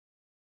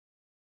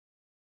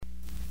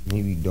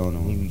Maybe don't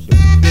know.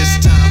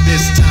 This time,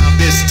 this time,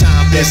 this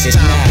time, this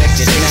time, this time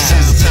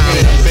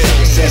to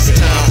build. This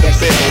time to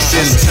build.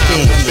 This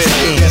time to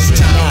build. This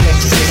time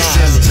to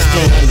build.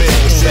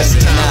 This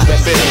time to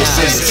build.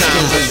 This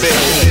time to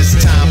build. This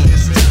time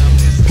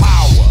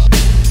power.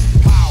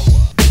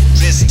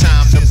 This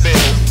time to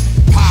build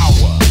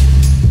power.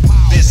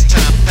 This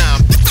time to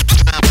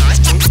build power.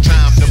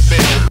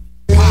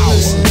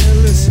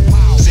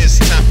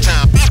 This time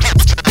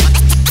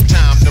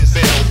to build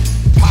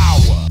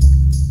power.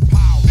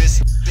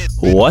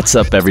 What's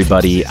up,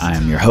 everybody?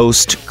 I'm your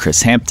host,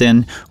 Chris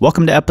Hampton.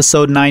 Welcome to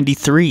episode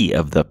 93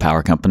 of the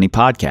Power Company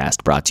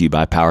Podcast, brought to you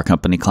by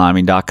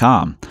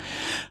PowerCompanyClimbing.com.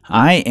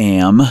 I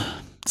am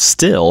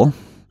still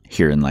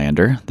here in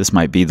Lander. This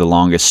might be the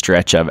longest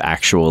stretch I've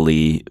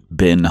actually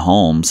been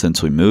home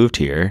since we moved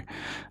here.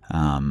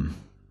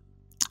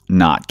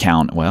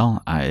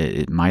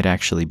 It might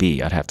actually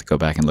be. I'd have to go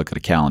back and look at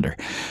a calendar.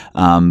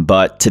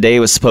 But today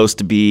was supposed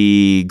to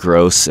be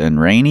gross and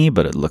rainy,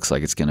 but it looks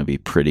like it's going to be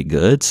pretty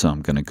good. So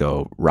I'm going to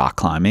go rock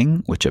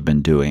climbing, which I've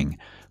been doing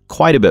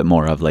quite a bit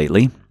more of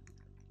lately.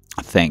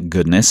 Thank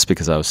goodness,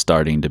 because I was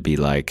starting to be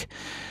like,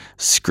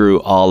 screw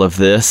all of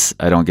this.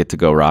 I don't get to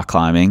go rock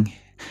climbing.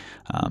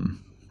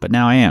 But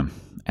now I am,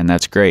 and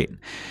that's great.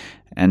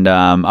 And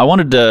I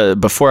wanted to,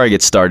 before I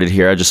get started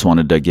here, I just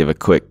wanted to give a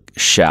quick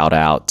shout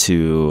out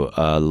to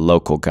a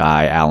local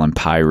guy, Alan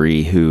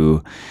Pyrie,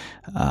 who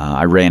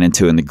I ran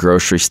into in the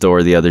grocery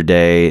store the other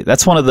day.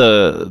 That's one of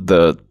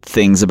the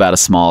things about a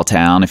small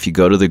town. If you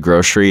go to the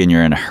grocery and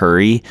you're in a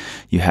hurry,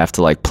 you have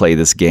to like play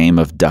this game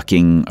of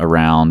ducking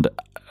around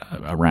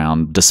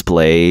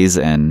displays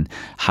and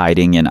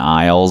hiding in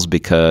aisles,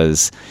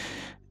 because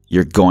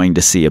you're going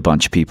to see a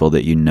bunch of people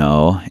that you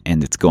know,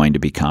 and it's going to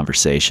be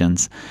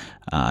conversations.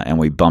 And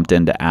we bumped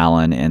into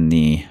Alan in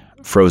the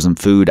frozen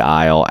food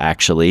aisle,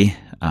 actually,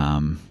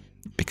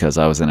 because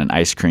I was in an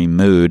ice cream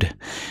mood.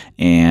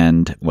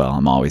 And, well,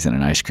 I'm always in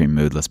an ice cream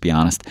mood, let's be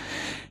honest.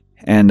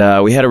 And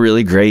we had a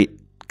really great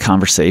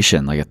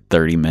conversation, like a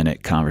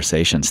 30-minute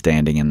conversation,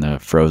 standing in the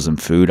frozen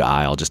food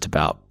aisle, just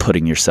about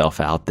putting yourself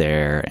out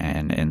there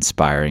and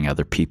inspiring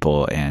other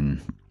people.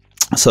 And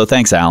so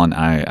thanks, Alan.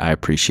 I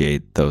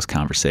appreciate those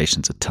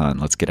conversations a ton.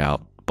 Let's get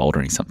out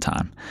bouldering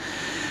sometime.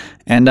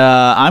 And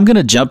I'm going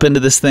to jump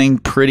into this thing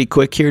pretty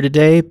quick here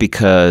today,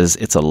 because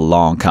it's a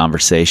long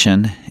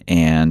conversation,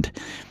 and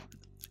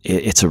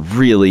it's a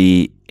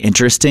really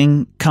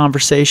interesting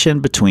conversation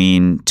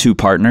between two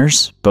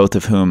partners, both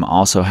of whom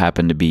also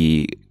happen to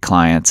be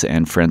clients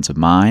and friends of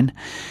mine.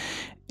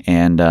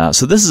 And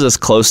so this is as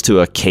close to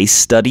a case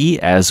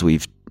study as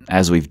we've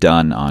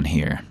done on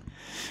here.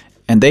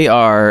 And they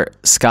are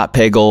Scott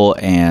Pagel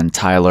and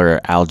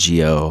Tyler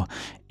Algeo,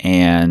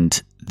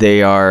 and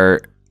they are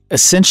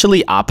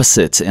essentially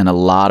opposites in a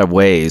lot of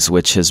ways,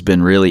 which has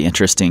been really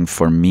interesting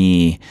for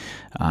me,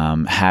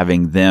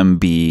 having them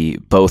be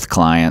both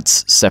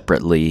clients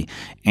separately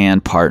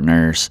and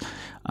partners,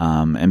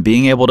 and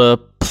being able to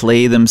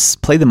play them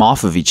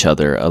off of each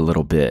other a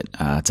little bit,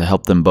 to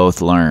help them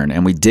both learn.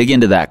 And we dig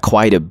into that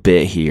quite a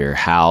bit here,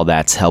 how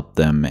that's helped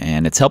them,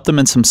 and it's helped them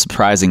in some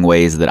surprising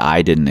ways that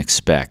I didn't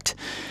expect.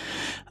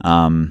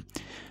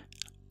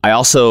 I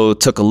also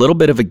took a little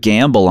bit of a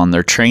gamble on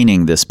their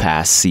training this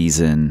past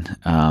season,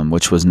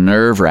 which was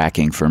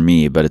nerve-wracking for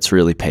me, but it's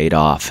really paid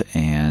off.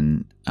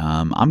 And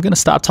I'm going to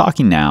stop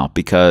talking now,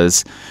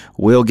 because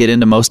we'll get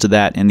into most of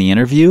that in the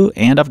interview.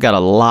 And I've got a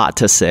lot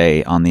to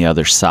say on the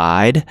other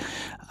side,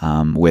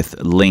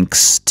 with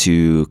links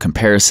to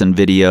comparison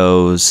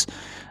videos,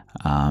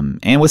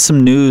 and with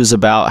some news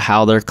about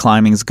how their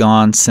climbing's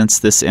gone since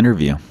this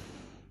interview.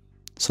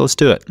 So let's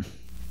do it.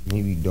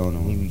 Maybe don't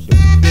know.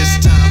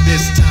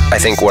 I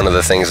think one of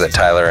the things that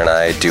Tyler and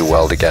I do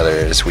well together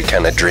is we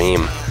kind of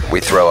dream. We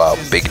throw out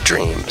big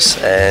dreams.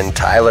 And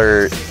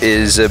Tyler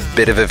is a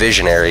bit of a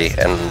visionary,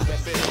 and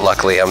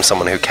luckily I'm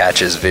someone who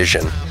catches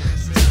vision.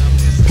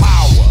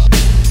 Power.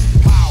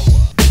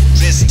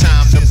 This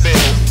time to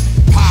build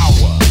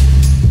power.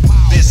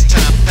 This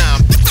time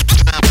to build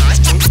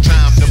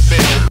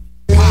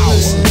power.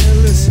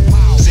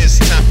 This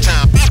time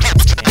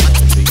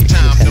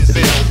to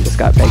build. The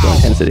Scott Pagel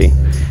intensity.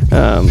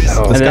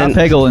 The Scott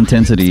Pagel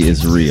intensity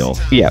is real.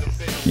 Yeah.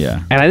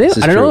 Yeah. And I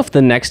don't know if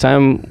the next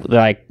time that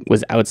I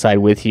was outside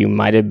with you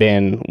might have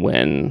been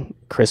when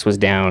Chris was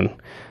down,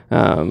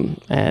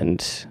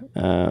 and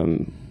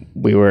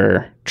we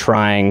were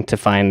trying to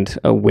find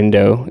a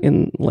window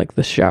in like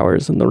the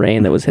showers and the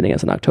rain that was hitting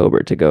us in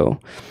October to go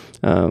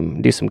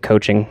do some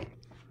coaching.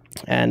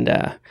 And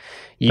that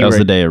was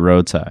the day at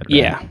Roadside,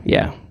 right?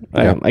 Yeah.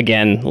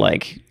 Again,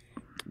 like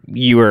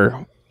you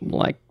were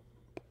like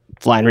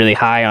flying really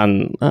high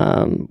on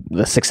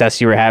the success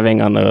you were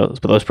having on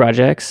those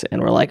projects,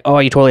 and we're like, oh,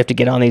 you totally have to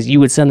get on these. You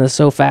would send this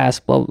so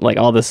fast, blah, like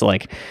all this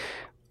like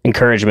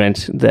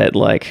encouragement that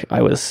like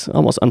I was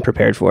almost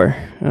unprepared for.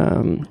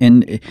 And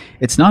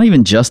it's not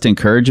even just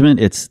encouragement;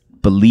 it's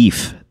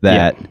belief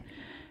that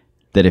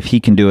if he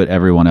can do it,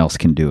 everyone else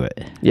can do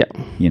it. Yeah,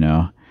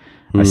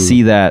 I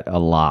see that a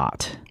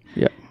lot.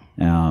 Yeah.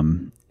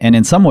 And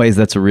in some ways,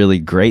 that's a really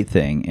great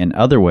thing. In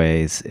other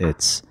ways,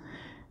 it's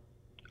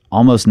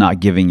almost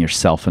not giving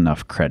yourself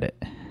enough credit.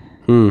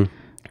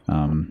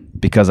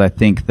 Because I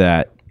think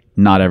that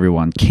not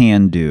everyone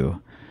can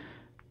do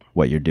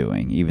what you're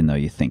doing, even though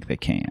you think they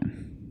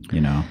can,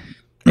 you know?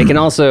 It can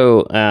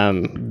also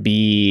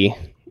be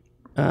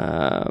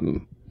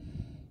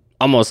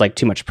almost like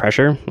too much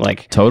pressure.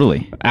 Like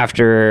Totally.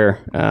 after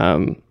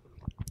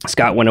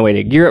Scott went away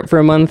to Europe for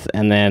a month,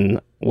 and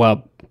then,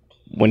 well,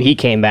 when he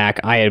came back,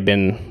 I had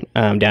been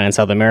down in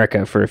South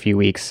America for a few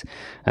weeks.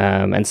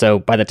 And so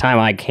by the time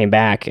I came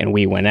back and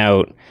we went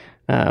out,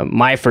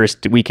 my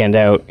first weekend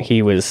out,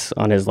 he was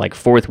on his like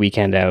fourth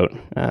weekend out.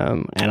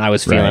 And I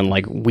was feeling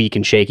like weak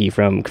and shaky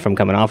from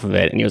coming off of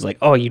it. And he was like,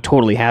 "Oh, you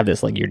totally have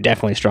this. Like, you're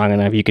definitely strong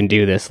enough. You can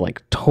do this."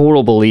 Like,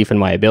 total belief in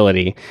my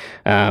ability,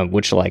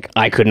 which like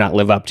I could not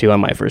live up to on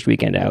my first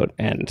weekend out.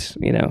 And,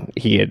 you know,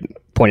 he had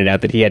pointed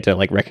out that he had to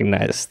like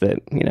recognize that,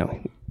 you know,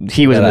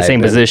 he was in the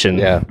same position.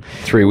 Yeah.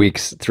 3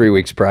 weeks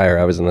prior,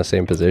 I was in the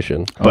same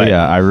position. Oh,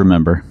 yeah, I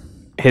remember.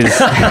 His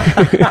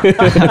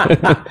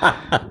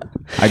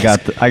I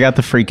got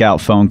the freak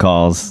out phone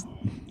calls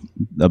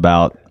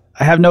about,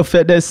 "I have no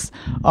fitness.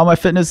 All my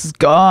fitness is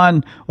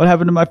gone. What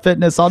happened to my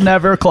fitness? I'll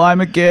never climb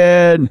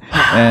again."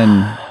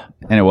 And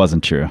it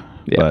wasn't true.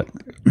 Yeah.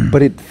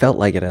 But it felt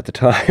like it at the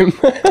time.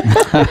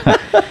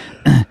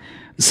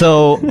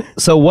 So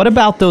what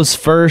about those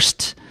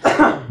first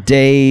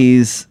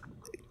days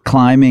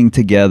climbing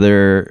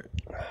together?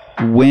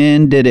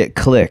 When did it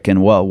click,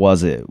 and what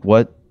was it?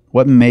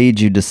 What made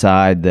you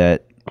decide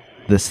that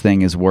this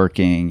thing is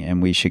working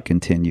and we should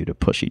continue to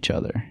push each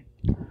other?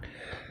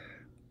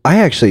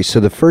 So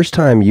the first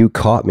time you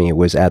caught me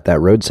was at that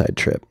roadside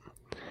trip,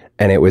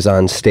 and it was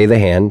on Stay the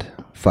Hand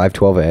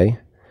 512A,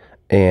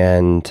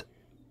 and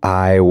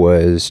I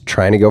was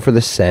trying to go for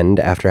the send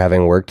after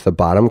having worked the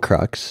bottom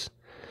crux,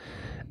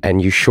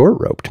 and you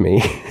short roped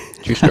me.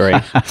 true story.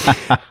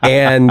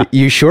 And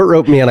you short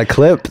roped me on a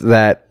clip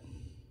that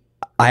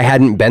I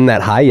hadn't been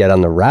that high yet on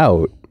the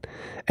route.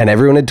 And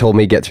everyone had told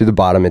me, get through the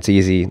bottom, it's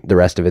easy, the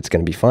rest of it's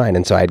going to be fine.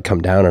 And so I'd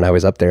come down and I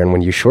was up there, and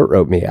when you short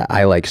roped me,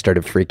 I like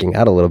started freaking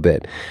out a little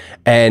bit.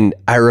 And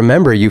I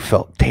remember you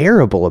felt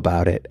terrible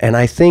about it. And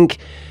I think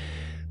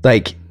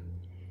like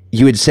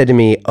you had said to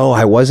me, "Oh,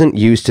 I wasn't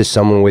used to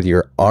someone with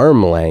your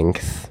arm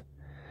length."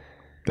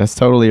 That's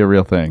totally a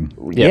real thing.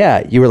 Yep.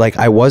 Yeah, you were like,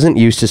 "I wasn't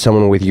used to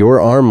someone with your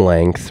arm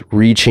length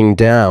reaching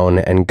down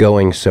and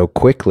going so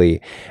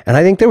quickly." And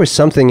I think there was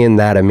something in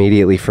that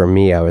immediately for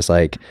me. I was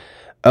like,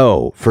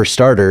 oh, for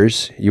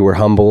starters, you were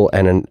humble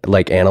and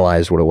like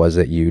analyzed what it was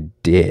that you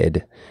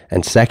did.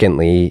 And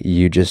secondly,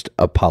 you just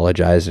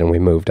apologized and we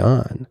moved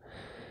on.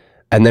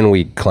 And then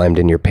we climbed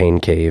in your pain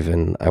cave,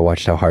 and I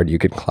watched how hard you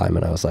could climb.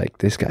 And I was like,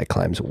 this guy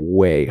climbs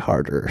way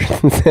harder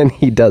than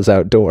he does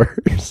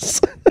outdoors.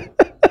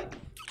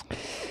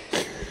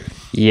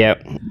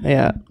 Yep.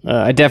 Yeah.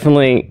 I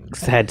definitely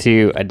had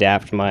to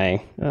adapt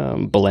my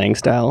belaying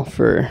style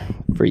for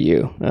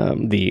you.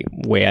 The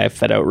way I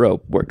fed out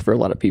rope worked for a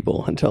lot of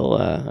people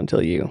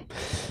until you.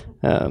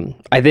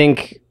 I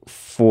think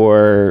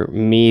for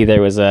me,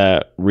 there was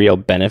a real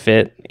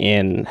benefit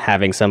in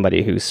having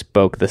somebody who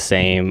spoke the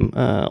same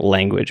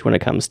language when it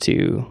comes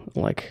to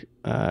like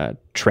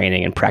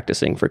training and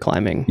practicing for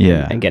climbing.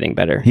 Yeah. And getting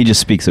better. He just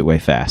speaks it way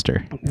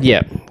faster.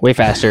 Yeah, way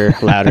faster,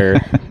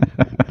 louder,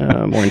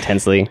 more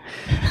intensely.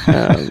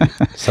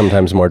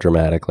 Sometimes more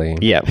dramatically.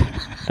 Yeah,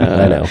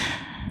 I know.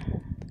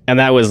 and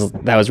that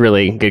was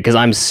really good because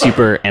I'm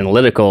super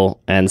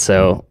analytical, and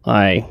so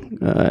I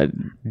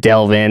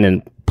delve in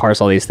and parse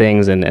all these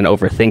things and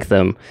overthink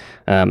them.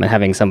 And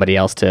having somebody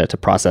else to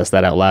process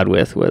that out loud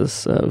with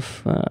was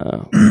of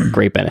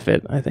great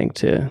benefit, I think,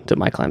 to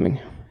my climbing.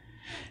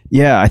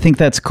 Yeah, I think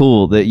that's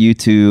cool that you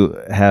two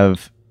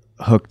have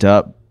hooked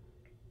up,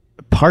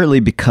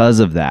 partly because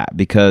of that,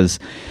 because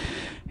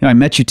I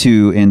met you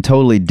two in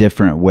totally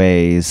different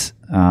ways.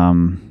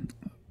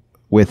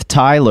 With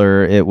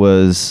Tyler, it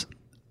was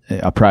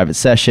a private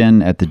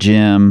session at the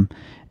gym,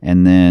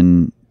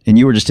 and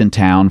you were just in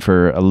town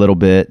for a little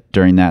bit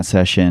during that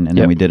session, and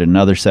then we did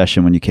another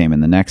session when you came in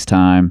the next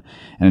time,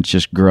 and it's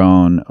just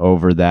grown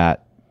over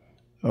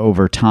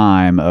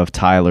time of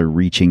Tyler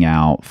reaching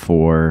out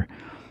for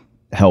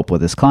help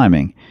with his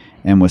climbing.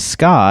 And with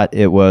Scott,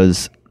 I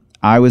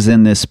was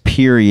in this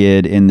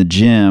period in the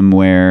gym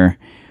where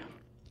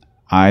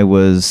I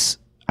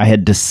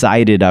had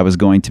decided I was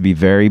going to be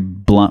very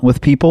blunt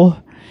with people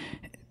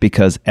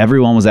because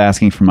everyone was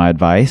asking for my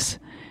advice,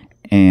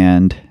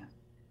 and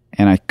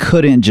I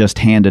couldn't just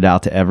hand it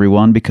out to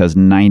everyone because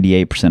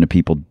 98% of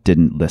people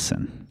didn't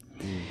listen.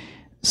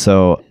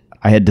 So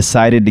I had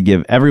decided to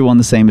give everyone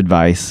the same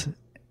advice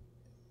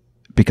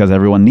because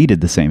everyone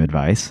needed the same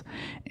advice,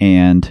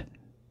 and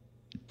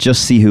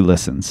just see who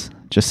listens,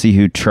 just see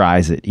who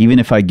tries it, even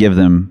if I give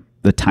them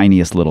the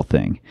tiniest little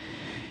thing.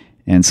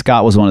 And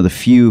Scott was one of the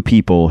few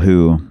people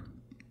who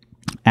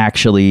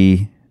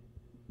actually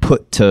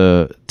put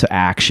to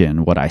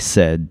action what I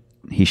said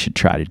he should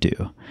try to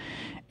do.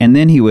 And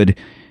then he would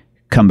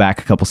come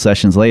back a couple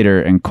sessions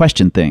later and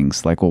question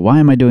things like, well, why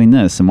am I doing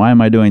this? And why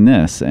am I doing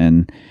this?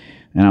 And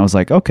I was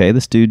like, okay,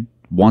 this dude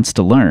wants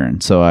to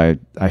learn. So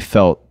I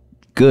felt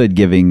good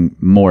giving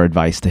more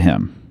advice to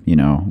him, you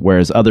know,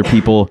 whereas other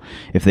people,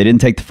 if they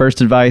didn't take the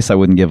first advice, I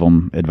wouldn't give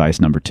them advice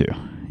number 2,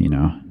 you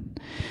know.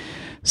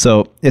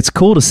 So it's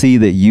cool to see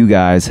that you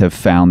guys have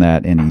found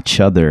that in each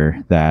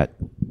other, that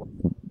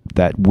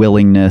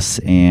willingness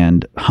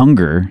and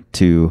hunger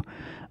to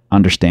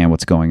understand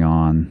what's going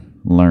on,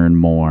 learn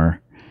more.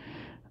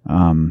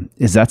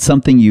 Is that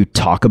something you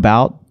talk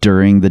about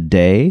during the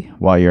day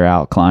while you're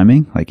out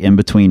climbing? Like in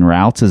between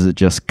routes, is it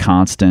just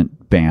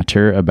constant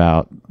banter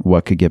about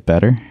what could get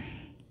better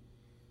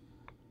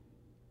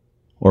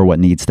or what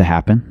needs to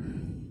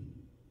happen?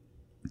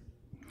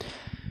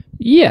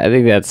 Yeah, I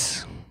think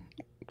that's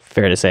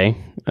fair to say.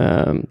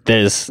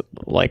 There's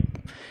like,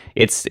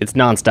 it's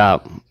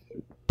nonstop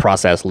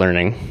process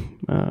learning.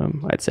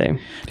 I'd say,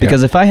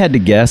 because if I had to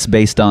guess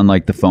based on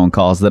like the phone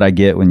calls that I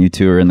get when you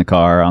two are in the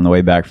car on the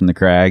way back from the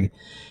crag,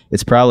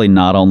 it's probably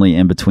not only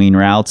in between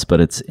routes, but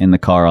it's in the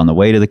car on the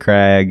way to the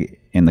crag,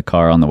 in the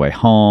car on the way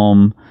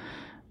home.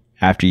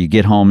 After you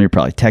get home, you're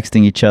probably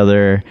texting each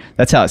other.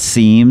 That's how it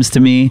seems to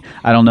me.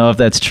 I don't know if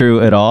that's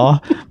true at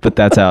all, but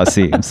that's how it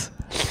seems.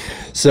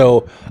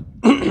 So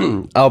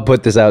I'll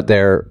put this out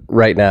there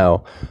right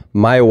now.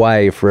 My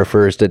wife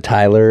refers to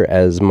Tyler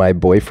as my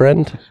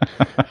boyfriend,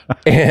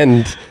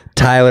 and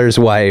Tyler's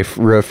wife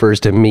refers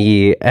to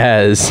me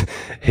as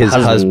his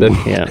husband.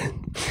 Yeah.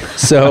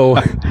 So,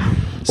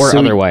 or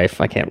other wife.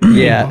 I can't.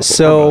 Yeah.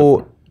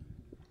 So,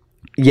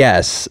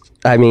 yes.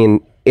 I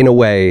mean, in a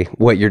way,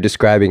 what you're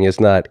describing is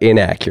not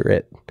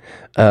inaccurate.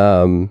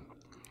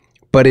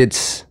 But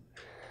it's,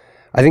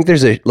 I think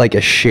there's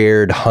a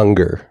shared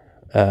hunger.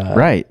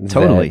 Right.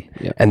 Totally.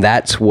 And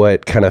that's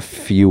what kind of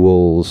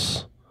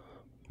fuels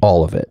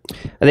all of it.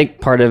 I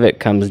think part of it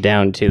comes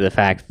down to the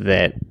fact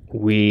that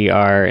we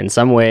are in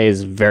some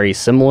ways very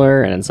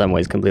similar and in some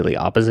ways completely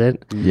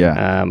opposite.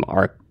 Yeah.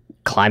 Our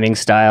climbing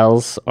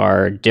styles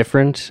are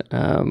different,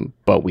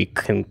 but we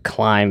can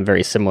climb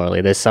very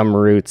similarly. There's some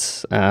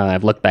routes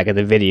I've looked back at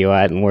the video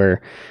at, and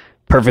we're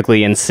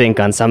perfectly in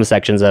sync on some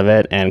sections of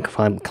it and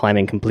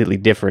climbing completely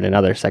different in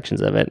other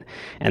sections of it.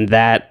 And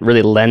that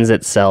really lends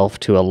itself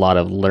to a lot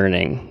of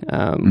learning.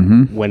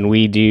 When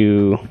we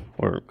do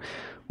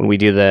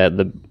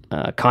the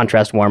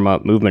contrast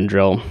warm-up movement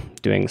drill,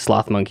 doing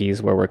sloth monkeys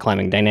where we're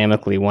climbing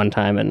dynamically one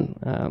time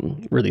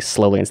and really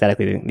slowly and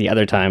statically the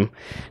other time.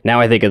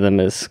 Now I think of them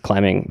as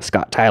climbing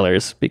Scott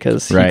Tyler's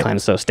because he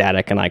climbs so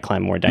static and I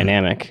climb more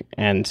dynamic.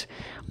 And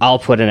I'll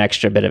put an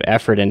extra bit of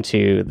effort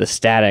into the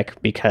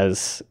static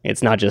because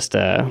it's not just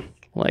a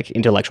like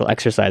intellectual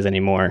exercise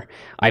anymore.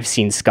 I've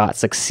seen Scott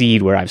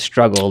succeed where I've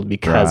struggled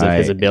because of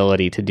his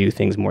ability to do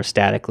things more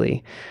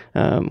statically,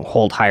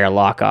 hold higher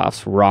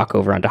lock-offs, rock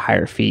over onto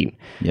higher feet.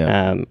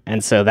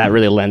 And so that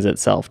really lends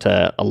itself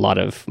to a lot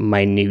of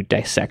minute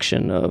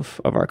dissection of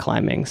our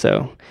climbing.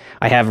 So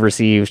I have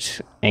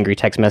received angry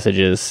text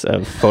messages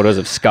of photos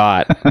of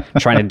Scott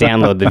trying to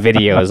download the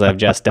videos I've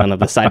just done of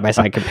the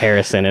side-by-side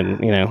comparison,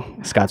 and you know,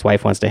 Scott's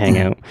wife wants to hang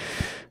out.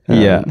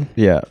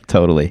 Yeah,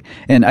 totally.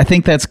 And I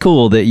think that's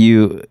cool that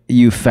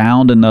you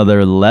found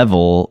another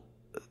level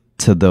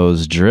to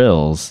those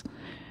drills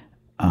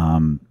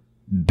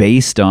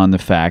based on the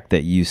fact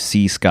that you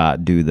see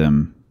Scott do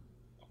them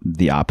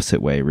the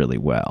opposite way really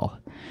well.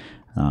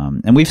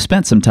 And we've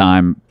spent some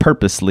time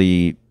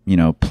purposely, you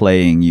know,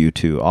 playing you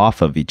two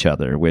off of each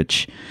other,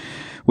 which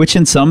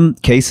in some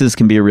cases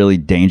can be a really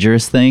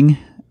dangerous thing.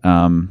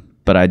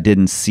 But I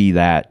didn't see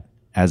that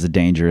as a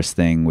dangerous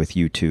thing with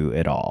you two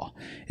at all.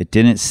 It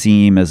didn't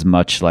seem as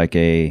much like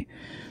a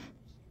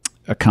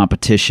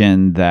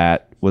competition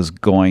that was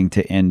going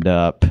to end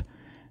up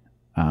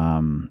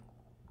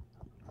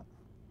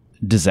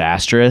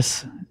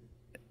disastrous.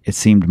 It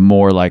seemed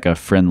more like a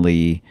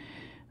friendly,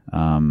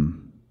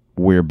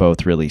 we're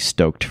both really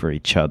stoked for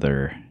each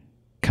other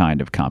kind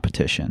of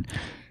competition.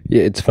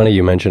 Yeah, it's funny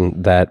you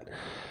mentioned that.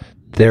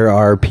 There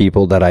are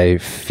people that I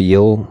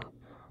feel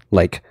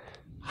like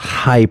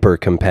hyper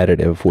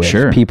competitive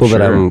with, people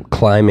that I'm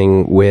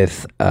climbing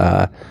with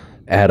at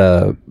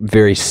a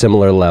very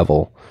similar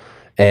level,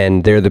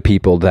 and they're the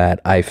people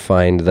that I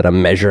find that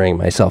I'm measuring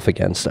myself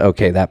against.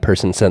 Okay, that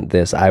person sent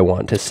this, I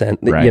want to send,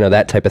 you know,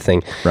 that type of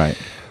thing. Right.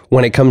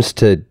 When it comes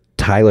to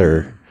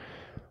Tyler,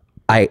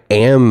 I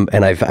am,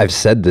 and I've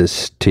said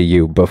this to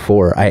you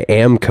before, I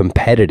am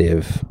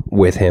competitive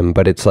with him,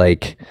 but it's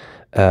like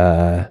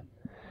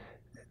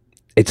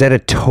it's at a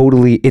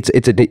totally,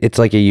 it's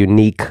like a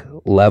unique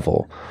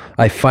level.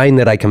 I find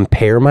that I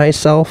compare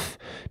myself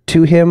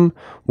to him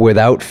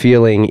without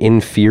feeling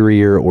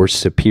inferior or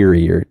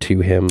superior to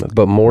him,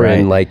 but more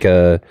in like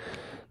a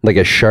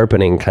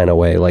sharpening kind of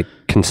way, like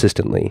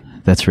consistently.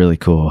 That's really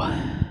cool.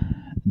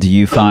 Do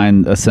you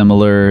find a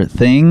similar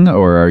thing,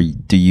 or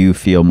do you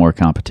feel more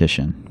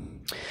competition?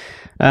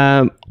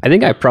 I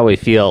think I probably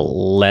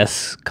feel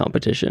less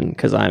competition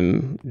because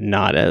I'm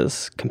not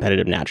as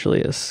competitive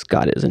naturally as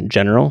Scott is in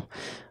general.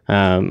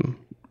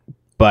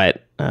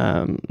 But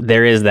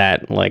there is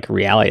that like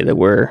reality that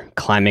we're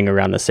climbing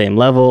around the same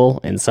level.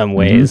 In some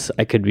ways,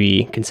 I could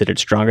be considered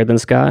stronger than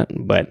Scott,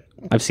 but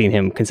I've seen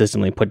him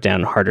consistently put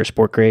down harder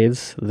sport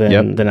grades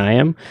than I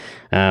am.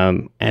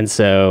 And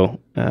so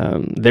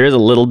there is a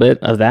little bit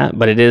of that,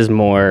 but it is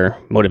more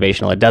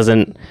motivational.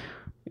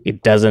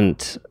 It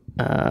doesn't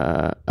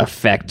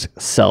affect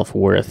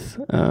self-worth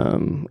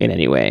in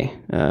any way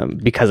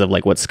because of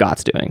like what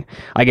Scott's doing.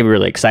 I get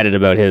really excited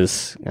about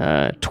his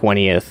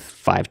 20th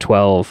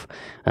 512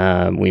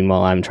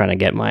 meanwhile I'm trying to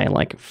get my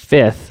like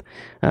 5th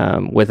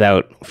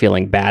without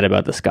feeling bad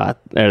about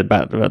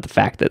about the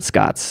fact that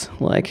Scott's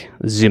like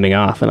zooming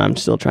off and I'm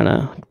still trying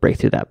to break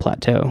through that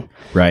plateau.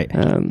 Right.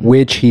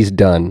 Which he's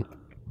done,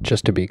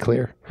 just to be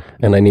clear.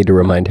 And I need to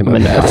remind him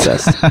of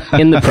that.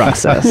 In the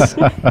process.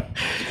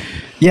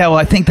 Yeah, well,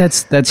 I think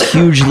that's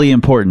hugely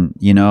important.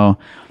 You know,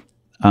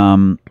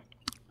 I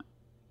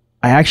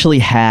actually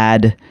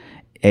had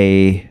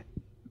a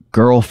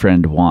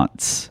girlfriend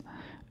once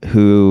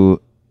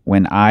who,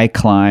 when I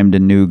climbed a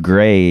new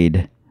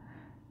grade,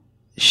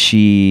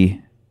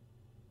 she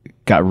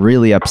got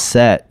really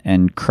upset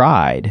and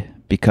cried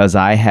because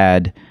I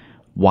had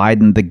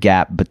widened the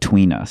gap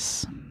between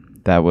us.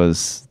 That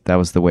was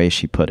the way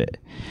she put it.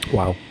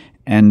 Wow.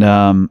 And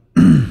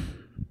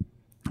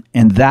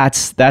and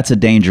that's a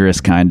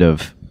dangerous kind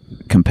of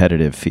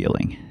competitive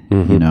feeling,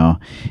 you know.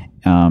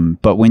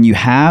 But when you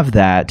have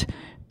that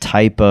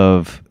type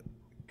of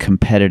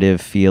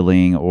competitive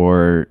feeling,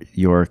 or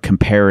you're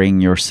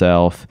comparing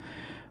yourself,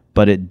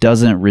 but it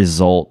doesn't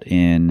result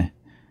in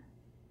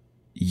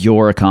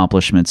your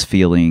accomplishments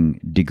feeling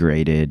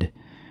degraded,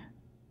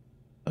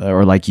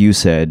 or like you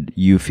said,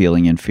 you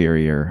feeling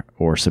inferior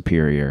or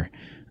superior,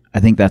 I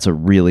think that's a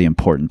really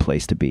important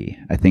place to be.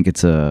 I think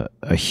it's a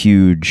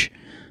huge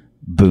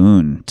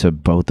boon to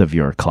both of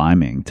your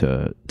climbing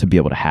to be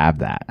able to have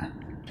that.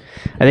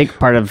 I think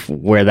part of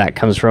where that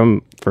comes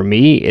from for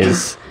me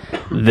is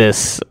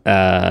this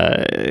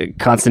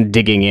constant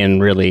digging in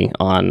really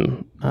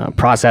on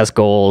process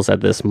goals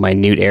at this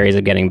minute areas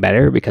of getting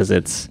better, because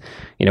it's,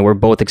 you know, we're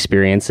both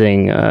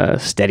experiencing a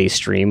steady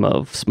stream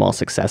of small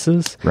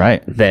successes.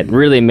 Right. That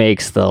really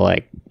makes the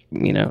like,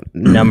 you know,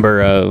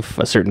 number of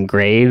a certain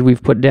grade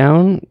we've put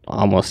down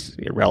almost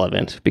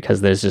irrelevant,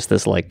 because there's just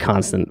this like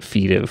constant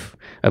feed of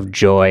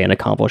joy and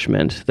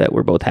accomplishment that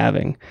we're both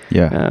having.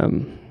 Yeah.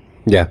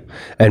 Yeah.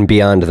 And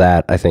beyond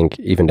that, I think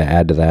even to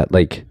add to that,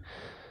 like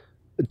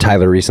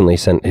Tyler recently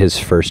sent his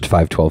first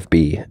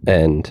 512B,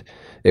 and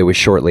it was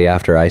shortly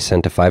after I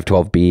sent a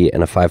 512B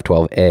and a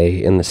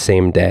 512A in the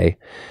same day.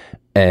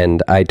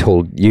 And I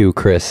told you,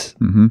 Chris,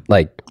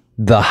 like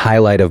the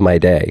highlight of my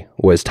day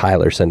was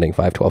Tyler sending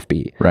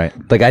 512B. Right.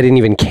 Like I didn't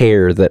even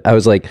care that I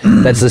was like,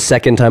 that's the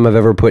second time I've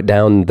ever put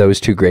down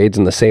those two grades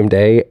in the same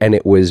day. And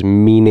it was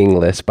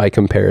meaningless by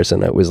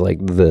comparison. It was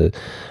like the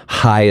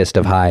highest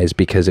of highs,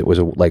 because it was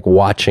like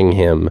watching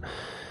him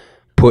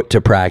put to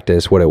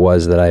practice what it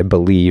was that I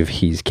believe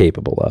he's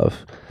capable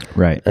of.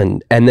 Right.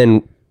 And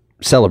then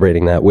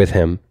celebrating that with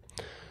him.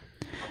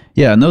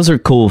 Yeah, and those are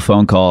cool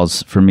phone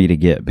calls for me to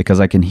get, because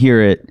I can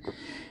hear it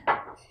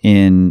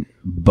in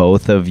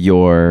both of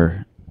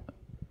your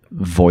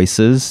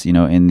voices, you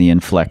know, in the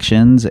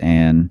inflections,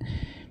 and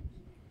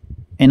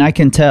I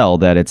can tell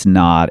that it's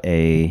not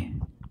a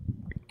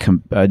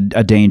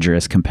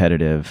dangerous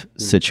competitive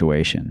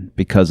situation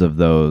because of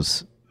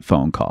those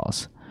phone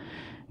calls,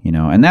 you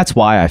know. And that's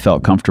why I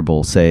felt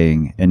comfortable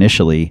saying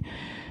initially,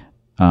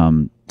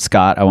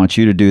 Scott, I want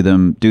you to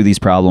do these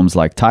problems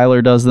like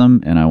Tyler does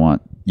them, and I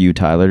want you,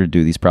 Tyler, to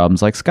do these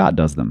problems like Scott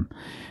does them.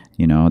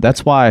 You know,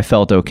 that's why I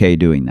felt okay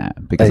doing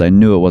that, because I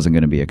knew it wasn't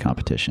going to be a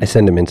competition. I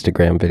send him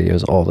Instagram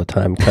videos all the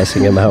time,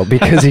 cussing him out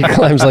because he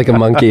climbs like a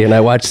monkey, and I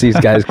watch these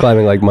guys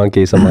climbing like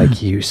monkeys. I'm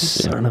like, you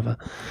son of a...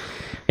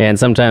 And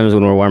sometimes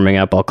when we're warming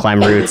up, I'll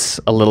climb routes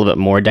a little bit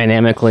more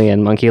dynamically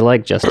and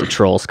monkey-like, just to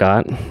troll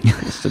Scott,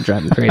 just to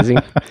drive him crazy.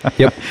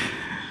 Yep.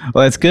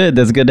 Well, that's good.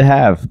 That's good to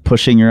have.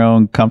 Pushing your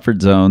own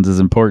comfort zones is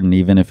important,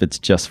 even if it's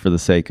just for the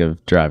sake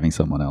of driving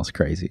someone else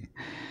crazy.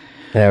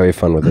 Yeah, we have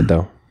fun with it,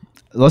 though.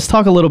 Let's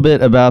talk a little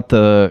bit about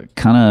the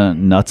kind of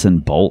nuts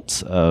and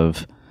bolts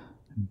of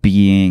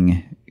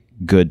being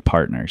good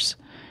partners.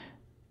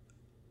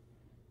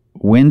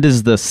 When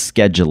does the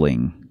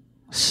scheduling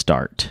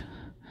start?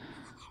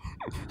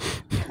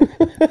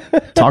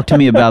 Talk to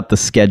me about the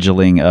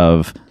scheduling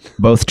of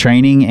both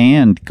training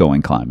and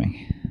going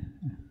climbing.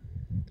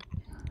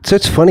 So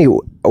it's funny,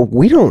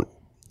 we don't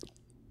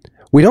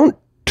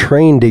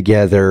train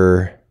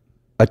together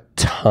a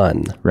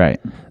ton. Right.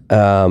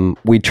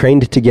 We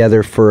trained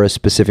together for a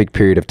specific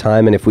period of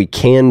time, and if we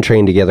can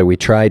train together, we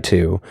try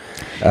to.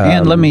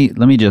 And let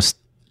me just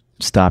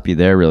stop you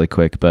there really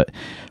quick. But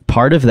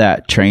part of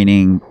that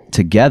training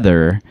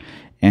together,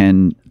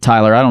 and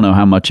Tyler, I don't know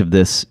how much of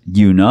this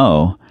you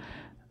know,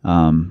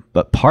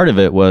 but part of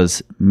it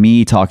was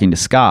me talking to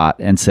Scott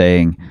and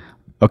saying,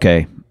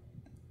 okay,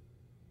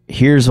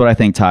 here's what I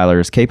think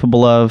Tyler is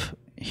capable of.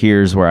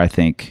 Here's where I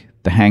think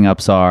the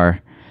hangups are.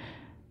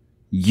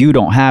 You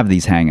don't have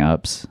these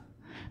hangups.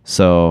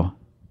 So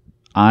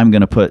I'm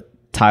going to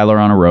put Tyler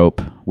on a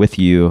rope with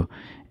you,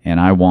 and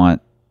I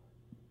want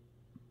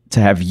to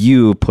have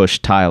you push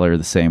Tyler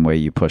the same way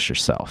you push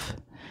yourself,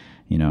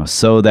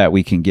 so that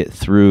we can get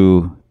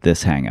through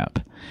this hang up.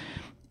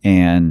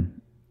 And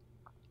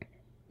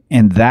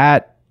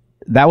that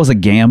was a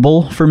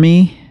gamble for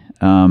me,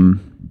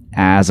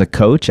 as a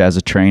coach, as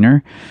a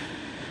trainer,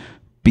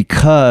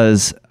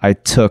 because I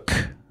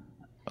took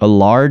a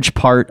large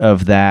part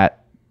of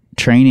that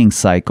training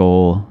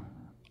cycle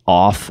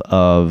off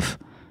of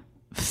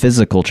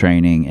physical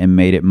training and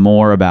made it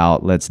more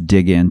about, let's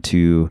dig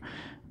into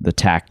the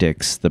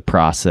tactics, the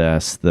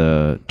process,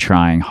 the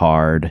trying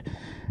hard,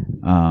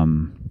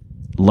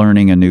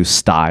 learning a new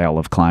style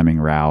of climbing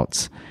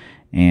routes.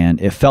 And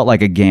it felt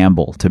like a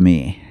gamble to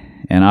me.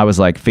 And I was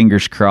like,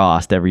 fingers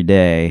crossed every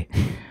day.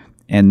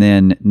 And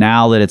then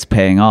now that it's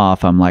paying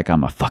off, I'm like,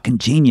 I'm a fucking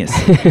genius.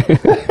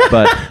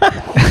 But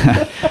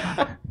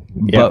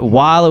but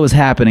while it was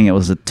happening, it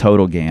was a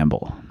total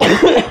gamble.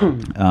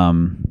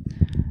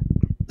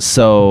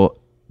 So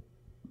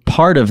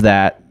part of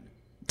that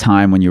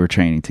time when you were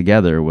training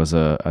together was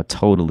a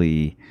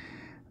totally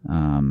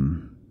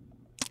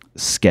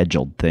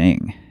scheduled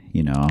thing,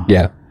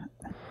 Yeah.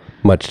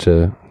 Much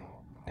to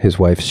his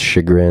wife's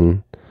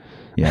chagrin.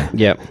 Yeah.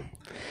 Yep.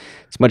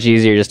 It's much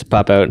easier just to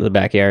pop out in the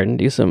backyard and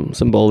do some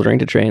bouldering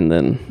to train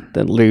than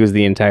lose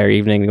the entire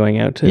evening going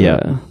out to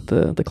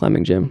the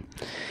climbing gym.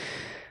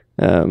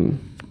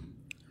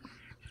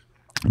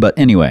 But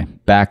anyway,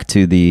 back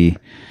to the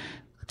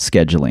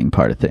scheduling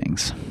part of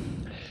things.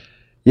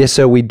 Yeah,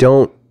 so we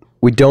don't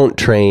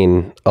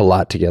train a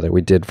lot together.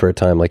 We did for a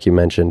time, like you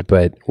mentioned,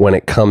 but when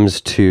it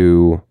comes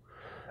to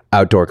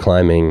outdoor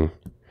climbing,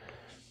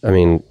 I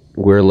mean,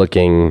 we're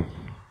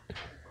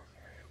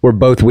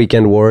both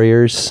weekend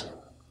warriors,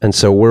 and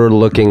so we're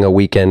looking a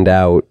weekend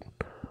out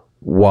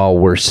while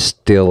we're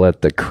still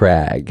at the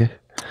crag.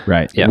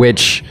 Right. Yeah.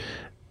 Which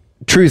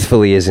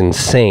truthfully is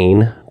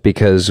insane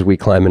because we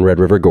climb in Red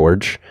River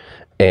Gorge,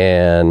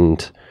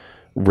 and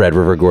Red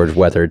River Gorge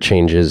weather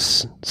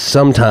changes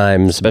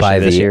sometimes Especially by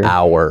this the year.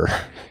 hour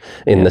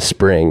in the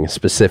spring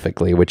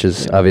specifically, which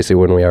is obviously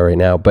when we are right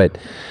now. But,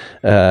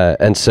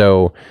 and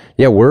so,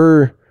 yeah,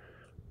 we're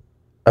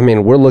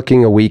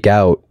looking a week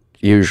out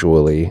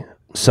usually.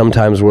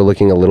 Sometimes we're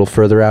looking a little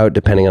further out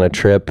depending on a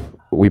trip.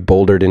 We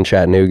bouldered in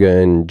Chattanooga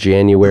in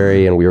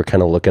January, and we were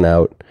kind of looking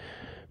out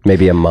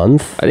maybe a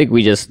month. I think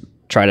we just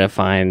try to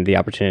find the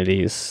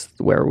opportunities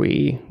where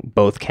we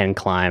both can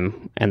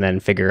climb and then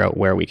figure out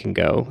where we can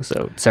go.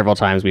 So several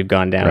times we've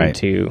gone down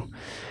to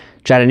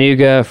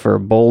Chattanooga for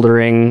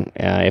bouldering,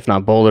 if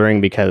not bouldering,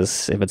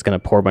 because if it's going to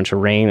pour a bunch of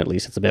rain, at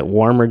least it's a bit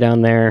warmer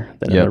down there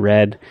than in the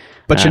red.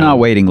 But you're not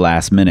waiting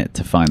last minute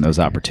to find those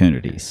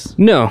opportunities.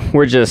 No,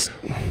 we're just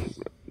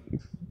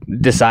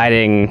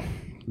deciding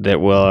that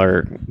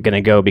we're going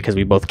to go because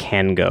we both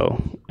can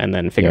go, and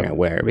then figuring out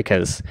where,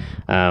 because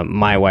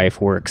my wife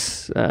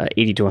works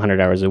 80 to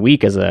 100 hours a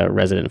week as a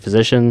resident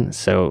physician,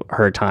 so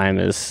her time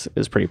is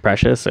pretty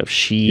precious. So if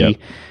she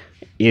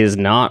is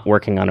not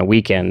working on a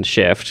weekend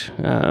shift,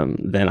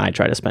 then I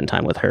try to spend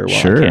time with her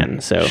while I can.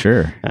 So,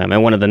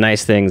 and one of the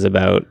nice things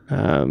about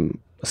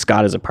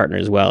Scott as a partner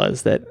as well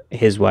is that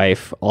his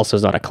wife also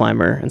is not a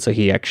climber, and so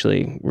he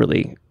actually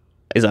really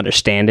is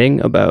understanding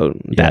about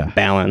that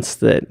balance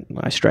that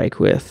I strike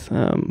with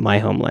my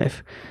home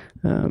life.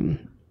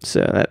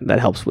 So that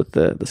helps with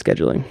the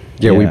scheduling.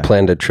 Yeah, we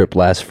planned a trip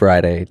last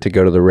Friday to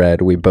go to the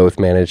Red. We both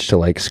managed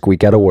to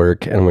squeak out of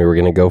work, and we were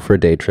going to go for a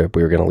day trip.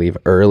 We were going to leave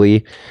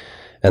early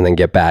and then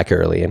get back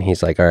early. And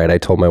he's like, all right, I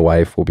told my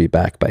wife we'll be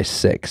back by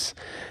 6.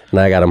 And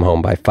I got him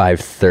home by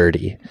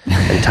 5:30.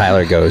 And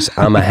Tyler goes,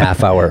 I'm a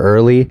half hour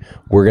early.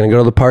 We're going to go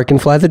to the park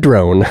and fly the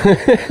drone.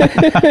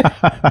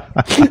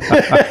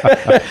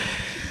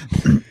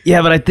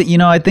 Yeah, but I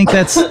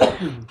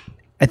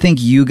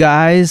think you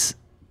guys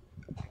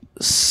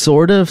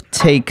sort of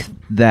take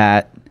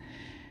that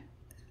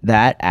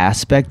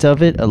aspect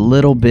of it a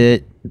little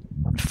bit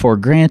for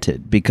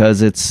granted,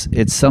 because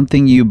it's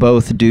something you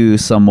both do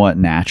somewhat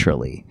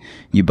naturally.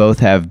 You both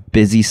have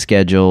busy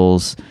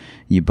schedules.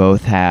 You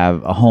both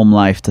have a home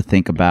life to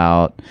think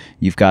about.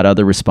 You've got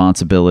other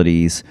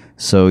responsibilities.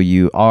 So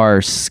you are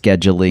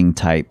scheduling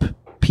type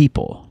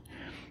people.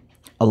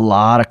 A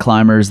lot of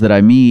climbers that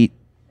I meet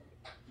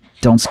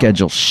don't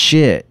schedule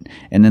shit,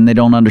 and then they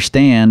don't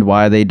understand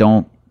why they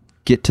don't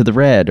get to the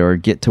Red or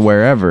get to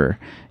wherever.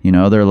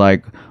 They're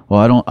like,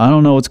 well, I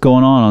don't know what's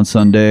going on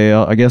Sunday.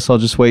 I guess I'll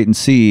just wait and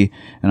see.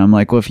 And I'm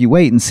like, well, if you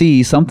wait and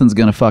see, something's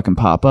gonna fucking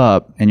pop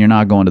up, and you're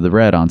not going to the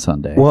Red on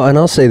Sunday. Well, and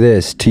I'll say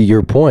this to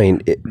your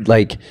point,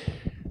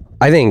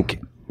 I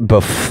think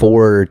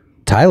before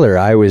Tyler,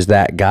 I was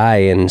that guy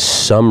in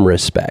some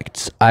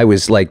respects. I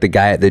was like the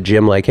guy at the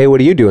gym, like, hey, what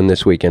are you doing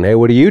this weekend? Hey,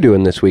 what are you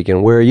doing this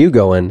weekend? Where are you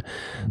going?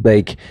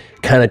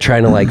 Kind of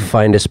trying to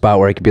find a spot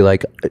where I could be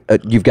like,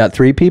 you've got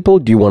 3 people.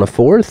 Do you want a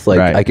 4th?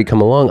 I could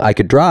come along. I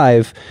could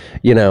drive,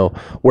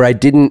 where I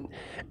didn't.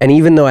 And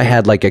even though I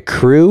had a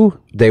crew,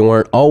 they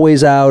weren't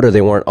always out, or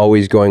they weren't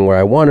always going where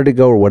I wanted to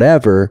go or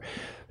whatever.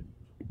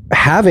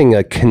 having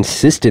a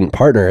consistent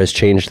partner has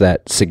changed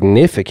that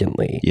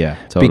significantly. Yeah,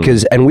 totally.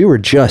 Because, and we were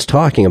just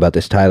talking about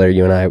this, Tyler,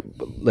 you and I,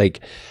 like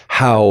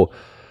how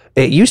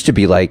it used to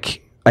be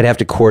like I'd have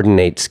to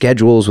coordinate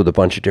schedules with a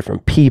bunch of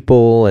different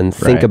people and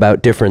think Right.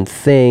 about different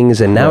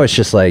things. And now it's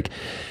just like,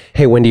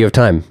 hey, when do you have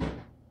time?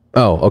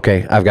 Oh,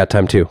 okay, I've got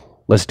time too.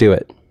 Let's do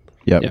it.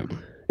 Yep. Yeah.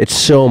 It's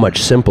so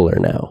much simpler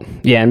now.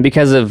 Yeah, and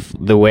because of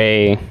the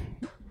way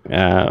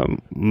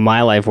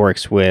my life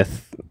works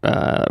with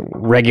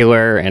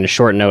regular and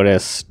short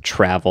notice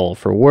travel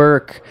for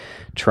work,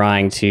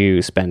 trying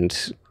to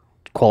spend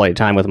quality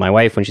time with my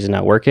wife when she's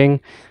not working,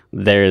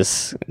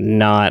 there's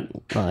not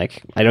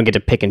like I don't get to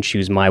pick and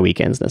choose my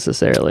weekends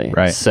necessarily.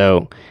 Right.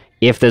 So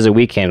if there's a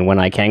weekend when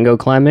I can go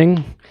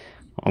climbing,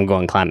 I'm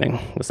going climbing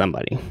with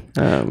somebody.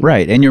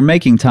 Right. And you're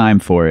making time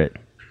for it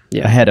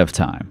ahead of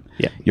time.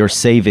 Yeah. You're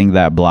saving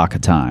that block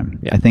of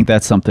time. I think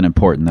that's something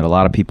important that a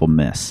lot of people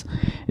miss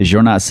is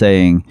you're not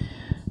saying,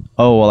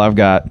 oh, well, I've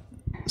got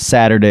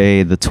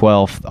Saturday the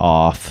 12th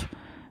off,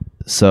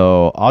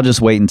 so I'll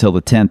just wait until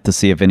the 10th to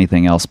see if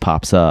anything else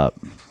pops up.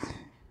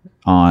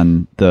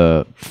 On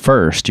the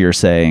 1st, you're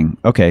saying,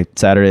 okay,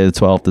 Saturday the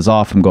 12th is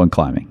off, I'm going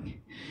climbing.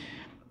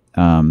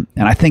 And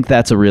I think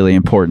that's a really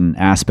important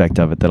aspect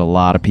of it that a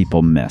lot of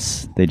people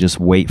miss. They just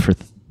wait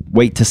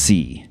to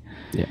see.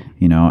 Yeah.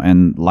 You know,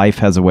 and life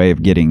has a way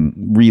of getting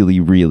really,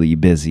 really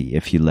busy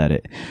if you let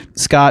it.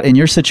 Scott, in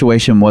your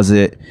situation, was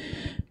it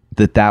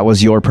that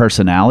was your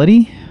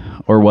personality,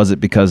 or was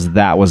it because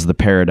that was the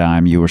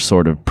paradigm you were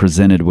sort of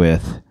presented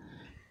with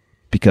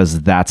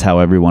because that's how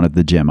everyone at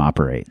the gym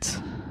operates?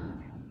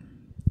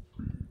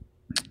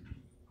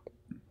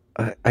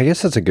 I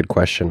guess that's a good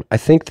question. I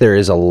think there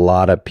is a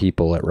lot of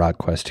people at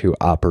RockQuest who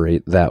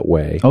operate that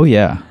way. Oh,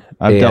 yeah.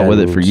 I've dealt with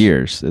it for And-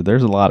 years.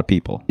 There's a lot of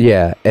people.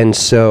 Yeah. And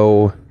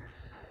so,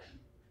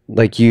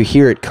 like, you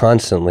hear it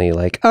constantly,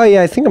 like, oh,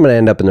 yeah, I think I'm going to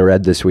end up in the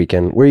red this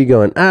weekend. Where are you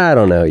going? I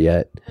don't know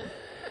yet.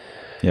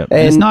 Yep. And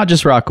it's And- not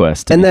just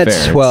RockQuest. to And be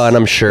that's, fair. well, It's- and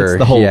I'm sure it's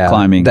the whole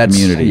climbing that's,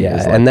 community. Yeah.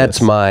 is like And that's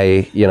this.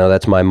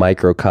 that's my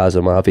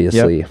microcosm,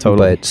 obviously. Yep,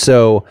 totally. But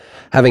so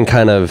having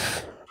kind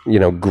of,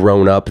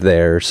 grown up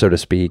there, so to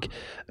speak,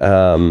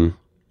 I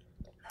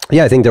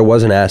think there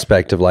was an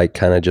aspect of like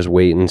kind of just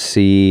wait and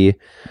see,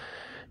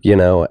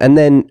 and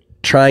then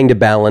trying to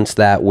balance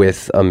that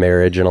with a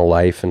marriage and a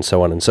life and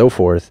so on and so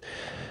forth.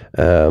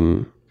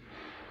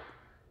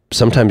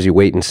 Sometimes you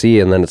wait and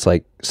see, and then it's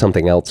like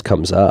something else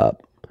comes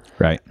up.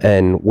 Right.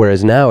 And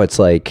whereas now it's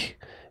like,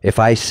 if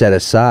I set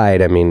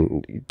aside, I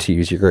mean, to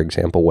use your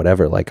example,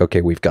 whatever, like,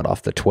 okay, we've got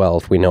off the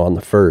 12th, we know on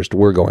the 1st,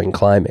 we're going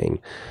climbing.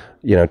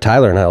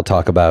 Tyler and I will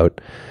talk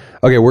about,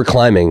 okay, we're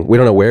climbing. We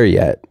don't know where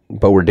yet,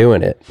 but we're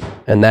doing it.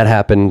 And that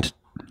happened,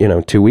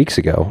 2 weeks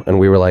ago. And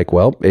we were like,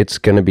 well, it's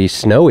going to be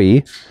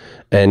snowy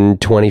and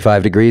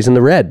 25 degrees in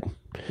the red.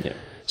 Yeah.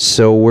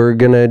 So we're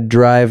going to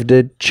drive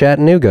to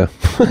Chattanooga.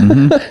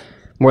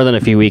 More than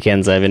a few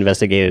weekends, I've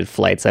investigated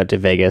flights out to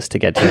Vegas to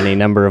get to any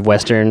number of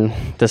Western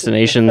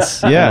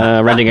destinations. Yeah.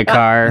 Renting a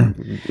car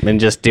and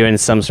just doing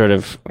some sort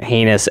of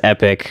heinous,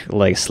 epic,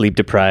 like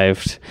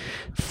sleep-deprived,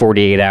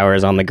 48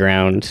 hours on the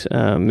ground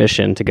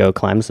mission to go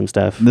climb some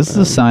stuff. This is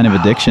a sign of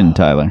addiction,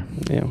 Tyler,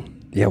 Yeah.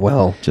 Yeah,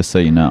 well, just so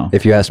you know.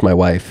 if you asked my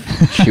wife,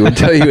 she would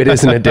tell you it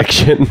is an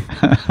addiction.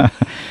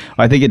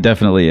 I think it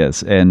definitely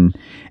is. And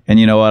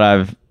you know what?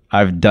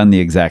 I've done the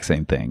exact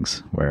same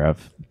things where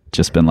I've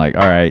just been like,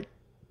 all right,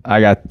 I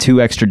got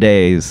 2 extra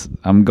days.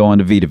 I'm going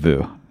to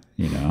Vitavu,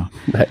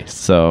 Nice.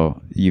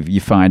 So you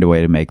find a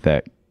way to make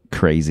that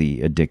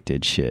crazy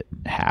addicted shit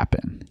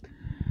happen.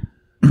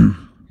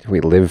 We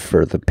live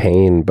for the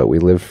pain, but we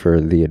live for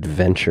the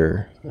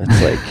adventure.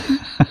 It's like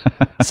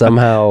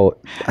somehow,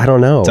 I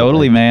don't know.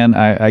 Totally, man.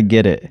 I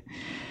get it.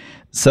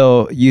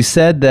 So you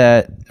said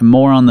that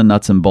more on the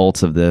nuts and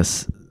bolts of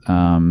this,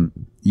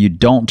 you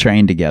don't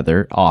train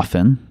together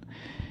often.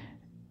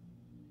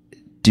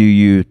 Do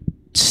you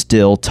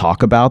still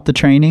talk about the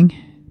training?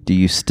 Do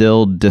you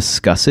still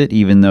discuss it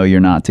even though you're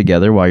not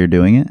together while you're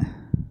doing it?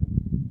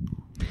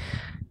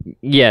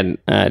 Yeah,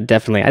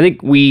 definitely. I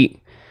think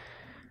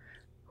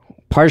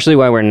partially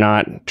why we're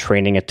not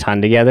training a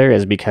ton together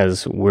is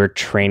because we're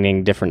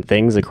training different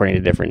things according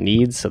to different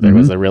needs. So there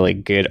was a really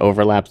good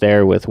overlap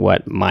there with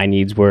what my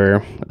needs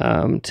were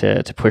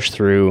to push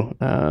through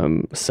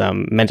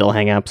some mental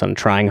hangups on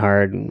trying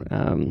hard.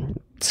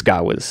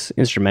 Scott was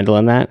instrumental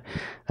in that.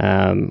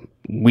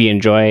 We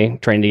enjoy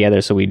training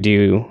together, so we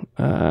do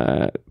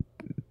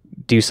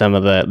some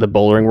of the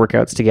bouldering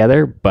workouts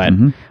together. But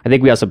I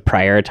think we also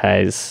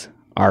prioritize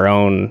our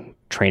own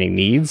training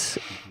needs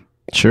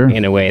Sure.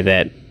 in a way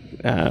that,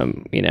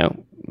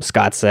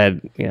 Scott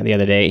said, the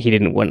other day, he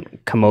didn't want to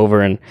come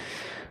over and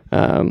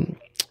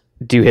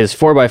do his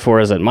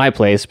 4x4s at my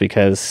place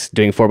because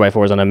doing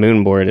 4x4s on a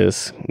moon board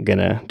is going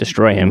to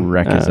destroy him.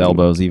 Wreck his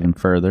elbows even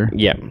further.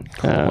 Yeah.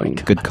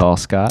 Good call,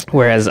 Scott.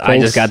 Whereas I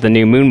just got the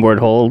new moon board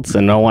holds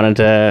and I wanted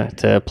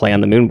to play on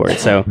the moon board.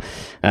 So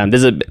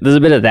there's a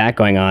bit of that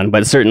going on,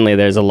 but certainly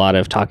there's a lot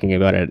of talking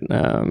about it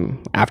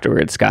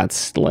afterwards.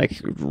 Scott's like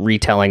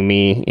retelling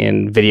me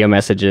in video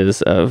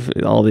messages of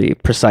all the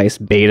precise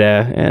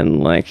beta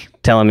and like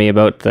telling me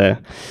about the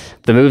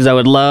moves I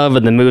would love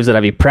and the moves that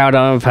I'd be proud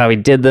of, how he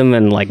did them,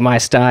 and like my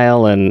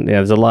style. And yeah,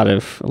 there's a lot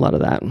of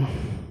that.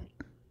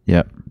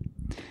 Yep.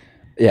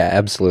 Yeah,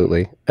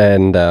 absolutely.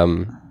 And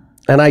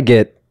I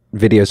get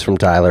videos from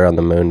Tyler on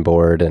the moon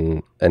board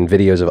and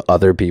videos of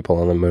other people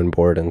on the moon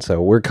board. And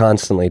so we're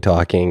constantly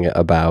talking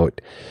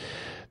about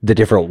the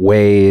different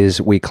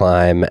ways we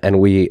climb, and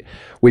we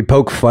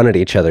poke fun at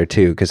each other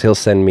too, because he'll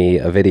send me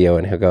a video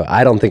and he'll go,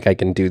 I don't think I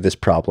can do this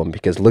problem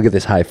because look at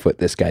this high foot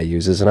this guy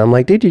uses. And I'm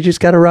like, dude, you just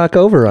got to rock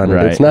over on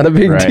it. It's not a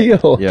big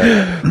deal.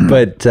 Yeah.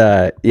 But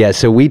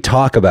so we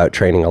talk about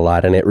training a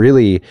lot, and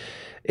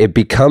it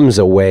becomes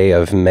a way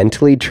of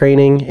mentally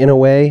training in a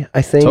way,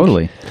 I think.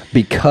 Totally.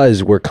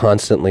 Because we're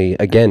constantly,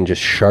 again,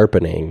 just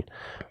sharpening.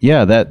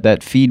 Yeah,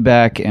 that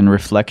feedback and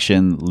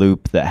reflection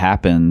loop that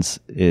happens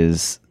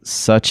is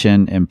such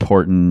an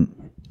important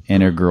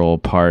integral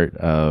part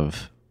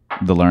of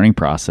the learning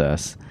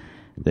process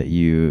that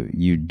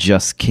you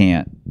just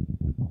can't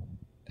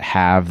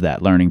have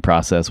that learning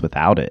process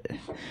without it.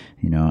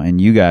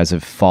 And you guys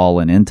have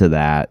fallen into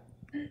that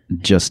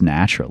just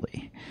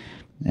naturally.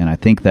 And I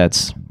think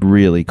that's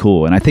really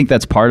cool. And I think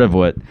that's part of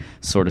what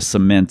sort of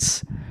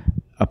cements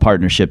a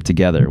partnership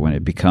together, when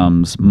it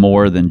becomes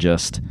more than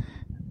just,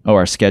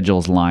 our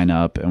schedules line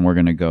up and we're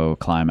going to go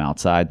climb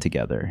outside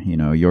together.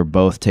 You're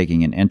both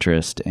taking an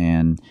interest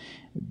and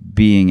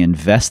being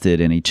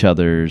invested in each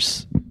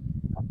other's,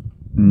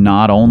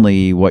 not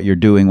only what you're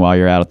doing while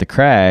you're out at the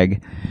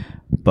crag,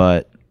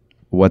 but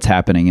what's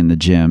happening in the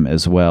gym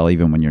as well,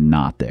 even when you're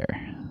not there.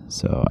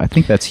 So I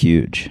think that's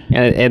huge.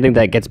 And I think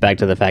that gets back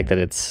to the fact that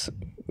it's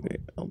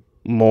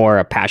more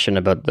a passion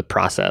about the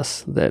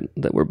process that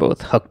we're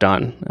both hooked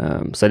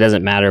on. So it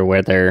doesn't matter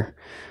whether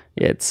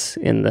it's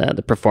in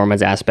the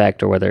performance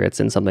aspect or whether it's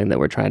in something that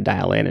we're trying to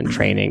dial in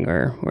training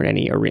or in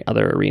any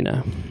other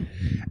arena.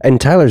 And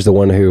Tyler's the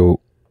one who,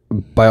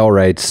 by all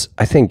rights,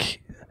 I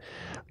think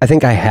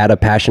I had a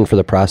passion for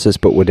the process,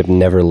 but would have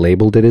never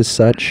labeled it as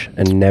such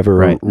and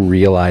never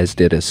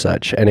realized it as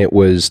such. And it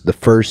was the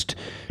first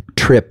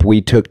trip we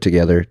took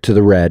together to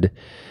the Red,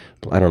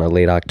 I don't know,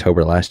 late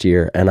October last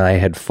year, and I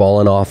had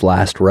fallen off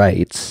last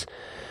rights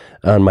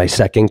on my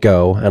second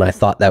go, and I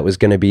thought that was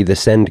going to be the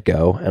send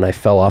go, and I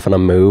fell off on a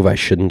move I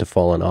shouldn't have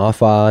fallen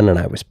off on, and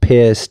I was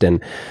pissed,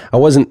 and I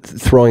wasn't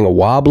throwing a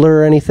wobbler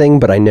or anything,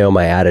 but I know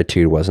my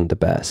attitude wasn't the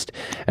best.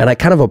 And I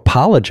kind of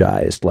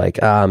apologized,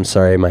 like, I'm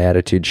sorry, my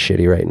attitude's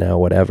shitty right now,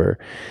 whatever.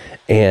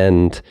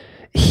 And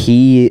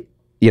he's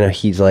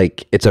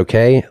like, it's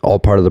okay, all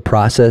part of the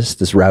process.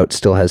 This route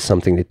still has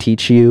something to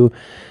teach you.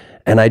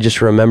 And I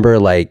just remember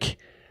like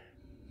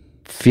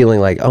feeling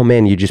like, oh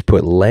man, you just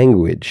put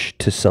language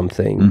to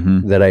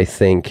something that I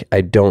think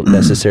I don't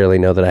necessarily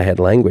know that I had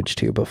language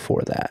to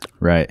before that.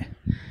 Right.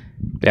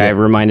 Yeah, I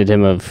reminded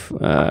him of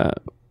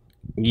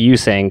you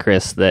saying,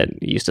 Chris, that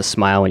you used to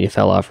smile when you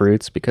fell off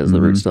routes because the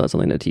route still had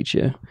something to teach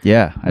you.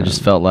 Yeah, I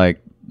just felt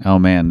like, oh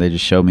man, they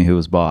just showed me who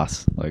was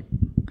boss. Like,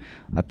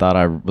 I thought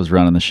I was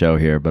running the show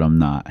here, but I'm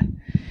not.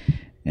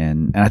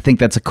 And I think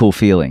that's a cool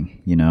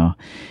feeling,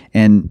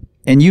 And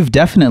you've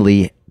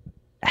definitely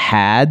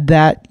had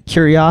that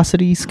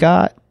curiosity,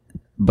 Scott,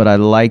 but I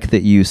like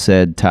that you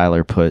said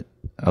Tyler put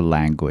a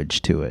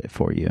language to it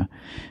for you,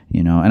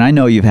 and I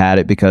know you've had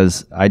it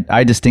because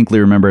I distinctly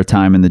remember a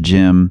time in the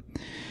gym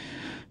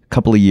a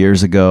couple of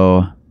years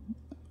ago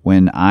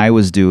when I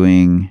was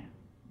doing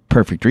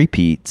perfect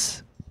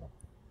repeats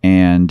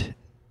and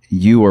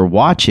you were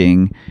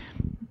watching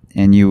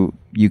and you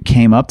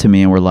came up to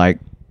me and were like,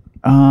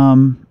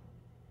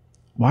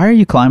 why are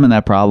you climbing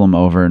that problem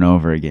over and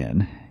over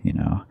again?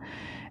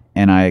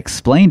 And I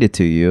explained it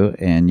to you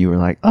and you were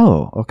like,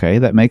 oh, okay,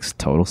 that makes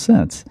total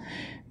sense.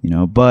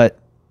 But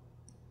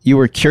you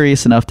were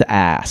curious enough to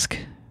ask,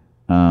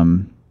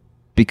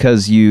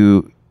 because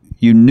you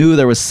knew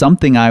there was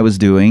something I was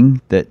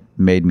doing that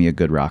made me a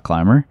good rock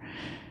climber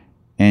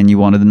and you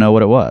wanted to know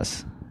what it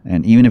was.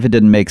 And even if it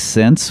didn't make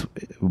sense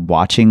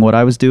watching what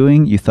I was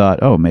doing, you thought,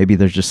 oh, maybe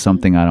there's just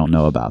something I don't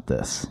know about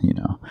this,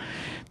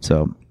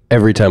 So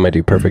every time I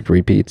do perfect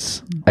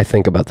repeats, I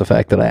think about the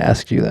fact that I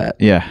asked you that.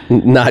 Yeah.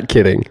 Not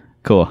kidding.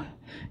 Cool.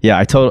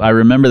 Yeah, I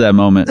remember that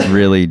moment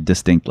really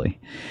distinctly.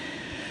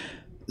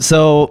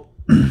 So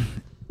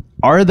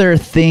are there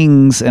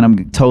things, and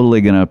I'm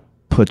totally going to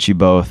put you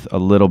both a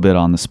little bit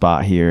on the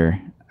spot here.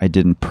 I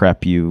didn't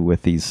prep you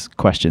with these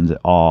questions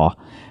at all,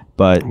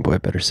 but boy, I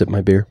better sip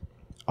my beer.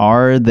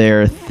 Are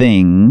there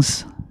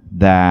things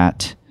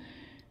that,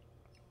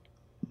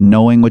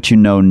 knowing what you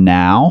know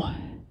now,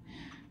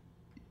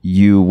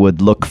 you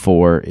would look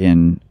for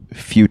in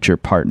future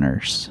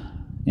partners?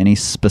 Any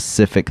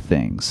specific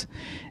things?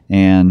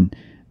 And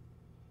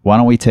why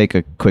don't we take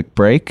a quick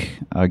break?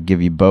 I'll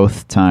give you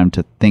both time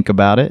to think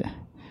about it,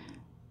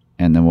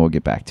 and then we'll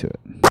get back to it.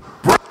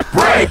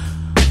 Break!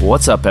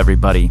 What's up,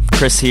 everybody?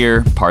 Chris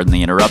here. Pardon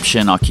the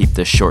interruption. I'll keep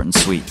this short and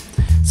sweet.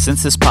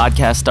 Since this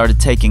podcast started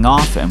taking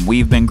off and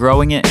we've been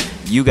growing it,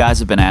 you guys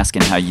have been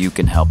asking how you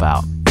can help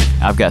out.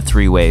 I've got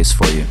 3 ways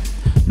for you.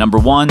 Number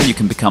 1, you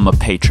can become a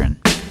patron.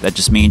 That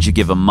just means you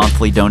give a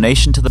monthly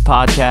donation to the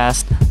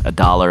podcast,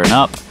 $1 and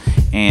up,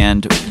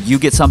 and you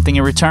get something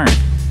in return.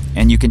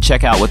 And you can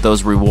check out what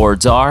those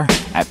rewards are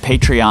at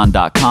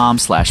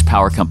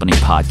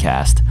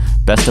patreon.com/powercompanypodcast.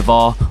 Best of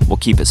all, we'll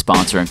keep it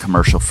sponsor and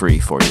commercial free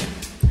for you.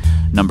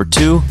 Number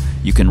 2,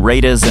 you can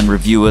rate us and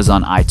review us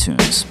on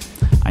iTunes.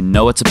 I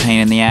know it's a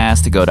pain in the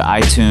ass to go to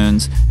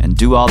iTunes and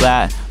do all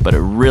that, but it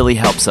really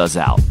helps us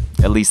out.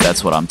 At least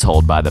that's what I'm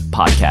told by the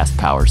podcast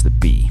powers that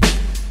be.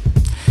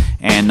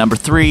 And number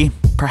 3,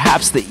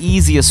 perhaps the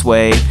easiest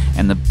way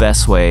and the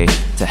best way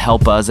to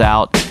help us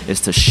out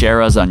is to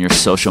share us on your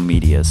social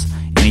medias.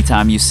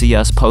 Anytime you see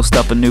us post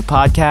up a new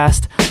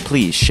podcast,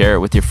 please share it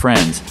with your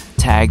friends.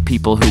 Tag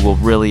people who will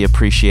really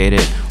appreciate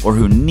it or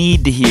who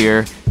need to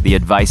hear the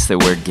advice that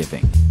we're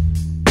giving.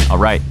 All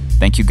right,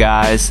 thank you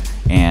guys,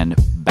 and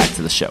back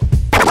to the show.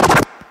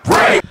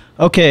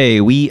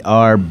 Okay, we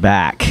are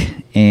back,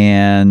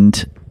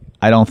 and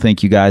I don't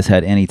think you guys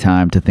had any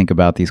time to think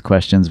about these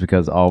questions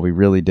because all we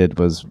really did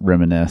was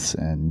reminisce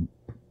and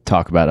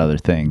talk about other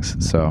things.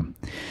 So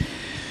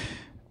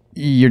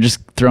you're just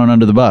thrown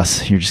under the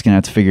bus. You're just going to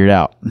have to figure it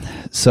out.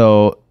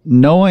 So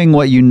knowing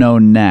what you know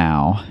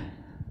now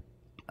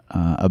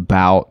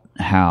about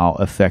how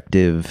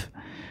effective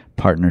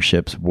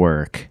partnerships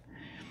work,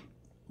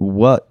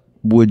 what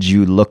would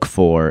you look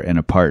for in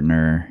a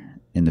partner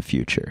in the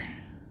future?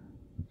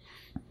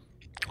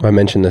 I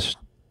mentioned this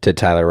to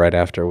Tyler right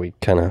after we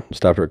kind of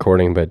stopped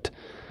recording, but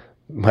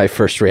my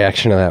first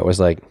reaction to that was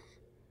like,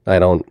 I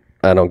don't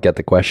get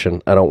the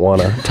question. I don't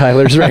want to.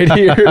 Tyler's right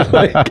here.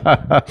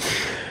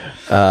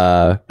 But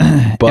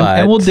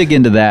and we'll dig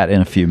into that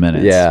in a few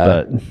minutes.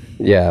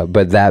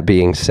 But that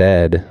being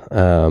said,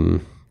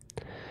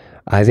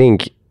 I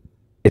think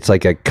it's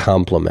like a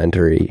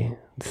complementary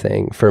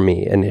thing for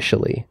me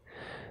initially.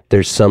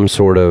 There's some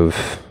sort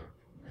of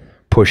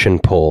push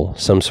and pull,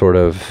 some sort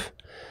of,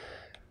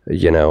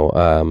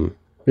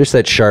 just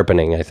that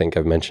sharpening. I think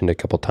I've mentioned a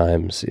couple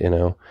times,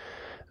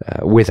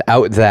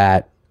 without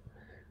that,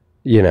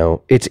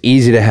 it's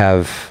easy to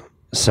have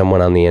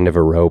someone on the end of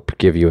a rope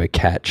give you a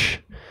catch.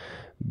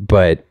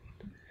 But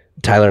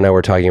Tyler and I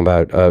were talking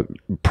about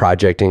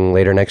projecting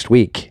later next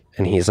week.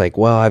 And he's like,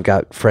 well, I've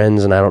got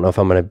friends and I don't know if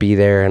I'm going to be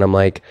there. And I'm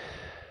like,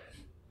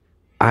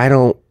 I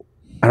don't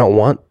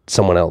want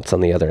someone else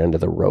on the other end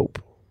of the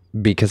rope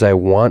because I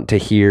want to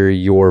hear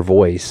your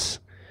voice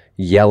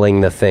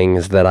yelling the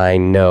things that I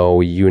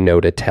know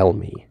to tell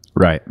me.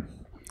 Right.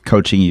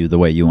 Coaching you the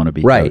way you want to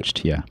be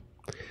coached. Yeah.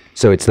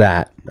 So it's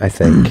that, I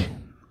think,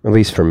 at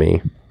least for me.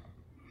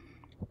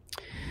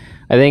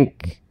 I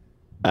think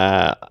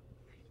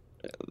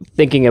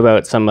thinking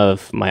about some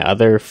of my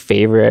other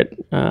favorite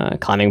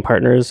climbing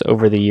partners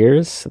over the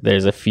years,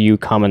 there's a few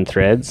common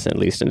threads, at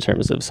least in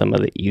terms of some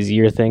of the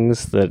easier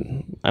things that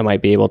I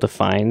might be able to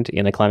find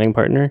in a climbing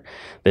partner.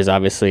 There's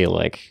obviously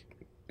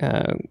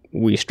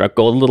we struck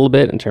gold a little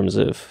bit in terms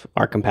of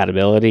our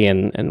compatibility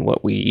and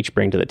what we each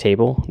bring to the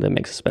table that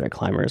makes us better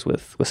climbers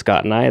with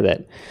Scott and I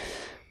that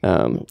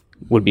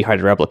would be hard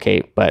to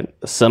replicate. But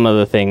some of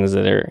the things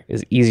that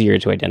is easier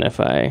to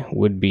identify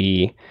would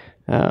be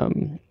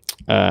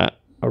a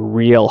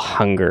real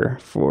hunger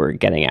for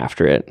getting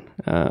after it.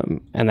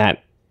 And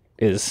that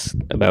is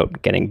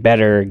about getting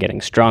better,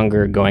 getting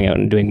stronger, going out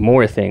and doing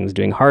more things,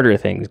 doing harder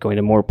things, going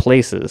to more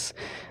places.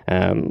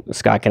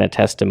 Scott can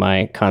attest to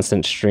my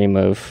constant stream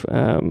of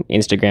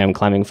Instagram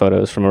climbing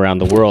photos from around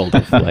the world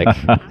of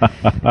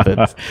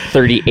the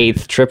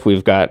 38th trip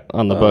we've got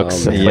on the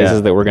books of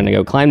places that we're going to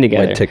go climb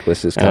together. My tick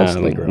list is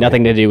constantly growing.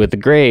 Nothing to do with the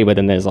grade, but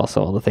then there's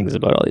also all the things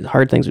about all these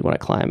hard things we want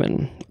to climb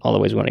and all the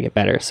ways we want to get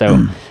better.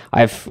 So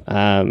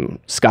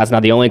Scott's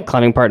not the only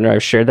climbing partner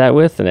I've shared that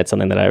with, and it's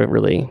something that I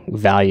really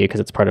value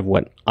because it's part of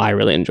what I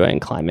really enjoy in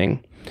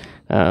climbing.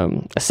 A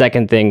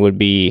second thing would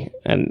be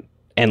an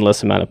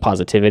endless amount of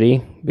positivity,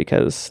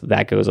 because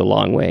that goes a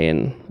long way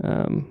in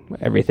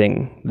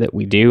everything that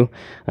we do.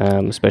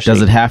 Especially,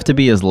 does it have to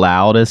be as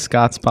loud as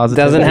Scott's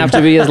positivity? Doesn't have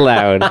to be as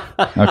loud.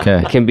 Okay,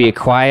 it can be a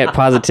quiet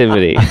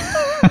positivity.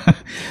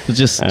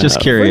 just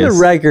curious. For the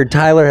record,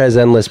 Tyler has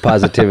endless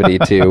positivity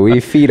too. We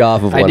feed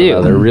off of one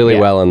another really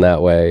well in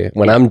that way.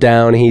 When I'm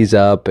down, he's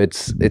up.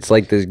 It's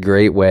like this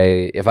great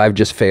way. If I've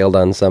just failed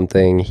on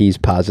something, he's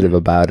positive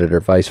about it,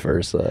 or vice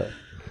versa.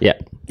 Yeah.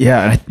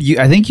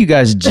 I think you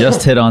guys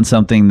just hit on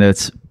something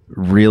that's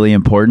really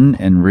important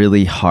and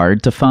really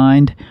hard to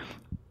find.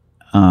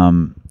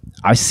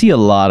 I see a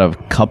lot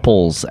of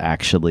couples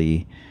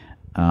actually,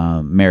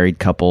 married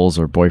couples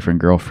or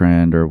boyfriend,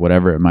 girlfriend, or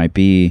whatever it might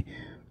be.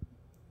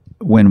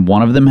 When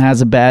one of them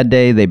has a bad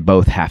day, they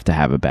both have to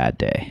have a bad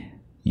day,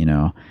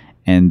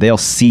 and they'll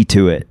see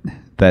to it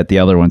that the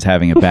other one's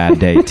having a bad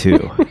day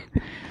too.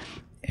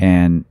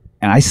 And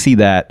I see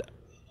that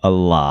a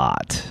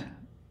lot.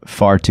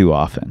 Far too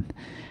often.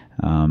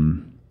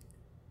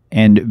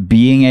 And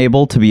being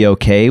able to be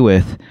okay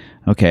with,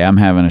 okay, I'm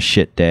having a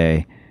shit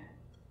day.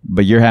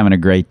 but you're having a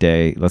great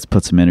day. Let's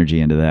put some energy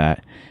into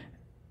that.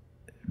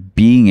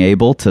 Being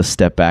able to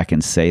step back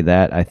and say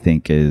that, I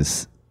think,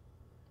 is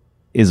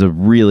a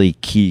really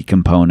key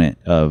component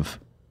of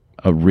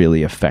a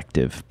really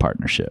effective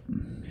partnership.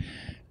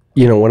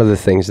 You know, one of the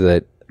things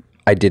that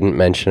I didn't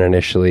mention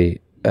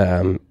initially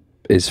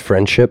is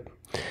friendship.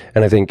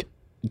 And I think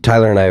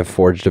Tyler and I have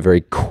forged a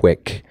very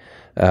quick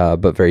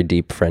but very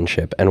deep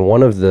friendship. And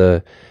one of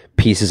the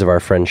pieces of our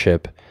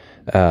friendship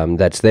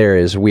that's there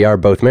is we are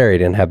both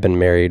married and have been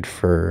married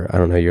for, I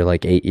don't know, you're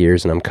like 8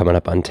 years and I'm coming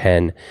up on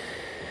 10.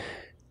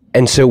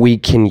 And so we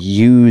can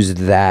use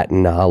that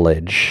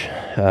knowledge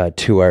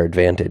to our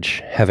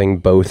advantage. Having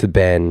both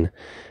been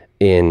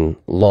in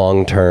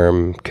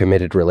long-term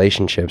committed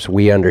relationships,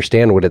 we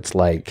understand what it's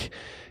like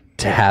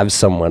to have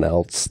someone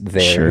else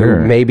there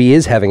who maybe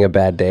is having a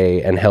bad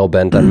day and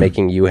hell-bent on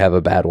making you have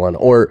a bad one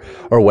or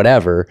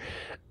whatever.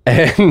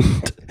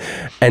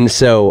 And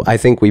so I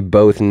think we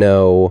both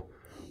know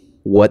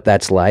what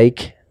that's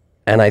like.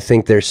 And I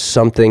think there's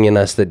something in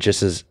us that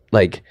just is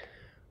like,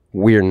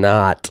 we're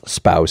not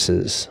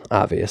spouses,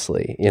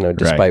 obviously, you know,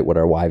 despite what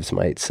our wives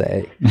might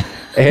say.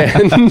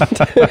 And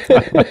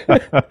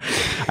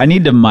I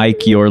need to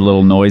mic your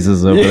little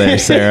noises over there,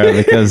 Sarah,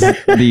 because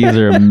these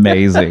are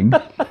amazing.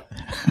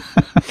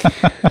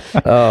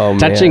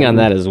 Touching on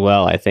that as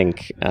well, I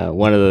think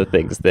one of the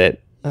things that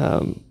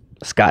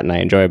Scott and I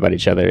enjoy about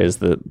each other is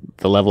the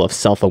level of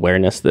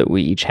self-awareness that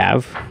we each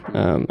have.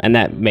 And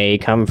that may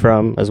come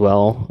from, as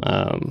well,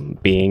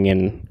 being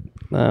in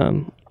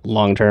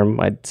long-term,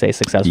 I'd say,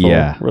 successful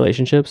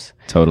relationships.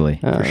 Totally.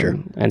 For sure.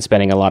 And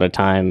spending a lot of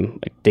time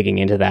digging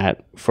into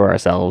that for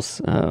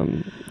ourselves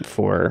and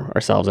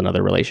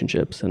other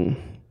relationships and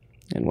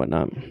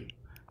whatnot.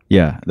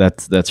 Yeah,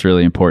 that's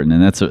really important.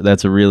 And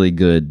that's a really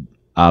good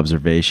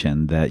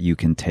observation, that you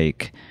can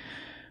take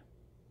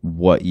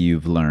what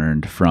you've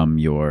learned from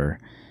your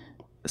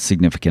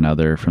significant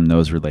other, from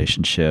those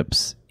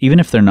relationships, even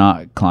if they're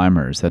not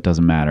climbers, that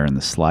doesn't matter in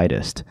the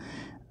slightest,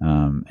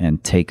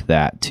 and take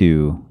that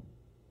to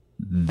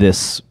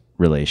this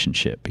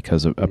relationship,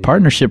 because a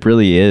partnership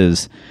really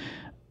is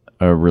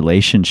a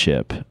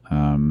relationship,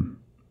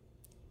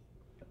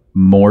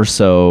 more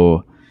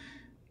so,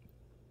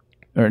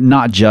 or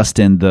not just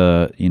in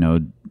the, you know,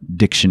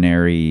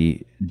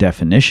 dictionary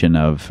definition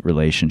of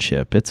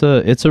relationship. It's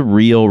a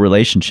real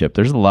relationship.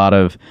 There's a lot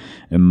of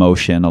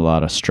emotion, a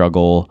lot of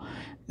struggle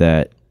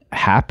that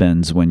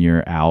happens when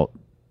you're out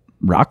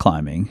rock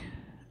climbing.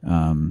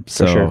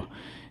 So sure.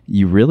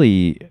 You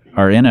really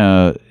are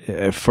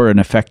for an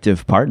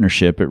effective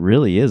partnership, it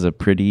really is a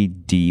pretty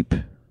deep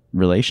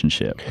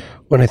relationship.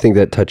 When I think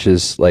that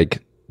touches,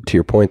 like, to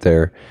your point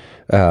there,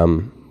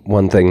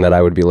 one thing that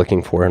I would be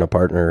looking for in a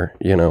partner,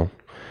 you know,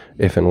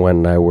 if and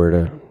when I were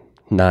to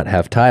not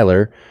have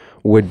Tyler,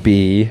 would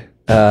be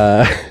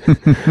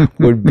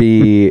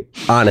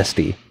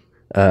honesty.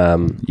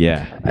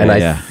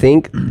 I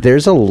think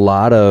there's a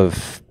lot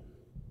of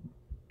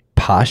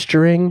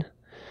posturing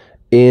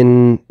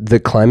in the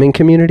climbing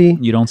community.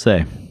 You don't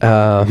say.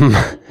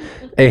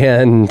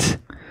 And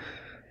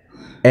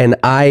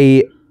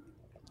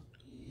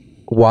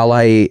while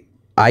I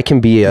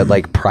can be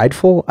like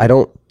prideful, I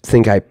don't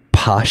think I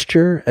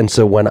posture. And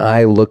so when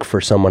I look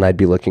for someone, I'd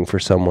be looking for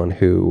someone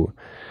who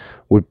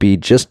would be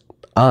just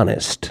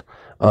honest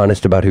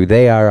about who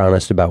they are,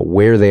 honest about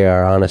where they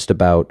are, honest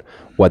about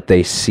what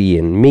they see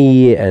in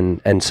me,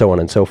 and so on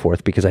and so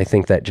forth, because I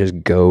think that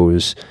just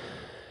goes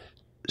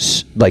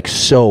like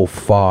so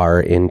far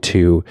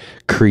into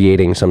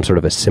creating some sort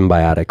of a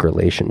symbiotic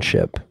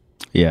relationship.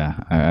 Yeah,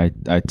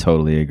 I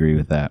totally agree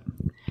with that.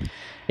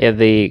 Yeah,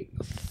 the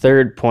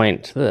third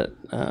point that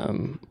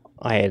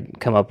I had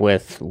come up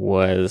with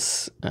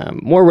was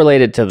more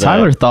related to the...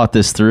 Tyler thought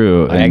this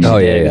through.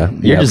 Yeah.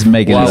 You're just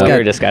making while it up. we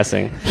were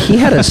discussing. He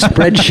had a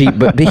spreadsheet,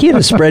 but he had a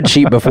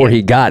spreadsheet before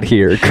he got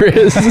here,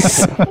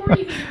 Chris.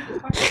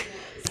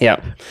 Yeah.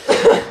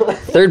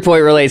 Third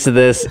point relates to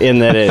this in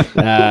that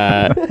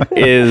it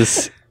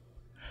is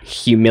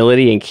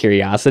humility and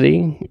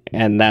curiosity,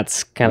 and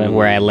that's kind of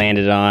where I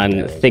landed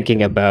on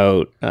thinking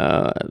about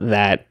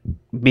that,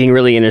 being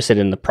really interested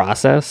in the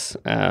process.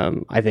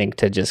 I think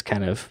to just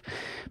kind of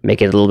make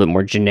it a little bit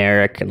more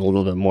generic and a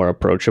little bit more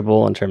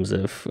approachable in terms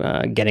of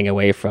getting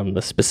away from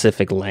the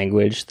specific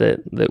language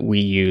that we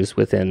use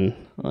within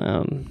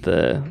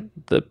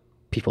the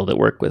people that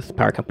work with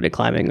Power Company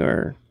Climbing,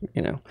 or,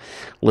 you know,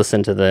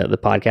 listen to the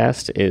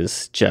podcast,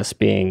 is just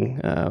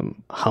being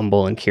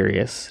humble and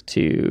curious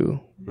to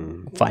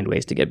find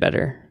ways to get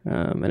better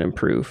and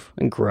improve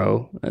and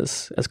grow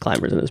as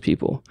climbers and as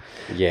people.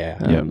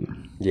 Yeah.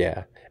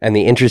 Yeah. And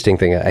the interesting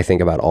thing I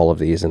think about all of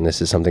these, and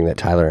this is something that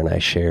Tyler and I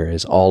share,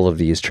 is all of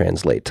these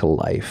translate to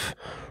life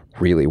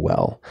really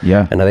well.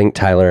 Yeah. And I think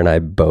Tyler and I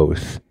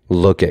both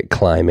look at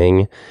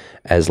climbing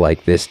as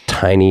like this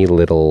tiny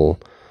little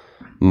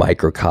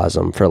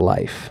microcosm for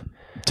life.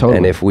 Totally.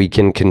 And if we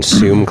can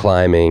consume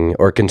climbing,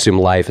 or consume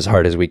life as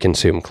hard as we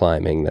consume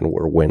climbing, then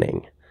we're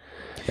winning.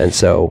 And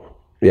so,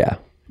 yeah.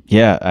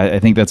 Yeah, I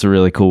think that's a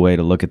really cool way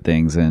to look at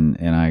things. And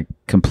I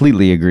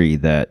completely agree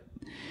that,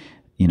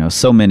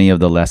 so many of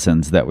the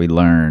lessons that we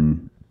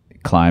learn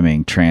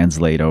climbing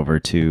translate over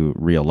to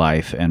real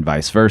life and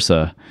vice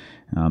versa.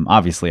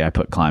 Obviously, I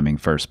put climbing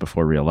first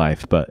before real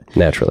life, but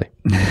naturally,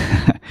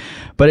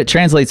 but it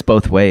translates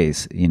both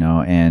ways,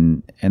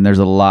 and there's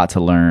a lot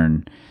to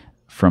learn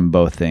from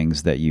both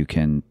things that you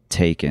can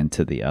take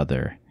into the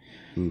other,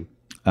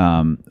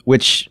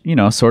 which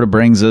sort of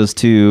brings us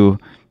to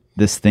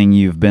this thing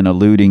you've been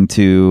alluding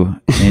to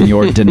in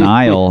your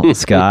denial,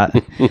 Scott,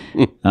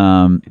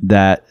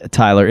 that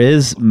Tyler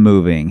is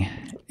moving,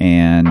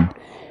 and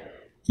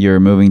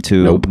you're moving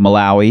to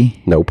Malawi,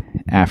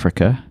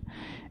 Africa.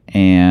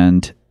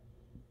 And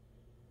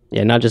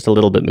not just a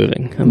little bit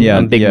moving.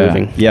 I'm big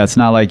moving. Yeah, it's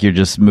not like you're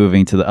just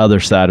moving to the other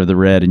side of the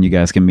red and you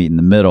guys can meet in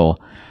the middle.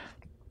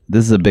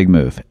 This is a big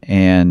move.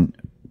 And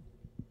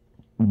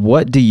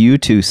what do you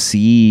two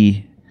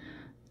see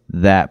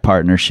that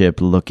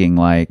partnership looking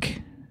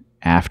like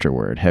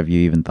afterward? Have you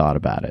even thought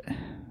about it?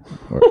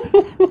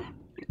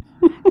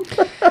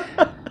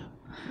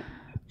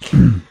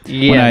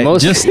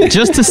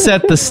 Just to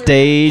set the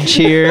stage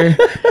here.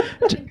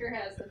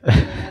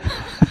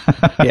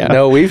 Yeah.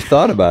 No, we've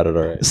thought about it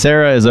already.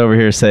 Sarah is over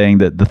here saying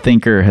that the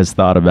thinker has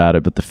thought about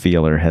it, but the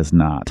feeler has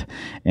not.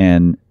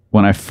 And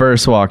when I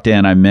first walked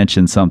in, I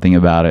mentioned something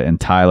about it, and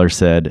Tyler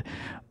said,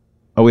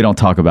 "Oh, we don't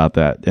talk about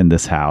that in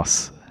this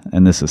house."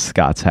 And this is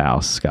Scott's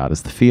house. Scott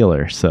is the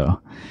feeler, so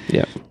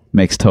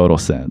makes total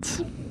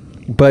sense.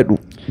 But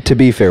to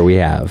be fair,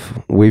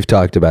 we've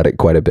talked about it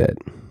quite a bit.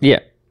 Yeah,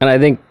 and I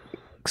think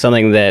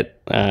something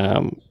that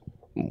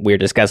we're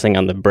discussing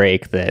on the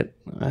break that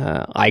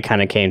I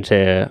kind of came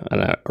to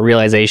a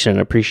realization and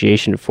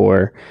appreciation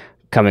for,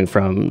 coming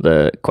from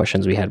the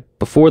questions we had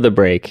before the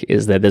break,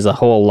 is that there's a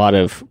whole lot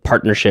of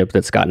partnership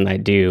that Scott and I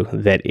do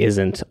that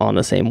isn't on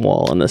the same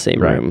wall in the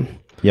same room.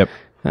 Yep.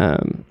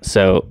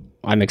 So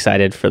I'm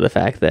excited for the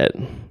fact that,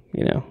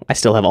 I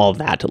still have all of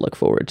that to look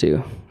forward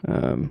to.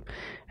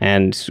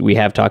 And we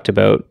have talked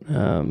about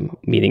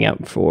meeting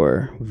up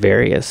for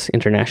various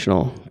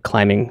international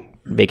climbing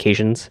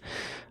vacations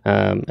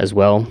as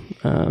well,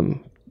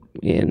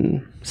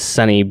 in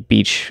sunny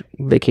beach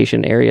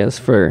vacation areas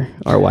for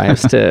our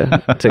wives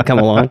to come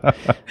along.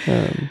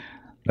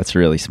 That's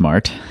really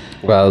smart.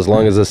 Well, as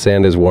long as the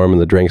sand is warm and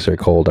the drinks are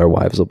cold, our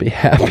wives will be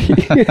happy.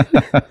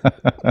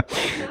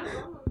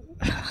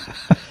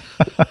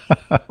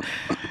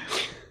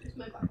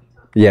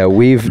 Yeah,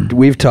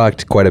 we've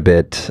talked quite a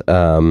bit.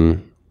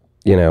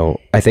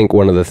 I think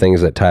one of the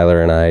things that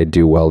Tyler and I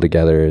do well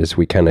together is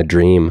we kind of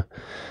dream.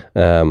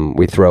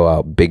 We throw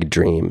out big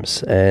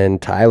dreams, and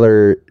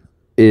Tyler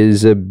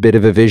is a bit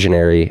of a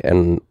visionary,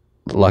 and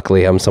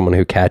luckily I'm someone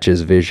who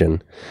catches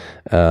vision.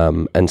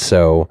 And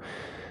so,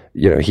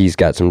 he's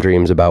got some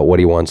dreams about what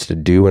he wants to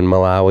do in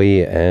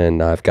Malawi,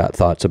 and I've got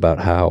thoughts about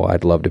how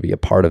I'd love to be a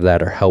part of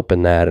that or help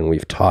in that. And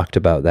we've talked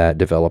about that,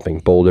 developing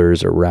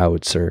boulders or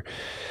routes or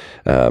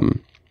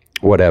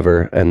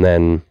whatever. And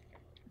then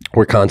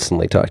we're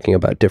constantly talking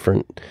about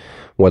different,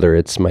 whether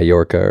it's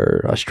Mallorca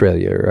or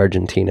Australia or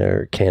Argentina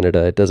or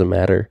Canada, it doesn't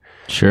matter.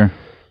 Sure.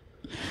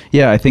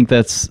 Yeah, I think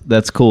that's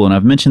cool. And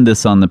I've mentioned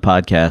this on the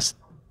podcast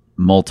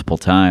multiple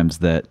times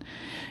that,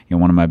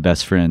 one of my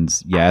best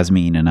friends,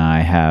 Yasmin, and I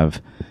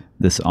have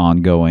this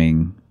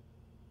ongoing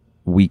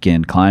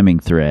weekend climbing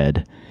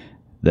thread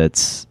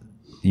that's,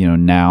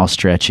 now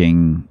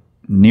stretching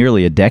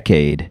nearly a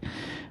decade,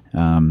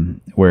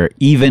 where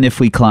even if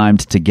we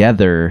climbed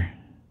together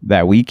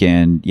that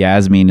weekend,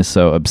 Yasmin is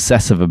so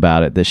obsessive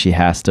about it that she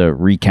has to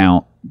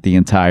recount the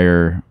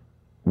entire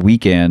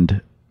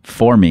weekend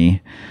for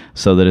me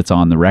so that it's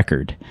on the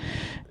record,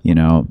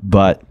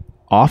 but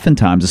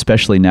oftentimes,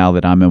 especially now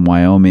that I'm in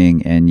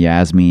Wyoming and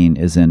Yasmin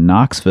is in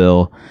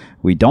Knoxville,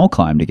 we don't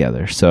climb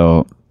together.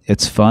 So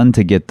it's fun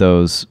to get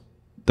those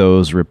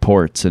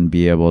reports and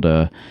be able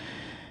to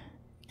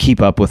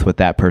keep up with what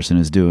that person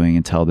is doing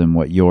and tell them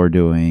what you're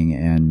doing.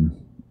 And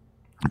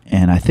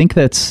I think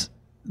that's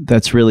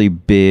really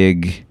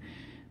big.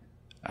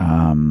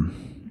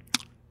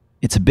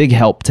 It's a big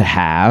help to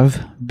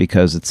have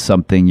because it's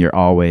something you're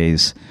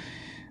always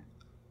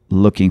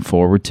looking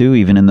forward to,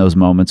 even in those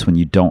moments when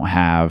you don't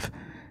have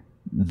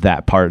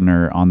that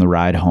partner on the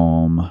ride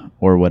home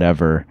or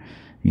whatever.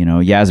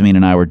 Yasmin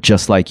and I were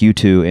just like you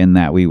two in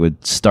that we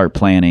would start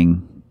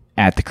planning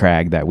at the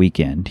crag that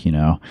weekend.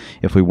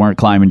 If we weren't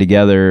climbing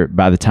together,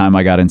 by the time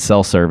I got in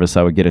cell service,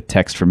 I would get a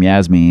text from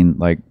Yasmin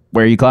like,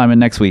 "Where are you climbing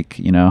next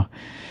week?"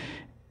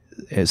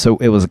 So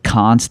it was a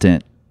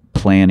constant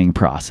planning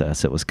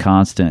process. It was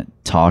constant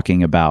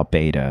talking about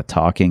beta,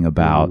 talking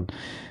about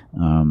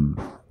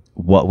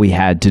what we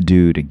had to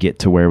do to get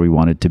to where we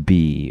wanted to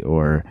be,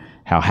 or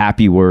how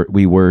happy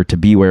we were to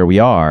be where we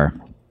are,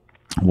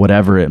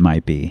 whatever it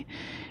might be.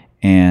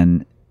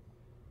 And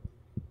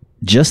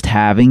just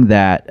having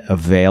that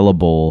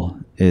available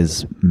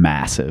is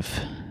massive,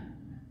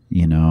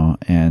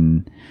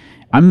 and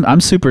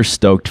I'm super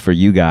stoked for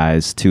you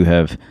guys to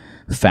have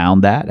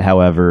found that,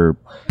 however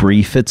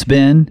brief it's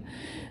been,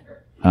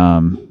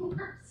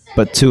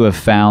 but to have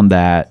found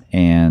that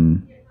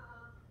and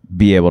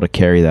be able to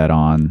carry that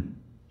on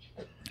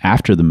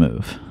after the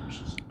move?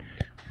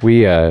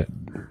 We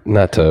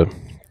not to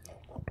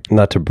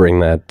bring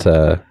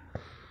that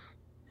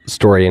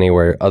story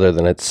anywhere other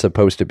than it's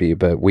supposed to be,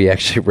 but we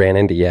actually ran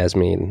into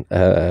Yasmin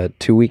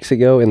 2 weeks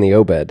ago in the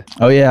Obed.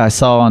 Oh yeah, I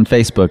saw on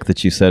Facebook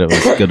that you said it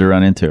was good to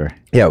run into her.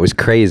 Yeah, it was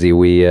crazy.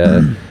 We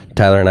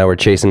Tyler and I were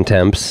chasing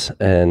temps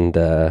and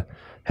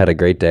had a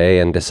great day,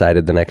 and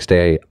decided the next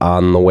day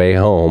on the way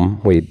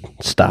home we'd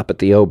stop at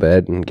the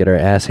Obed and get our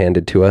ass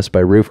handed to us by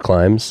roof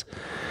climbs.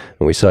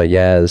 And we saw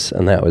Yaz,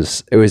 and it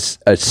was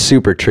a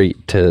super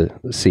treat to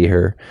see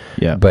her.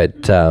 Yeah.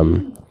 But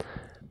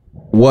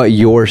what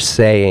you're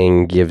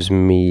saying gives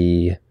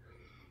me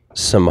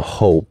some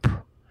hope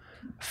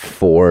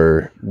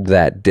for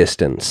that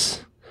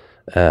distance.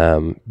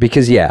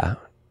 Because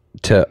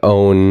to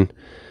own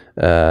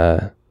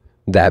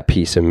that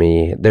piece of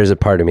me, there's a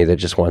part of me that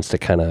just wants to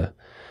kind of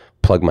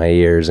plug my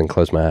ears and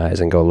close my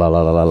eyes and go la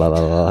la la la la la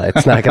la.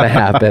 It's not going to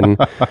happen.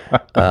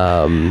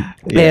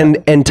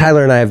 And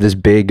Tyler and I have this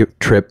big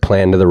trip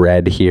planned to the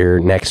Red here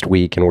next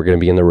week, and we're going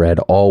to be in the Red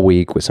all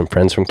week with some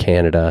friends from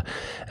Canada.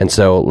 And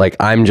so, like,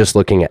 I'm just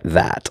looking at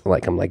that.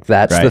 Like, I'm like,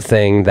 that's the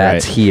thing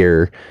that's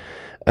here.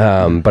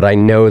 But I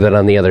know that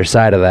on the other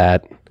side of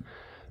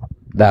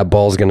that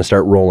ball's going to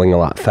start rolling a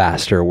lot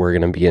faster. We're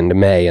going to be into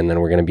May, and then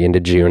we're going to be into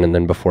June, and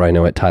then before I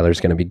know it, Tyler's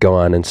going to be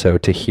gone. And so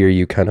to hear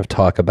you kind of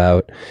talk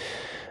about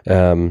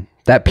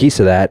that piece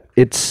of that,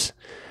 it's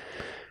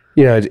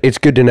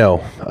good to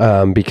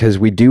know, because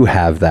we do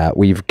have that.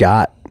 We've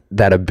got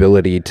that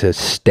ability to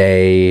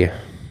stay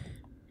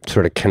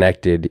sort of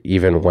connected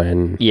even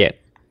when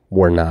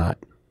we're not.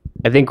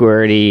 I think we're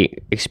already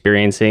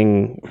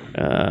experiencing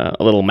a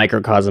little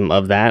microcosm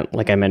of that.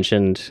 Like I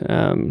mentioned,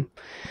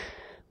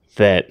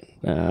 that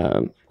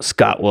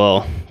Scott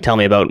will tell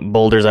me about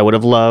boulders I would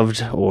have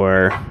loved,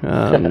 or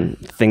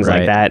things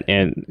like that.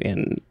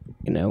 And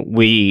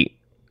we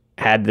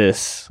had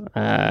this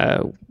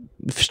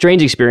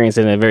strange experience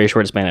in a very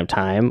short span of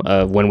time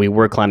of when we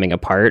were climbing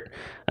apart,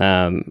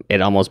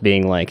 it almost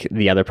being like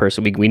the other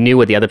person, we knew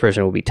what the other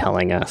person would be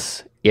telling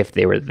us if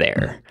they were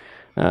there.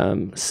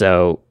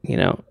 So,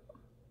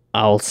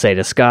 I'll say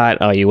to Scott,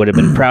 oh, you would have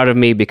been proud of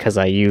me because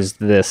I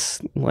used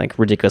this like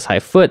ridiculous high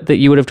foot that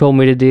you would have told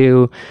me to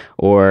do.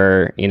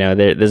 Or,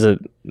 there's a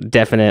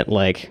definite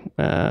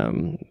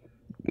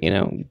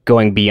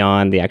going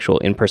beyond the actual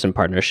in-person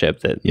partnership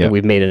that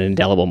we've made an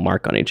indelible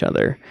mark on each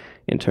other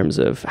in terms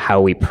of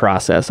how we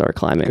process our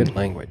climbing. Good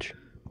language.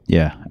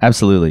 Yeah,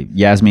 absolutely.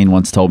 Yasmin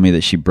once told me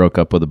that she broke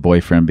up with a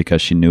boyfriend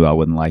because she knew I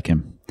wouldn't like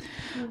him.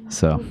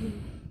 So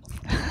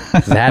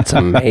that's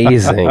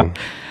amazing.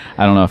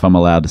 I don't know if I'm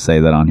allowed to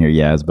say that on here,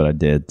 Yaz, but I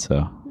did.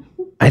 So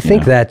I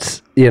think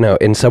that's,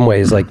 in some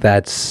ways, like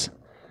that's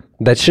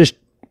just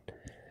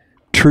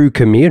true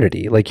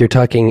community. Like you're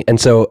talking,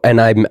 and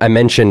I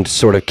mentioned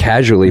sort of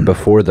casually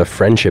before the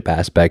friendship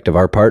aspect of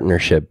our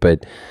partnership,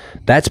 but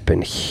that's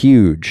been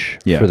huge.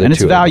 Yeah, for the and it's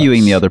two of valuing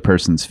us. the other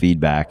person's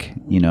feedback,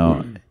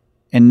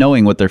 and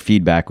knowing what their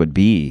feedback would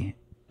be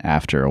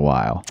after a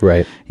while.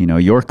 Right.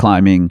 Your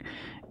climbing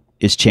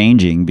is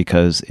changing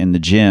because in the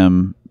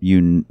gym,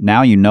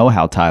 now you know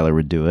how Tyler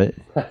would do it.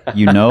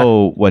 You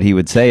know what he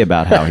would say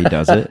about how he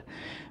does it.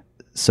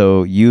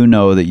 So you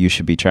know that you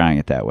should be trying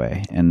it that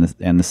way. And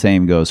the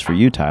same goes for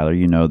you, Tyler.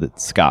 You know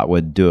that Scott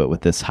would do it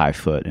with this high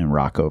foot and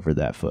rock over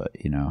that foot,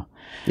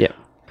 Yeah.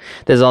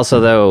 There's also,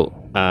 though,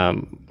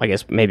 I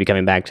guess maybe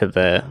coming back to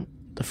the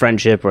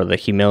friendship or the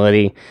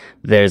humility,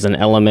 there's an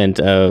element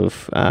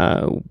of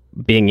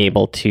being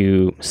able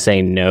to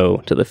say no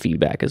to the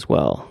feedback as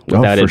well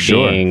without it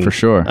being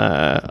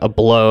a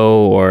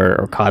blow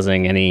or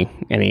causing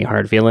any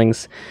hard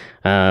feelings.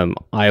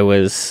 I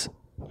was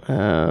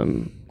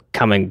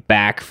coming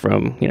back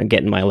from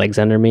getting my legs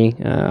under me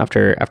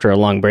after a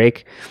long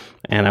break,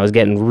 and I was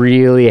getting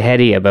really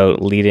heady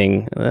about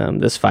leading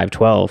this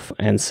 512,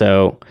 and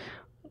so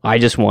I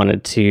just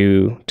wanted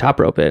to top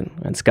rope it,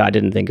 and Scott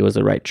didn't think it was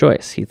the right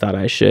choice. He thought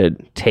I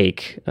should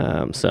take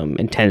some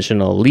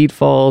intentional lead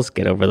falls,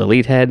 get over the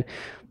lead head,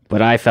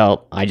 but I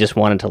felt I just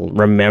wanted to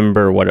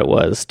remember what it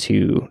was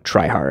to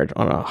try hard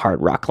on a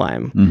hard rock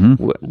climb,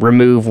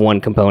 remove one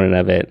component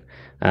of it,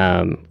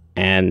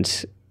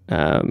 and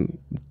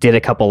did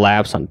a couple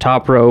laps on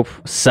top rope,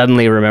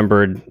 suddenly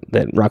remembered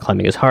that rock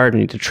climbing is hard. I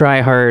need to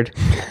try hard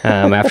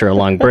after a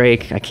long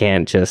break. I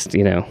can't just,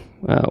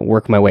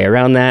 work my way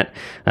around that.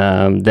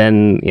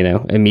 Then,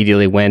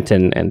 immediately went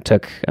and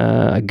took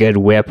a good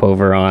whip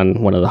over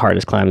on one of the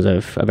hardest climbs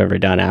I've ever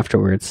done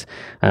afterwards,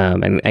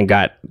 and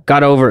got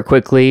over it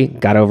quickly,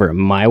 got over it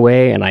my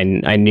way. And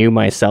I knew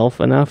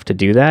myself enough to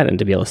do that and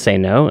to be able to say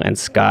no. And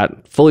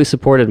Scott fully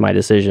supported my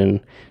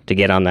decision to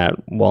get on that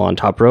wall on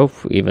top rope,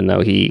 even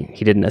though he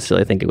didn't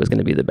necessarily think it was going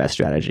to be the best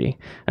strategy.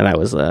 And that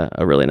was a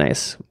really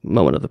nice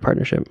moment of the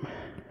partnership.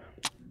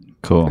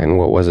 Cool. And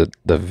what was it,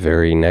 the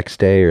very next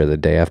day or the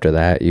day after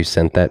that, you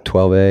sent that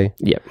 12A?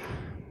 Yep.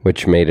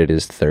 Which made it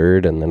his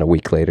third, and then a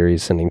week later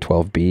he's sending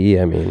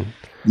 12B. I mean...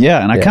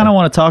 Yeah, and I kind of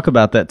want to talk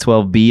about that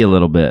 12B a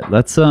little bit.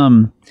 Let's...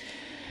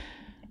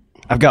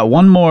 I've got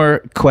one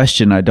more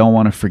question I don't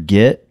want to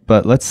forget,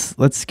 but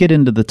let's get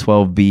into the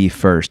 12B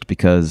first,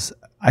 because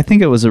I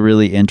think it was a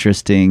really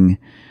interesting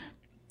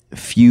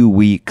few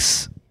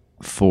weeks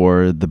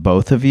for the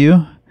both of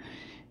you,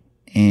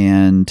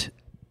 and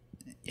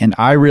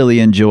I really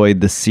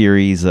enjoyed the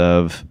series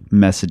of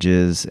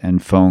messages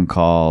and phone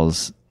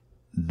calls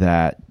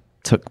that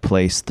took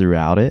place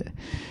throughout it.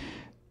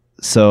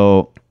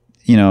 So,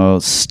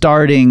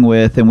 starting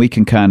with, and we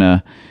can kind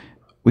of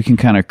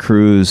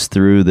cruise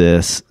through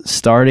this,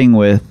 starting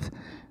with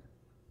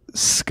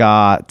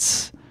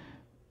Scott's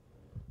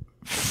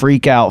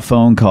freak out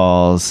phone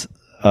calls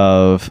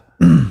of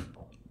the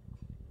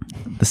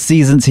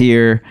season's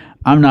here,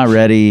 I'm not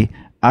ready,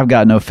 I've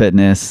got no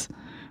fitness,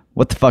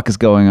 what the fuck is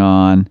going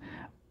on,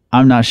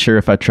 I'm not sure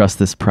if I trust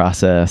this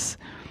process.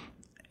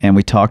 And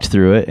we talked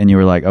through it, and you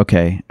were like,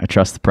 okay, I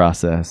trust the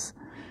process,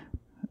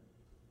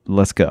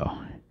 let's go.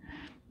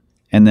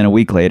 And then a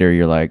week later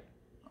you're like,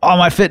 oh,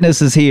 my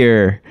fitness is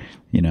here,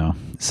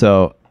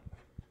 so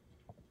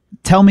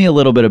tell me a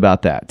little bit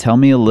about that. Tell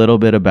me a little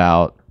bit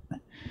about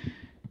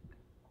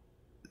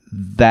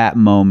that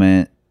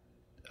moment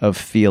of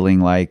feeling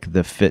like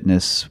the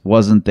fitness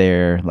wasn't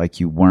there, like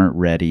you weren't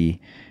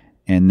ready,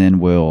 and then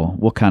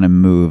we'll kind of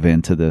move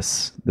into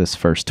this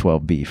first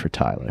 12B for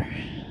Tyler.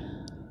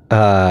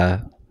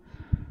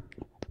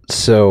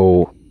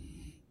 So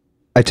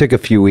I took a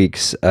few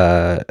weeks,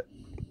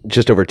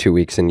 just over 2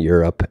 weeks in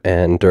Europe,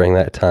 and during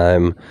that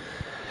time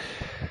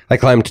I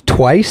climbed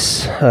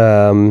twice,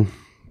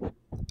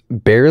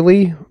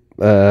 barely,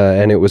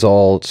 and it was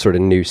all sort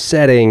of new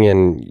setting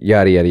and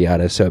yada yada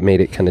yada, so it made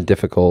it kind of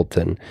difficult,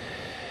 and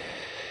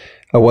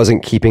I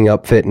wasn't keeping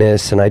up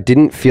fitness, and I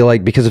didn't feel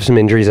like, because of some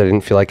injuries, I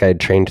didn't feel like I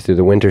had trained through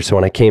the winter. So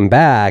when I came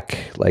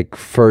back, like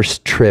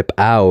first trip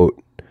out,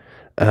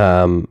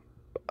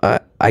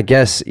 I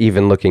guess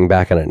even looking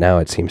back on it now,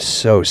 it seems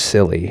so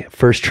silly.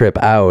 First trip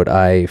out,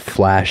 I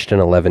flashed an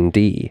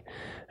 11D,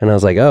 and I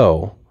was like,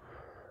 oh,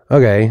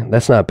 okay,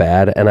 that's not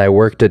bad. And I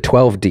worked a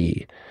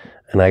 12D,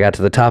 and I got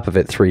to the top of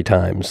it 3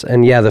 times.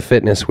 And yeah, the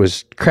fitness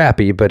was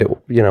crappy, but it,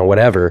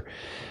 whatever.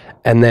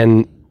 And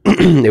then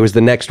it was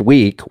the next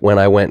week when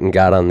I went and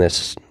got on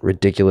this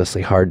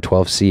ridiculously hard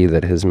 12C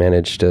that has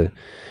managed to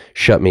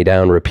shut me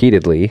down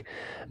repeatedly.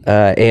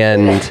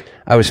 And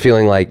I was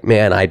feeling like,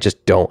 man, I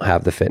just don't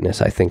have the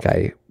fitness I think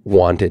I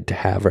wanted to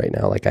have right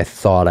now. Like I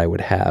thought I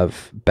would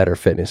have better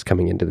fitness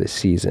coming into this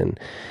season.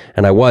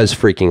 And I was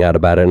freaking out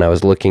about it. And I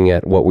was looking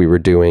at what we were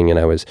doing, and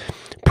I was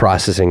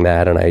processing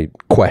that, and I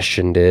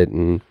questioned it,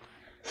 and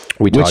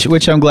we talked.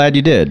 Which I'm glad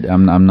you did.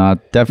 I'm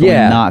not definitely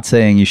not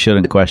saying you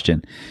shouldn't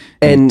question.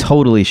 And you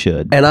totally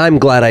should. And I'm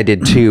glad I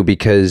did too,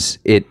 because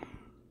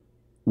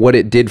what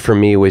it did for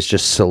me was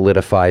just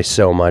solidify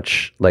so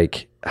much,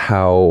 like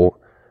how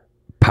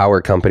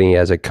Power Company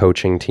as a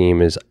coaching team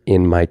is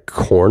in my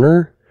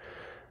corner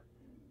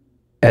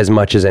as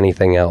much as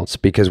anything else,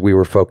 because we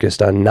were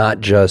focused on not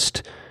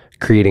just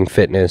creating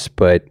fitness,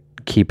 but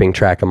keeping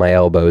track of my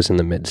elbows in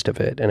the midst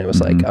of it. And it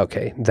was like,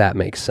 okay, that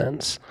makes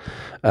sense.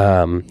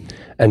 And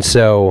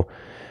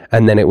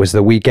then it was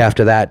the week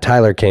after that,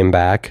 Tyler came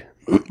back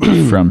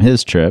from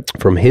his trip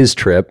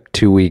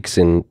 2 weeks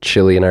in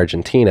Chile and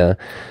Argentina.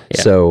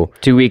 Yeah. So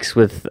 2 weeks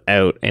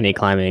without any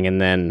climbing. And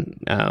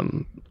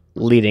then,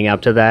 leading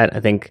up to that,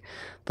 I think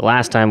the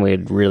last time I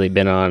had really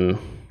been on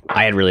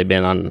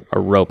a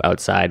rope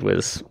outside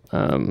was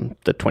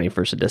the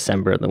 21st of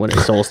December, the winter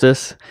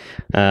solstice.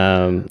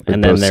 And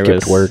then there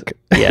was work.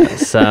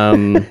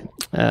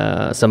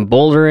 some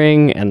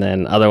bouldering, and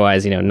then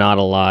otherwise, not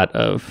a lot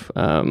of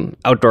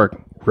outdoor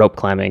rope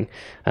climbing.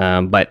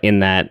 But in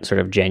that sort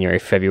of January,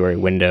 February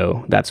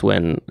window, that's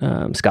when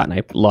Scott and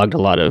I logged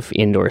a lot of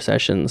indoor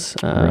sessions,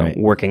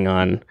 working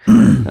on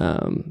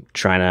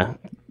trying to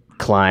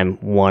climb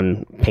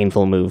one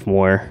painful move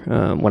more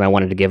when I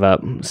wanted to give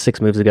up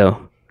 6 moves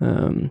ago.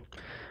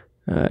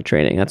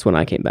 Training. That's when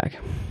I came back.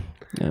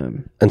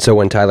 And so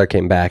when Tyler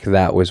came back,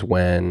 that was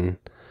when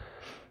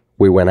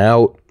we went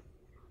out,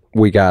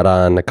 we got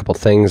on a couple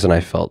things, and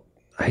I felt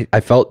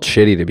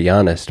shitty, to be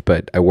honest,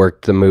 but I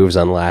worked the moves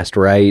on last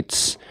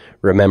rights,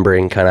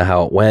 remembering kind of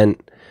how it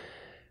went,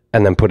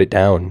 and then put it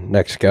down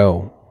next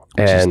go.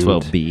 Which is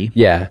 12B.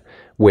 Yeah,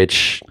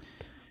 which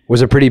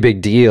was a pretty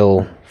big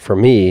deal for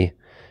me.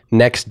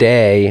 Next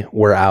day,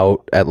 we're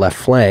out at left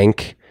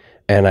flank,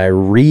 and I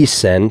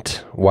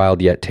resent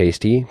Wild Yet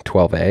Tasty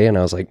 12A, and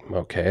I was like,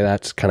 okay,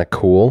 that's kind of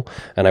cool.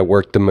 And I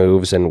worked the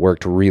moves and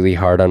worked really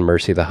hard on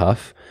Mercy the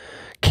Huff.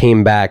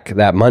 Came back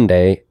that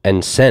Monday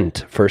and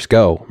sent first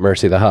go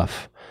Mercy the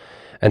Huff.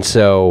 And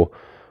so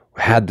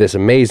had this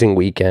amazing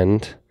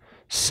weekend,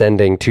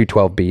 sending 2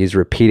 12Bs,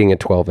 repeating a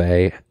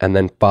 12A, and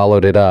then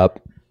followed it up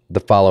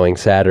the following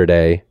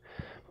Saturday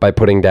by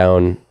putting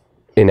down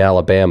in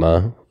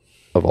Alabama,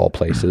 of all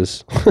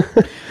places,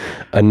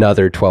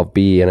 another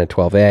 12B and a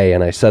 12A.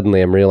 And I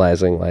suddenly am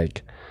realizing,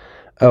 like,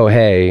 oh,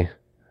 hey,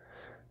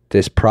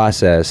 this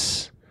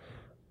process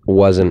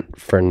wasn't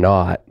for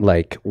naught.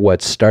 Like,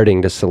 what's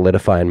starting to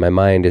solidify in my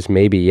mind is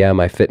maybe,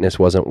 my fitness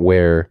wasn't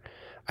where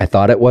I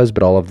thought it was,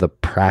 but all of the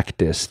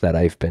practice that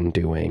I've been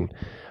doing,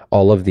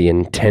 all of the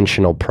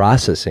intentional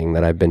processing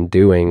that I've been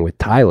doing with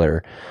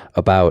Tyler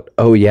about,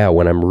 oh yeah,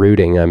 when I'm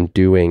rooting, I'm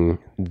doing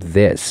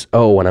this.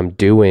 Oh, when I'm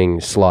doing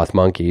sloth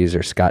monkeys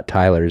or Scott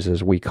Tylers,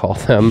 as we call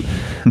them,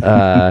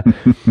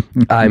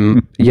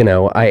 I'm,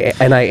 I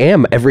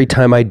am, every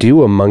time I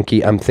do a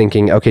monkey, I'm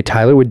thinking, okay,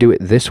 Tyler would do it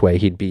this way.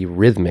 He'd be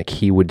rhythmic.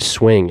 He would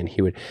swing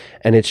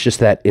and it's just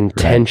that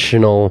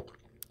intentional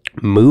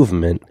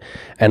movement.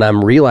 And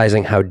I'm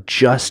realizing how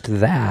just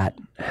that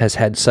has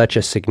had such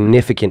a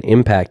significant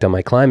impact on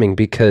my climbing,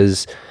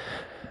 because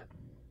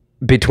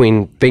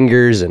between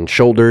fingers and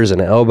shoulders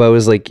and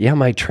elbows,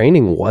 my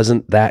training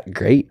wasn't that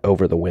great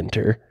over the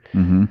winter,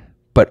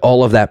 but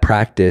all of that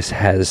practice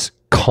has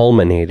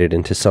culminated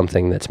into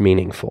something that's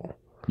meaningful.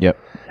 Yep.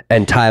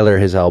 And Tyler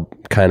has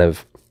helped kind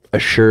of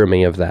assure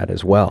me of that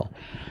as well.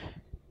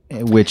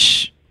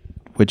 Which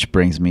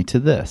brings me to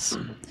this.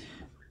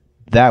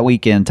 That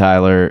weekend,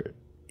 Tyler,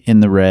 in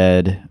the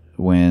red,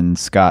 when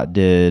Scott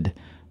did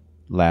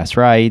Last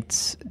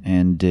Rites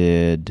and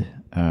did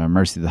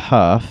Mercy the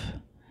Huff,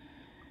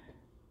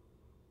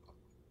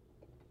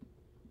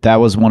 that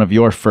was one of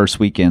your first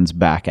weekends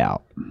back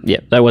out. Yeah,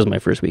 that was my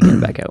first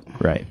weekend back out.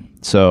 Right.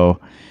 So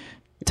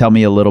tell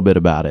me a little bit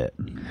about it.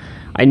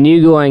 I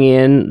knew going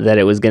in that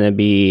it was going to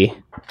be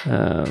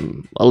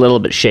a little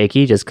bit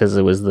shaky, just because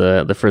it was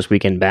the first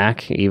weekend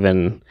back.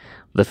 Even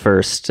the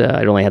first,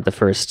 I'd only had the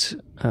first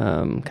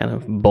kind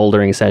of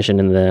bouldering session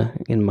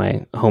in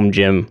my home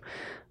gym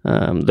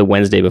the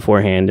Wednesday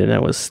beforehand, and I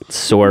was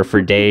sore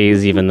for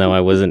days, even though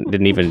I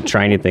didn't even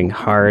try anything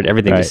hard.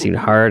 Everything just seemed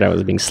hard. I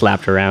was being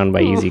slapped around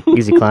by easy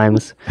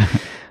climbs.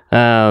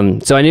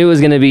 So I knew it was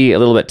going to be a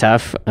little bit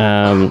tough.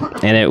 And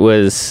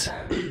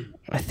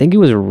I think it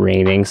was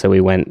raining, so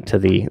we went to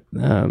the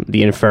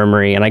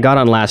infirmary, and I got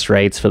on Last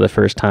Rites for the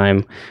first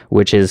time,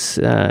 which is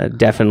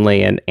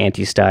definitely an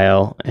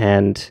anti-style,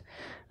 and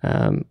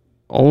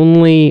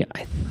only,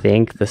 I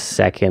think, the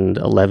second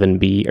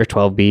 11B or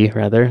 12B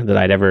rather that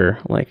I'd ever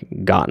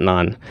gotten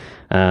on,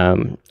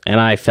 and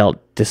I felt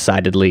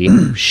decidedly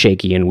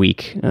shaky and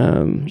weak.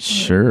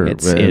 Sure,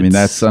 I mean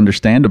that's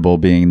understandable,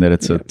 being that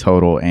it's a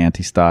total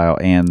anti-style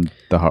and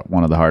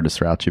one of the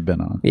hardest routes you've been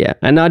on. Yeah,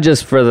 and not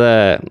just for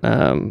the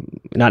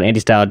not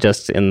anti-style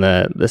just in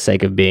the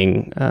sake of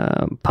being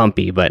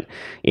pumpy, but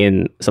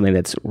in something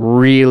that's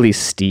really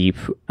steep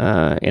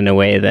in a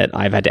way that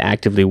I've had to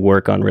actively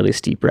work on really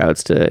steep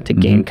routes to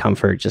gain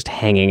comfort, just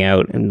hanging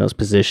out in those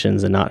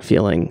positions and not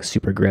feeling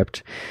super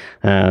gripped.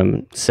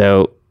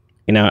 So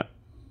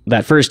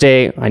that first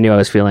day, I knew I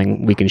was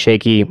feeling weak and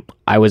shaky.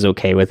 I was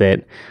okay with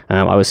it.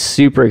 I was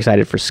super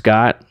excited for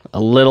Scott, a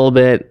little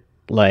bit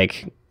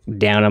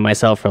down on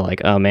myself for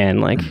oh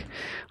man,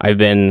 I've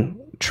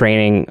been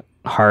training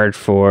hard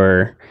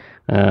for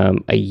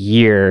a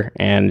year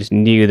and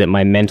knew that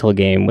my mental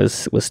game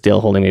was still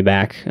holding me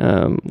back.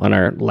 On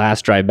our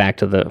last drive back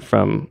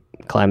from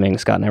climbing,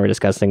 Scott and I were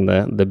discussing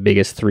the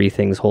biggest three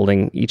things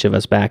holding each of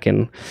us back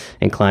in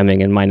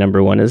climbing, and my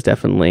number one is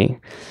definitely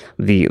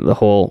the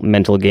whole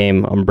mental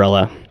game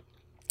umbrella.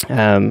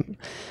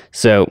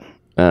 So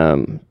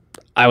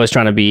I was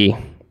trying to be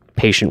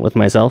patient with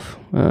myself.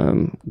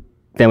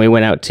 Then we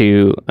went out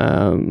to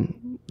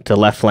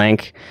left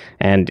flank,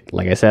 and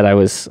like I said, I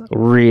was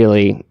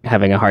really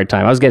having a hard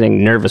time. I was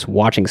getting nervous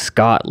watching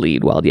Scott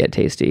lead Wild Yet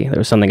Tasty. There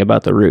was something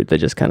about the route that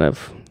just kind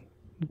of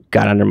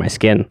got under my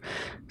skin.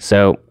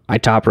 So I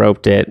top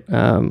roped it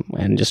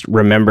and just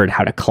remembered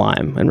how to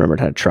climb and remembered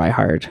how to try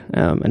hard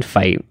and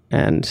fight,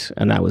 and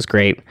that was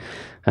great.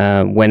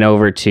 Went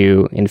over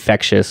to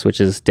Infectious, which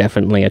is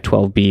definitely a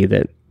 12B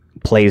that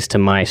plays to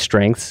my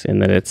strengths in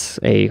that it's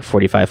a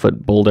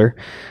 45-foot boulder.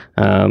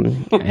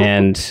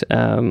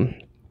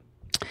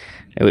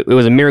 It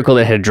was a miracle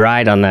that it had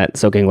dried on that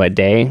soaking wet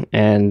day,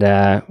 and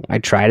I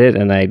tried it,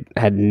 and I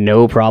had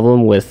no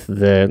problem with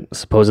the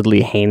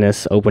supposedly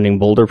heinous opening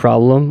boulder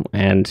problem.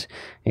 And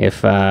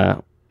if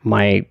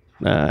my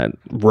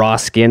raw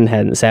skin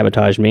hadn't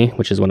sabotaged me,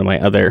 which is one of my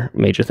other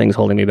major things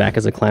holding me back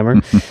as a climber,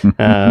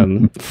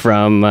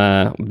 from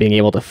being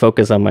able to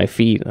focus on my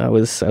feet, I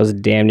was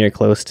damn near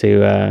close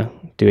to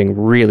doing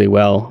really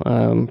well,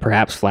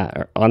 perhaps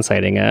flat on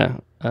sighting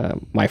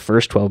my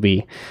first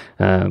 12B.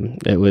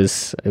 It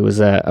was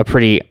a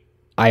pretty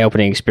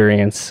eye-opening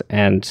experience,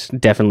 and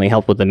definitely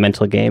helped with the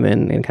mental game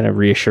and kind of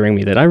reassuring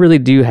me that I really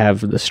do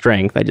have the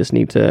strength. I just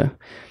need to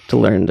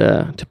learn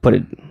to put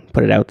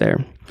it out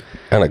there.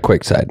 On a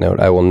quick side note,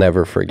 I will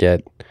never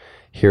forget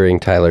hearing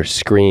Tyler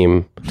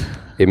scream,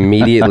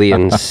 immediately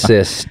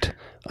insist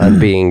on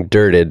being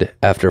dirted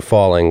after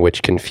falling,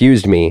 which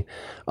confused me,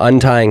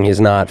 untying his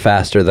knot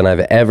faster than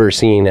I've ever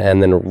seen,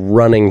 and then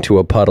running to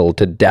a puddle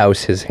to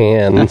douse his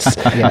hands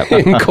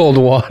in cold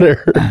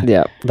water.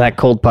 Yeah, that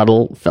cold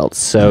puddle felt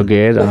so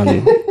good.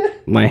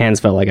 My hands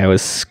felt like I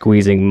was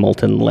squeezing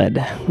molten lead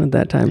at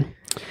that time.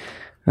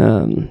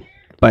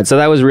 But so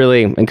that was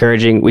really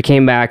encouraging. We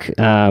came back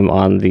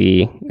on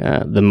the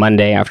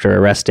Monday after a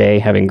rest day,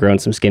 having grown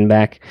some skin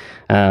back,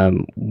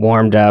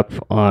 warmed up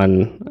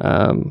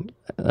on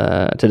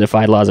to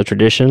defy laws of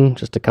tradition,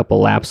 just a couple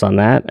laps on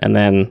that, and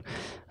then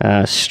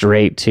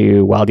straight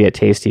to Wild Yet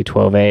Tasty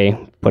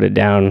 12A, put it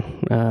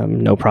down,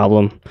 no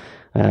problem.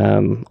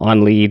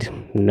 On lead,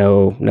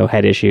 no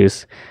head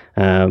issues.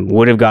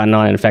 Would have gotten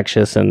on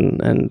Infectious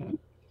and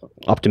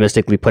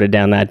optimistically put it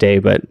down that day,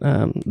 but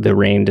the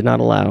rain did not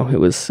allow. It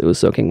was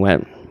soaking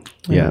wet.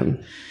 Yeah.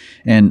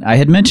 And I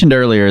had mentioned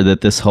earlier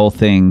that this whole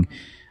thing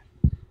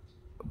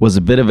was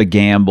a bit of a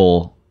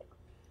gamble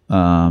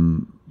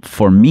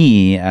for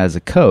me as a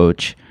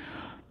coach,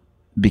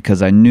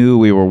 because I knew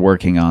we were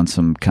working on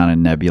some kind of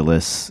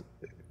nebulous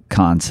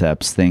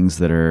concepts, things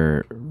that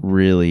are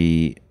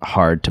really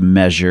hard to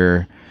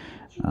measure,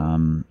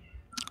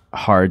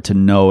 hard to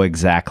know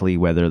exactly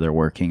whether they're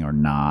working or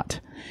not.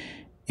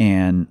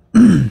 And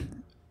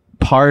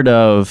part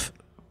of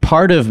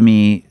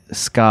me,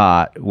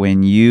 Scott,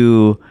 when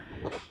you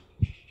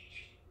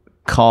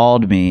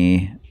called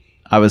me,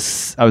 I was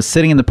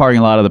sitting in the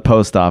parking lot of the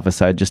post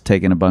office. I had just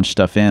taken a bunch of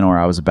stuff in, or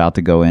I was about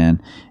to go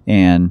in,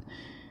 and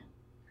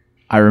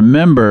I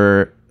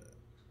remember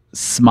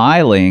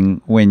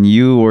smiling when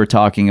you were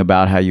talking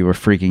about how you were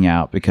freaking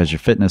out because your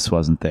fitness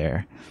wasn't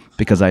there,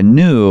 because I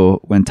knew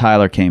when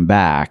Tyler came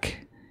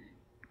back,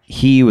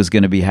 he was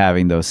going to be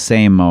having those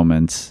same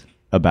moments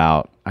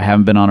about, I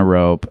haven't been on a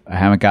rope, I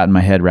haven't gotten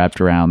my head wrapped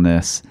around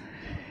this.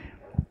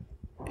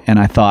 And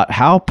I thought,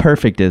 how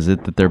perfect is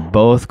it that they're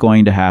both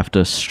going to have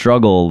to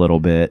struggle a little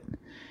bit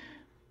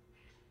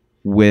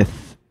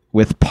with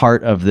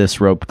part of this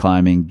rope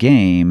climbing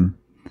game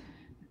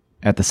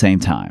at the same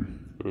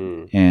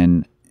time.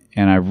 And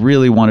I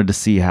really wanted to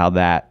see how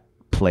that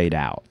played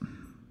out.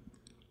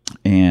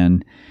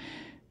 And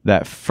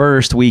that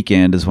first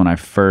weekend is when I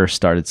first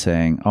started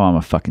saying, oh, I'm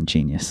a fucking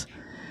genius,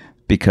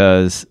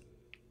 because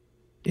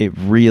it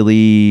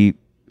really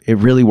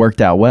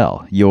worked out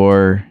well.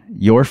 You're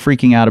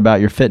freaking out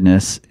about your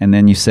fitness, and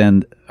then you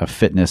send a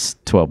fitness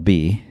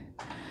 12B.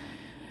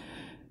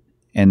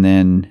 And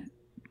then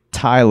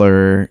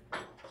Tyler,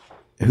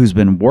 who's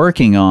been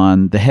working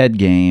on the head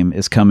game,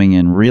 is coming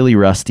in really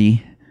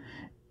rusty,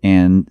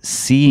 and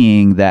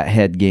seeing that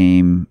head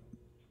game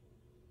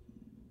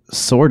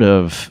sort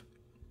of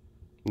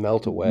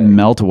melt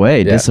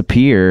away,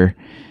 disappear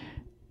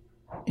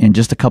in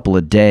just a couple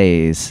of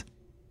days,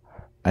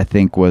 I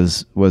think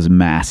was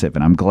massive.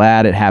 And I'm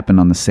glad it happened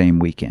on the same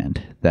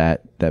weekend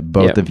that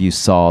both of you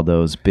saw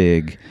those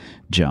big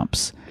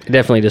jumps. It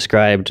definitely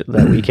described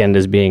that weekend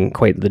as being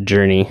quite the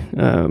journey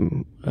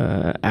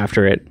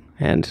after it.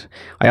 And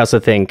I also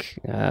think,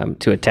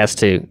 to attest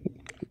to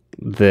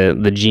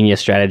the genius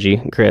strategy,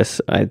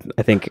 Chris, I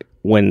think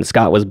when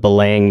Scott was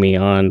belaying me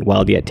on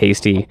Wild Yet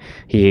Tasty,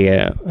 he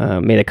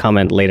made a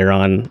comment later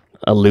on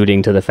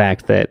alluding to the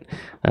fact that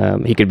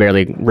he could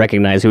barely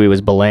recognize who he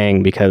was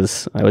belaying,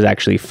 because I was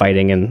actually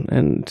fighting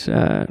and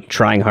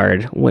trying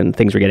hard when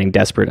things were getting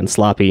desperate and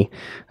sloppy,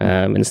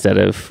 instead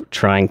of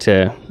trying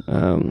to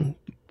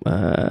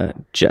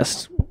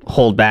just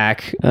hold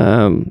back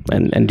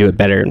and do it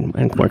better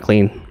and more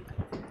clean.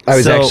 I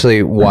was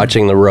actually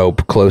watching the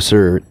rope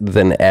closer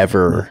than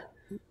ever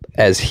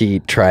as he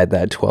tried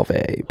that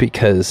 12A,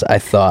 because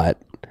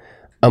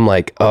I'm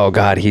like, oh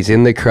God, he's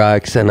in the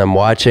crux, and I'm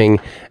watching,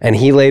 and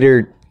he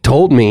later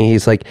told me,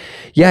 he's like,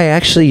 yeah,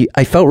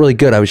 I felt really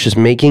good. I was just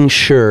making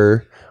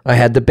sure I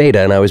had the beta,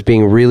 and I was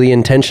being really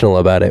intentional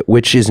about it,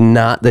 which is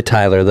not the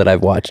Tyler that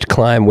I've watched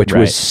climb, which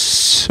was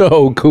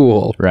so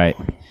cool. Right.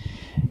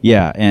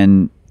 Yeah.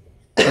 And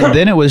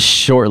then it was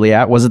shortly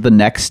at, was it the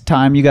next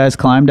time you guys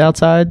climbed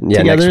outside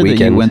together next that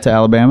weekend. you went to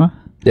Alabama?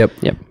 Yep.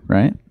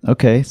 Right.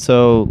 Okay.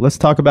 So let's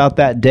talk about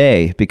that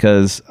day,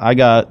 because I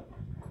got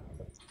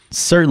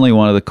certainly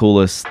one of the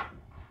coolest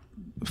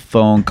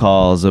phone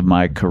calls of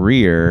my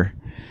career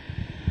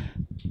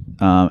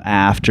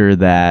after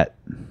that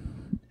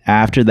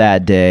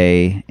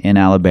day in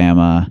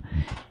Alabama,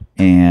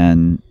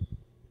 and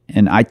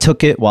I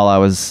took it while I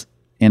was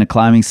in a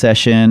climbing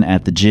session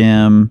at the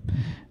gym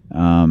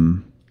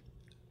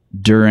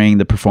during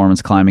the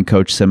performance climbing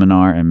coach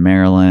seminar in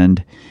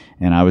Maryland,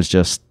 and I was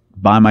just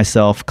by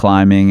myself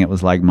climbing. It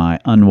was like my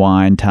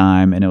unwind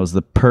time, and it was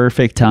the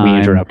perfect time. We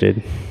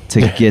interrupted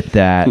to get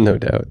that. No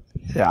doubt.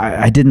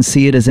 I didn't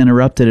see it as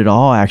interrupted at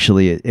all,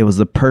 actually. It was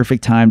the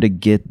perfect time to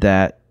get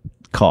that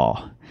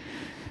call.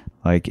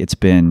 Like, it's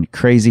been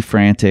crazy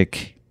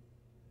frantic.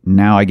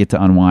 Now I get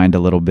to unwind a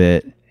little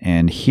bit,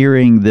 and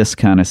hearing this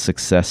kind of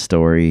success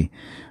story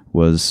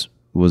was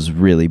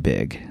really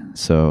big.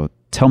 So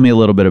tell me a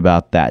little bit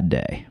about that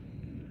day.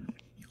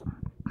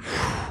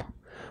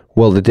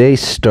 Well, the day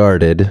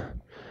started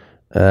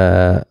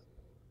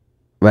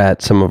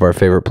at some of our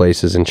favorite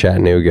places in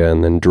Chattanooga,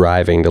 and then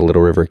driving to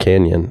Little River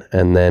Canyon.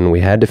 And then we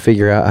had to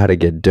figure out how to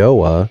get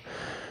Doa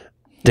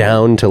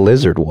down to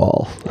Lizard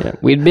Wall. Yeah,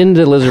 we'd been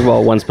to Lizard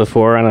Wall once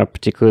before on a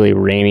particularly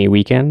rainy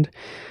weekend.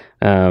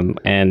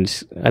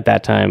 And at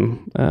that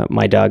time,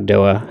 my dog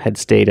Doa had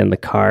stayed in the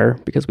car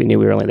because we knew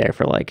we were only there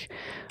for like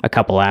a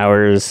couple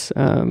hours,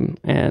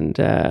 and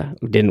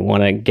didn't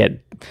want to get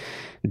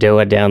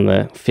Doa down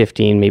the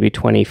 15, maybe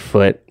 20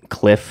 foot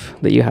cliff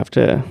that you have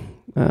to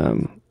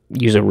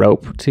use a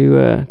rope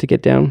to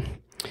get down.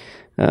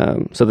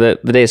 So the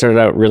day started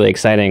out really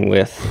exciting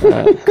with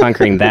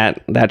conquering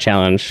that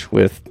challenge,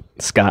 with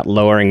Scott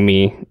lowering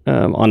me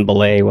on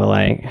belay while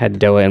I had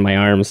Doa in my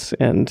arms,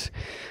 and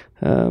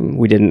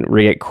we didn't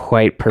rig it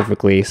quite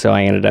perfectly, so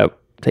I ended up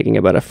taking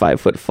about a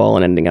 5-foot fall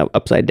and ending up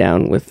upside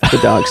down with the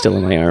dog still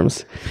in my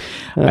arms.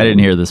 I didn't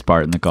hear this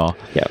part in the call.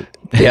 Yeah.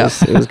 Yeah.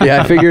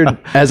 I figured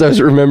as I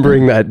was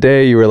remembering that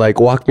day, you were like,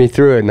 walk me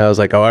through it. And I was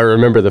like, oh, I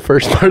remember the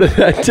first part of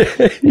that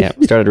day. Yeah,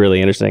 it started really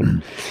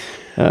interesting.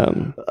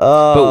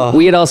 But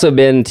we had also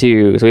been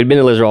to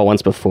Lizarol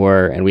once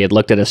before, and we had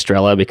looked at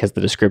Estrella because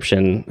the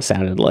description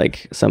sounded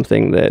like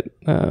something that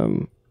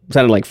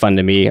sounded like fun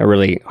to me, a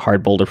really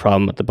hard boulder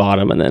problem at the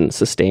bottom, and then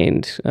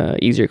sustained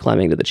easier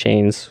climbing to the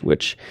chains,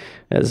 which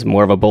is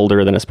more of a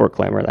boulder than a sport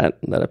climber.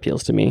 That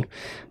appeals to me.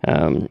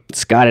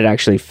 Scott had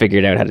actually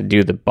figured out how to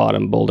do the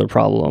bottom boulder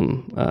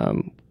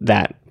problem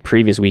that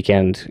previous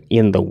weekend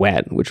in the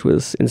wet, which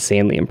was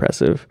insanely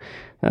impressive.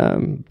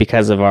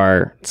 Because of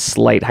our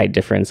slight height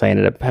difference, I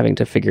ended up having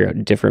to figure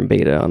out different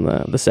beta on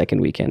the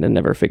second weekend and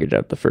never figured it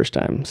out the first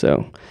time.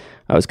 So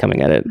I was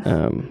coming at it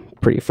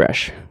pretty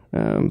fresh.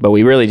 But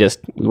we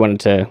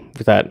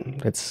thought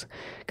it's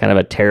kind of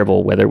a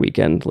terrible weather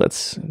weekend.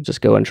 Let's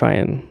just go and try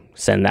and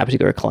send that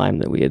particular climb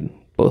that we had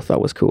both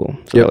thought was cool.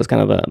 So that was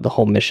kind of the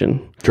whole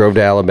mission. Drove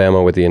to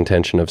Alabama with the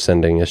intention of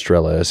sending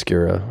Estrella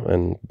Escura,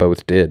 and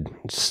both did.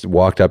 Just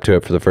walked up to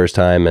it for the first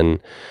time, and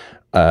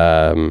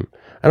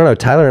I don't know,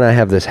 Tyler and I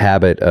have this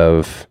habit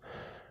of,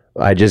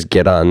 I just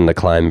get on the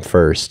climb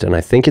first. And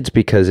I think it's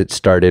because it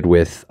started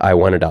with, I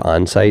wanted to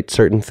on-site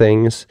certain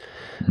things.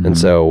 Mm-hmm. And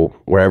so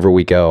wherever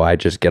we go, I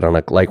just get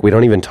on we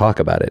don't even talk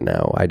about it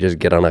now. I just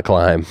get on a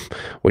climb,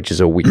 which is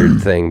a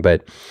weird thing.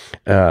 But,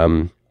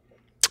 and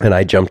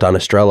I jumped on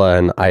Estrella,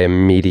 and I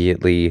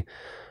immediately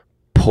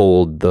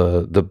pulled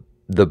the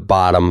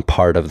bottom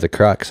part of the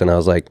crux. And I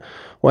was like,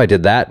 well, I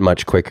did that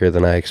much quicker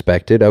than I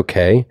expected.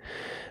 Okay.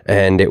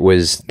 And it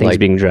was things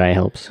being dry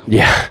helps.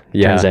 Yeah.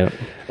 Turns out.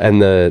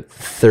 And the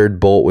third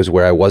bolt was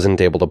where I wasn't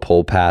able to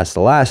pull past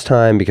the last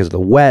time because of the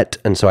wet.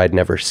 And so I'd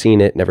never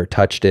seen it, never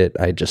touched it.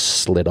 I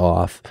just slid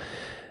off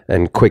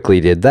and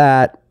quickly did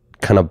that,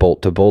 kind of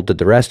bolt to bolt, did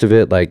the rest of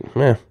it. Like,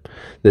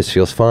 this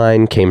feels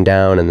fine. Came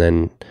down, and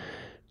then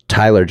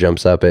Tyler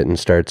jumps up it and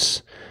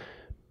starts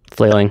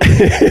flailing.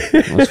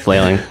 I was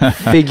flailing.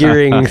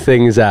 Figuring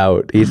things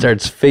out. He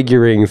starts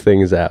figuring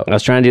things out. I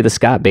was trying to do the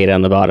Scott beta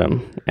on the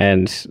bottom,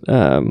 and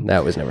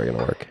that was never going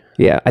to work.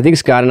 Yeah, I think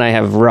Scott and I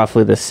have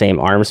roughly the same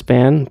arm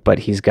span, but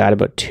he's got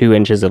about 2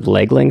 inches of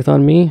leg length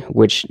on me,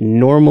 which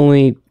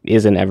normally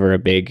isn't ever a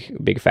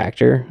big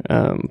factor.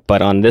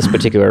 But on this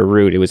particular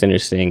route, it was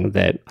interesting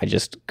that I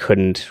just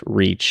couldn't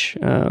reach.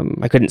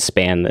 I couldn't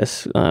span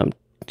this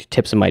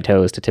tips of my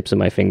toes to tips of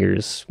my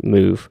fingers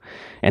move,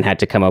 and had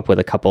to come up with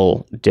a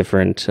couple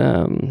different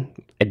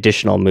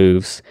additional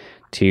moves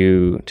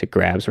to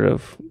grab sort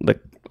of the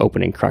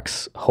opening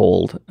crux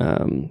hold.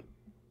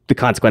 The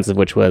consequence of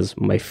which was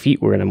my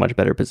feet were in a much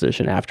better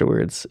position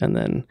afterwards, and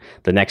then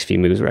the next few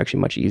moves were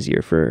actually much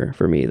easier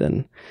for me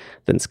than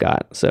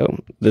Scott.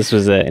 So this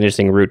was an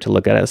interesting route to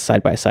look at as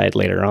side by side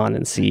later on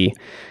and see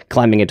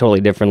climbing it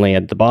totally differently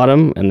at the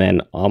bottom, and then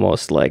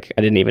almost like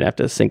I didn't even have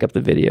to sync up the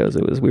videos.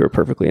 We were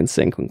perfectly in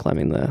sync when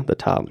climbing the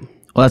top.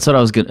 Well, that's what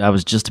I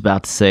was just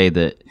about to say,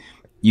 that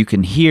you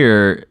can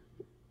hear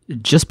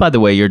just by the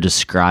way you're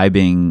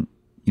describing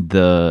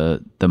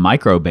the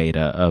micro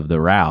beta of the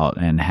route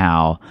and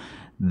how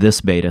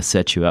this beta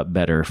sets you up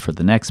better for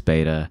the next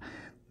beta,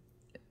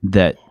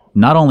 that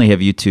not only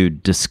have you two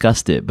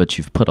discussed it, but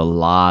you've put a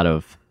lot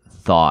of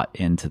thought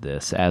into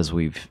this, as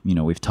we've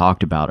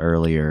talked about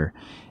earlier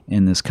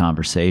in this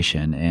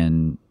conversation,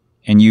 and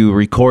you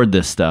record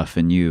this stuff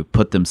and you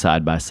put them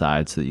side by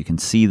side so that you can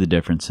see the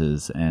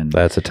differences. And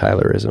that's a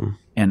Tylerism.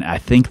 And I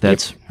think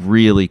that's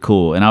really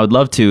cool. And I would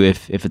love to,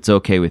 if it's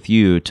okay with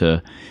you,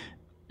 to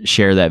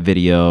share that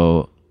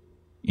video,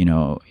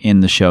 in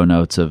the show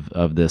notes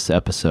of this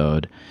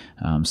episode,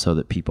 so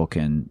that people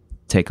can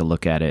take a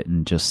look at it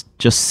and just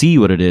see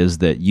what it is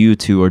that you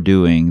two are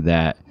doing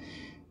that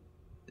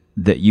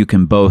you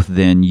can both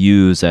then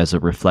use as a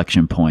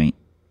reflection point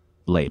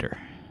later.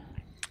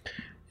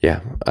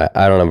 Yeah,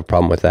 I don't have a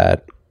problem with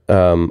that.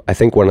 I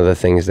think one of the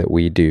things that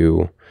we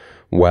do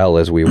well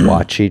is we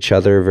watch each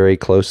other very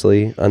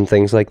closely on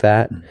things like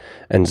that.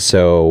 And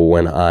so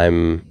when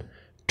I'm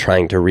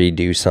trying to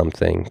redo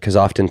something, because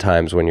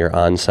oftentimes when you're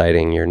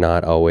on-siting, you're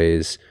not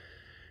always,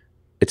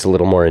 it's a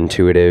little more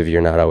intuitive.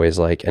 You're not always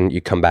like, and you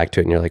come back to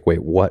it and you're like,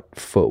 wait, what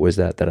foot was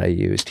that I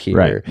used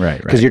here?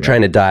 Right. Because you're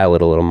trying to dial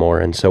it a little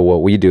more. And so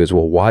what we do is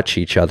we'll watch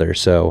each other.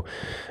 So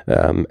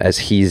as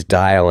he's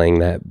dialing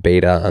that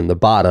beta on the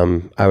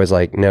bottom, I was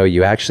like, no,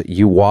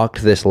 you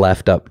walked this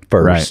left up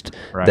first,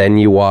 right. Then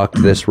you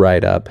walked this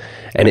right up.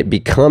 And it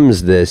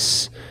becomes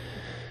this,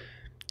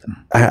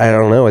 I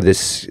don't know,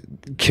 this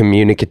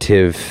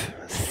communicative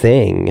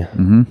thing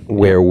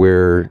where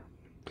we're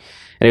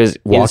and it was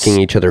walking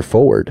each other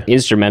forward.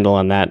 Instrumental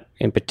on that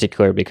in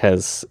particular,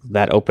 because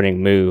that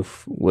opening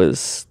move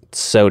was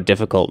so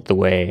difficult the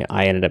way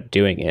I ended up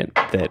doing it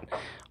that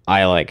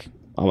I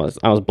almost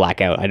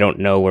black out. I don't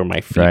know where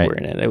my feet Right. were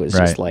in it. It was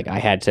Right. just like I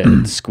had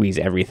to squeeze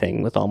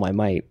everything with all my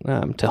might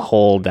to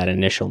hold that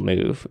initial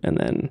move, and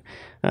then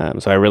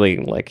so I really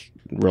like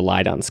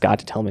relied on Scott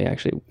to tell me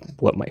actually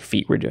what my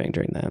feet were doing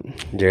during that.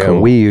 Yeah,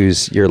 we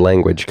use your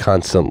language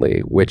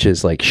constantly, which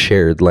is like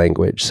shared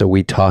language. So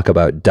we talk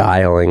about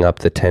dialing up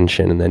the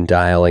tension and then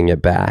dialing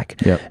it back.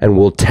 Yep. And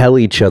we'll tell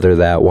each other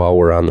that while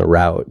we're on the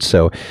route.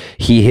 So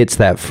he hits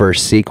that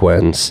first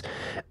sequence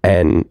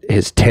and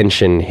his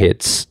tension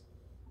hits,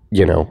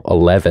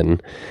 11.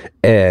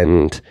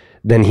 And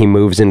then he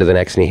moves into the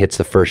next and he hits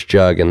the first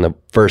jug, and the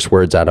first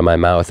words out of my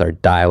mouth are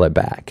dial it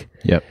back.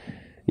 Yep.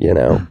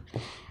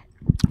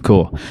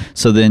 Cool.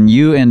 So then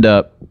you end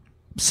up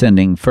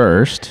sending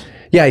first.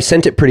 Yeah, I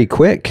sent it pretty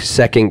quick.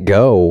 Second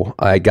go,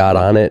 I got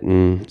on it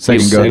and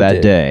Second go sent that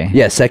it. day.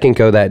 Yeah, second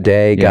go that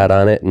day, got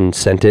on it and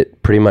sent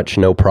it pretty much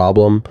no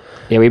problem.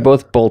 Yeah, we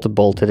both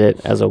bolted it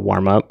as a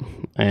warm up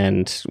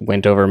and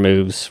went over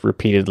moves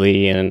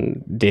repeatedly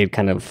and did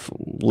kind of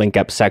link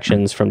up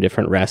sections from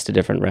different rest to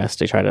different rest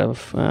to try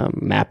to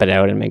map it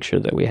out and make sure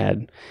that we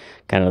had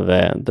kind of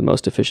the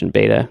most efficient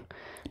beta.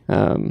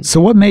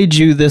 So what made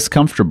you this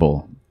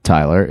comfortable,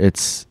 Tyler?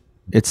 It's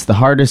the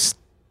hardest.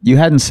 You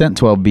hadn't sent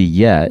 12B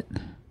yet.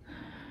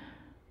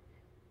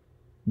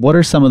 What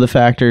are some of the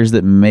factors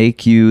that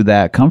make you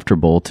that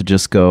comfortable to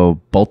just go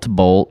bolt to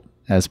bolt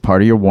as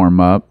part of your warm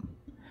up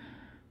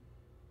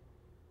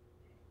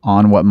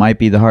on what might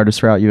be the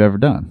hardest route you've ever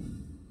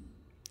done?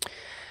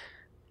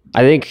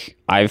 I think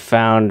I've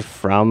found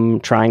from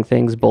trying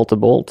things bolt to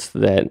bolt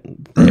that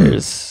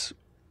there's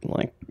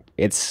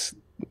it's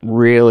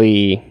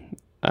really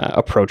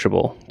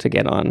approachable to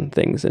get on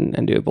things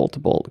and do it bolt to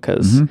bolt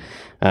because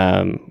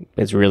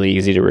it's really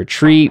easy to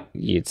retreat.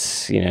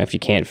 It's if you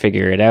can't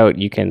figure it out,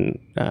 you can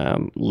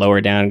lower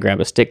down,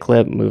 grab a stick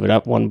clip, move it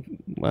up one,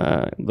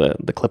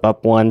 the clip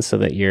up one, so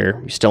that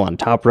you're still on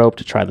top rope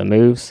to try the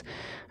moves.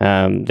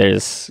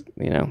 There's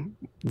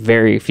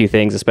very few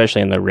things,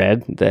 especially in the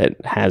red, that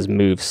has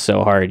moves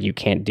so hard you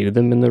can't do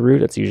them in the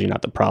route. It's usually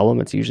not the problem.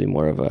 It's usually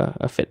more of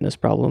a fitness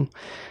problem.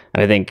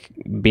 And I think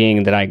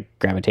being that I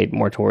gravitate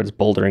more towards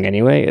bouldering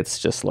anyway, it's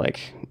just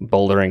like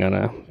bouldering on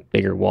a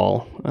bigger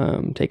wall,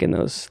 taking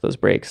those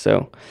breaks.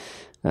 So,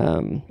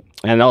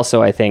 and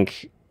also I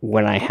think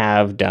when I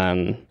have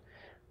done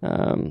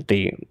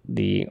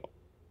the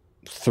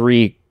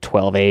 3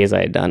 12As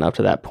I had done up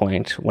to that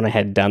point, when I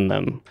had done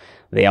them,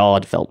 they all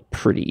had felt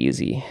pretty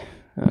easy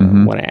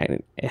when I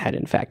had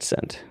in fact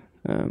sent,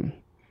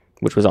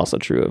 which was also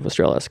true of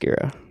Estrella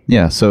Esquira.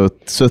 Yeah. So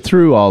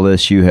through all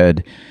this, you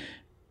had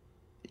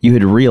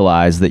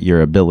realized that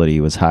your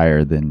ability was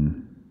higher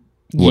than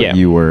what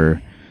you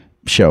were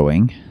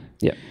showing.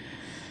 Yeah.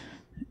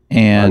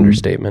 And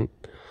Understatement.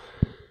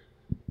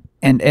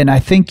 And I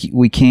think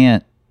we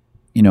can't,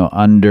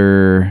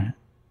 undervalue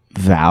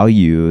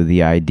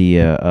the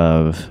idea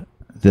of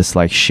this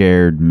like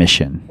shared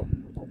mission.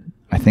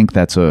 I think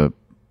that's a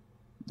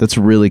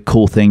really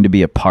cool thing to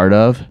be a part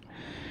of.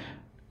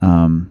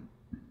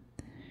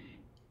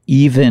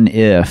 Even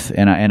if,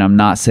 and I'm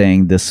not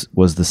saying this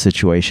was the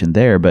situation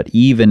there, but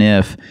even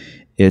if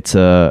it's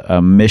a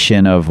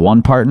mission of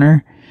one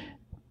partner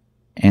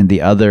and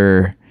the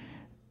other,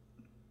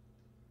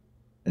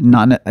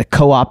 not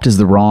co-opt is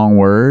the wrong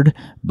word,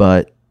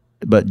 but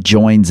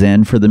joins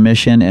in for the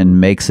mission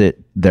and makes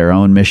it their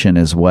own mission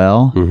as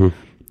well.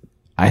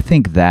 I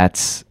think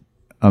that's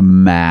a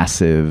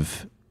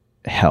massive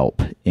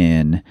help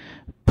in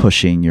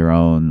pushing your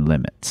own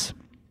limits,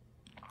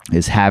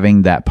 is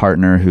having that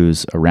partner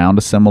who's around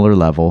a similar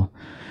level.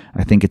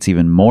 I think it's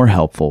even more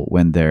helpful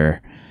when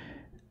they're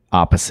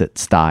opposite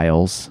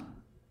styles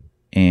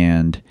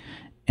and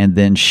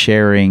then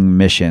sharing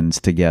missions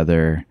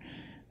together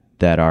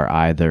that are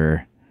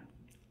either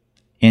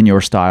in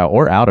your style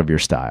or out of your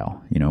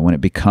style. When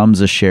it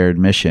becomes a shared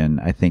mission,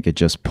 I think it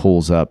just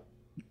pulls up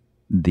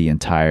the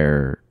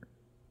entire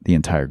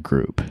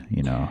group,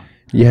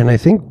 Yeah, and I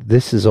think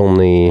this is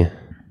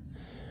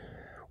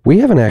we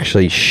haven't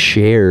actually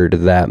shared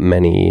that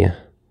many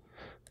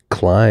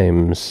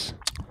climbs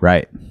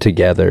right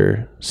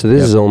together. So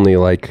this is only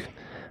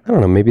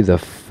maybe the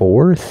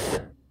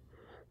 4th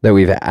that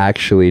we've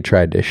actually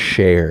tried to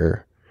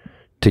share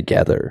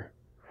together.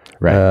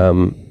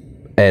 Right.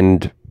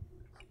 And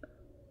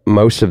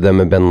most of them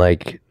have been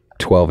like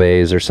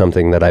 12As or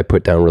something that I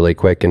put down really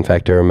quick. In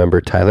fact, I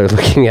remember Tyler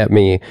looking at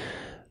me.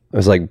 I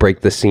was like,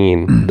 break the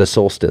scene, the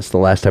solstice, the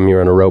last time you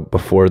were on a rope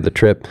before the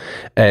trip.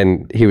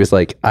 And he was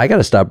like, I got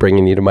to stop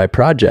bringing you to my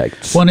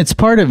projects. Well, and it's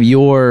part of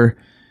your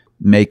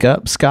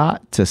makeup,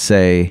 Scott, to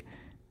say,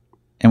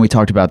 and we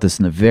talked about this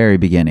in the very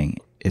beginning,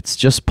 it's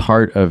just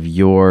part of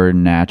your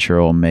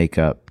natural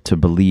makeup to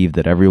believe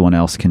that everyone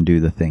else can do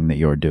the thing that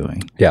you're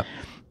doing. Yeah.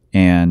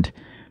 And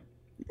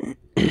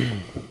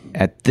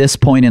at this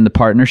point in the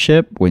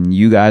partnership, when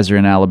you guys are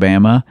in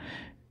Alabama,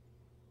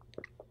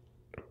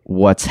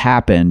 what's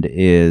happened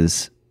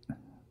is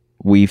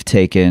we've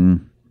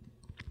taken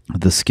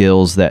the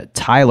skills that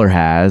Tyler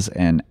has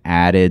and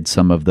added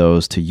some of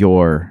those to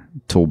your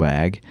tool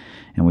bag.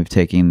 And we've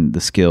taken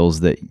the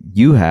skills that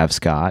you have,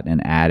 Scott,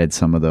 and added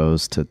some of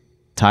those to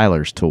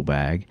Tyler's tool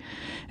bag.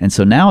 And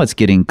so now it's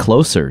getting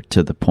closer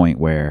to the point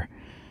where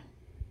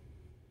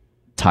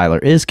Tyler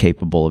is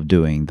capable of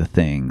doing the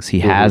things.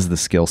 He has the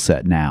skill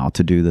set now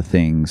to do the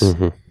things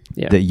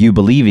that you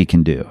believe he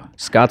can do.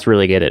 Scott's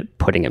really good at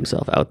putting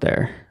himself out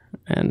there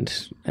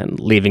and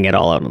leaving it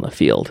all out on the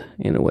field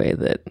in a way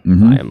that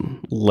I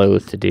am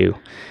loath to do.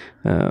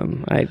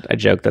 I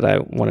joke that I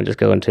want to just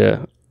go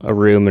into a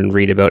room and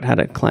read about how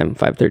to climb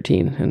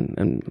 513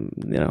 and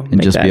you know,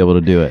 And just be able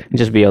to do it. and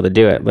just be able to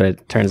do it. But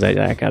it turns out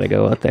I got to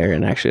go out there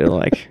and actually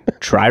like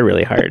try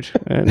really hard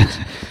and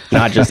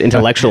not just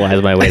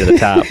intellectualize my way to the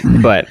top.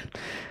 But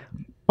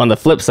on the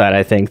flip side,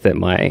 I think that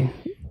my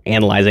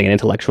analyzing and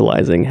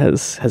intellectualizing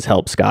has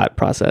helped Scott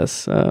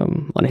process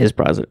on his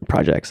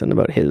projects and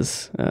about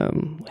his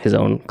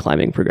own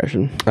climbing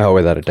progression. Oh,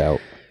 without a doubt.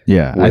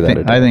 Yeah, Without a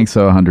doubt. I think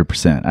so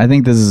 100%. I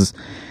think this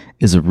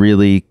is a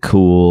really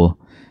cool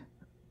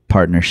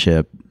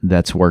partnership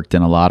that's worked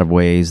in a lot of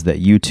ways that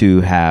you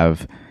two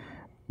have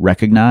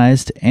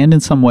recognized, and in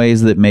some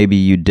ways that maybe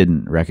you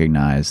didn't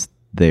recognize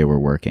they were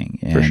working.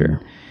 For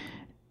sure.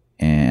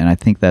 And I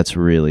think that's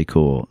really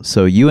cool.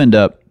 So you end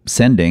up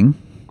sending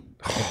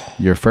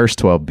your first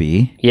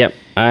 12B. Yep.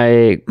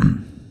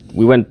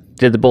 We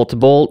did the bolt to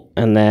bolt,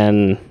 and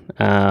then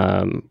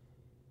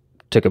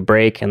took a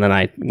break, and then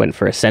I went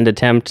for a send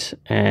attempt,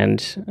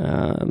 and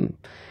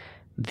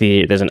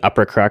there's an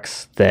upper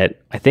crux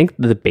that I think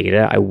the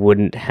beta it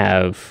would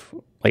have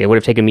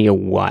taken me a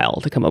while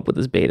to come up with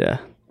this beta,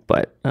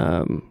 but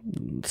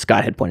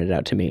Scott had pointed it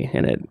out to me,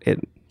 and it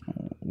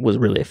was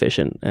really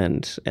efficient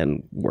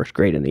and worked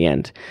great in the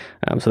end.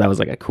 So that was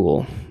like a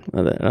cool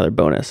another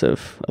bonus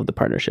of the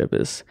partnership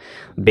is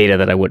beta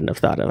that I wouldn't have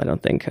thought of, I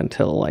don't think,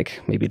 until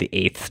like maybe the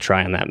 8th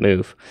try on that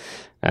move.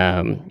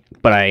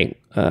 But I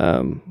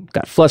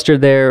got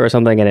flustered there or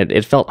something, and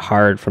it felt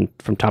hard from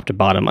top to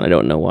bottom, and I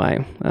don't know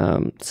why.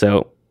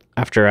 So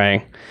after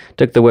I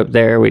took the whip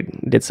there, we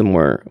did some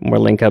more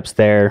link ups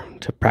there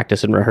to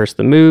practice and rehearse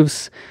the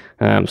moves.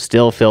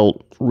 Still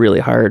felt really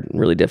hard,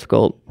 really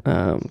difficult.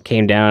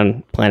 Came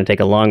down, planned to take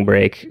a long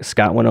break.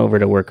 Scott went over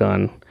to work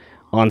on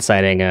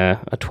sighting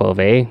a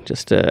 12A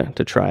just to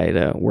try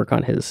to work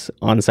on his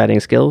on-sighting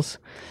skills.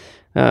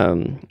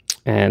 After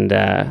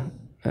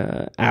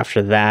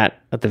that,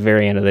 at the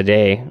very end of the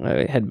day,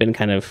 I had been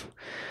kind of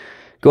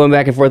going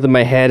back and forth in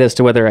my head as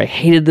to whether I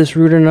hated this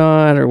route or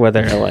not, or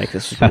whether like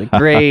this was really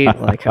great,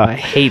 like how I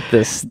hate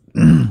this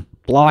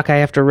block I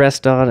have to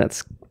rest on.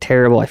 It's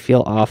terrible. I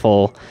feel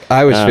awful.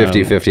 I was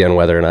 50-50 on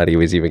whether or not he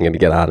was even going to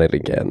get on it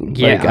again.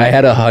 Yeah, Like, I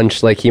had a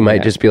hunch like he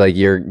might just be like,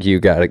 you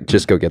got to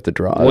just go get the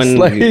draws.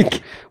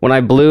 When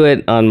I blew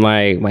it on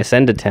my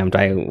send attempt,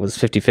 I was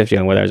 50-50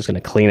 on whether I was going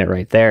to clean it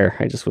right there.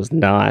 I just was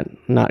not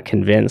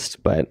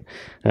convinced, but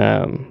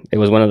it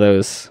was one of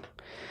those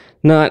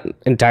not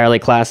entirely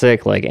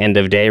classic like end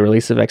of day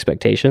release of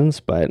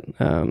expectations, but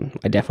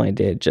I definitely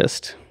did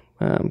just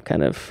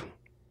kind of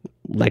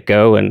let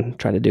go and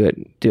try to do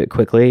it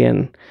quickly,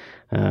 and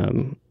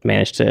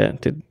managed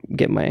to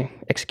get my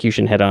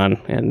execution head on,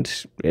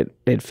 and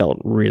it felt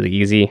really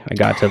easy. I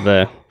got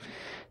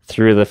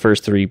through the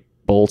first 3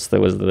 bolts.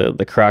 That was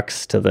the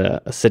crux to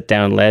the sit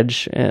down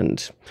ledge,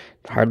 and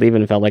hardly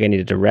even felt like I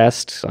needed to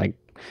rest. I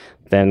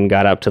then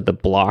got up to the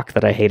block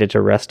that I hated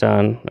to rest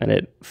on, and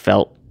it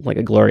felt like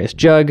a glorious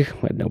jug.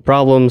 I had no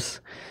problems.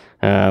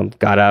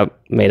 Got up,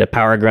 made a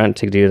power grunt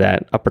to do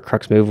that upper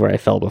crux move where I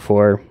fell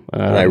before.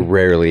 And I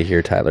rarely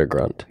hear Tyler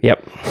grunt.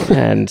 Yep.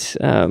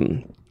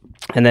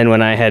 And then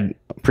when I had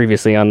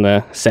previously on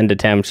the send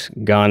attempt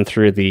gone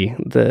through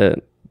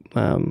the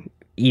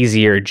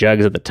easier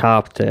jugs at the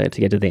top to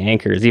get to the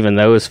anchors, even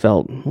those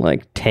felt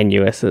like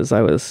tenuous as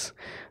I was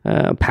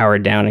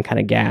powered down and kind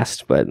of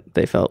gassed, but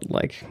they felt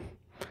like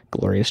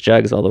glorious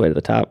jugs all the way to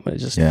the top. It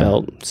just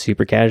felt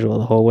super casual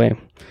the whole way.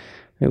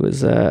 It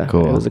was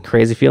cool. It was a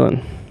crazy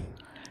feeling.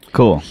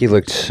 Cool. He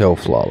looked so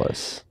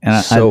flawless.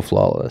 And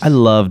flawless. I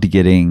loved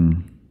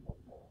getting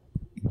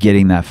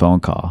that phone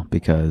call,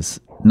 because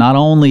not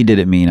only did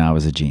it mean I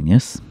was a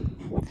genius,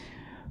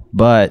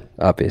 but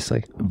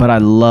I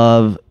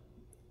love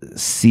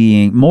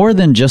seeing more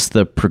than just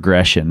the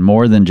progression,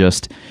 more than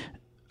just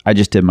I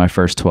just did my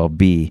first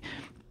 12B.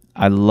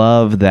 I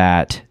love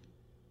that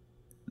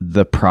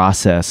the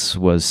process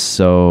was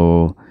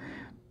so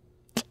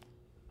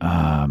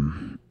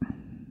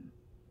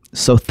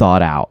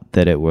thought out,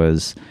 that it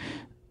was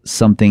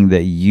something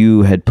that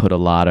you had put a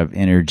lot of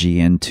energy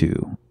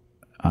into.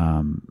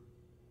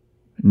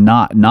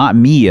 Not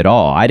me at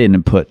all. I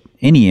didn't put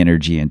any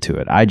energy into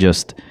it. I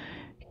just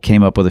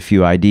came up with a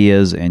few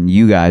ideas, and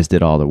you guys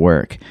did all the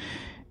work.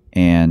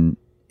 And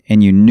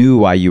you knew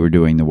why you were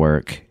doing the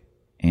work,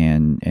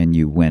 and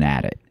you went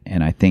at it.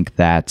 And I think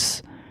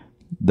that's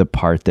the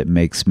part that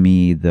makes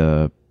me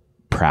the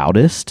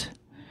proudest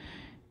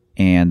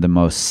and the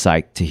most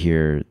psyched to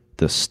hear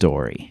the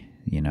story.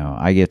 You know,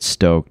 I get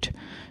stoked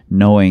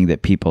knowing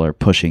that people are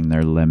pushing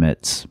their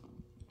limits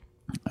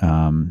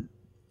And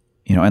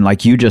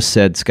like you just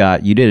said,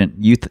 Scott, you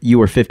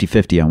were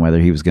 50-50 on whether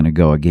he was going to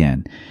go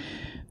again.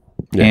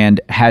 Yeah.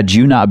 And had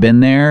you not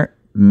been there,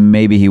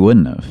 maybe he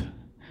wouldn't have.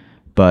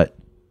 But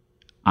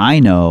I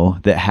know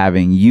that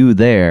having you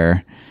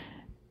there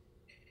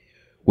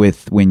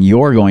when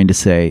you're going to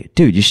say,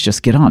 dude, you should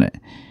just get on it,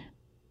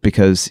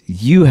 because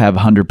you have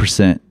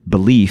 100%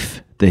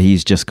 belief that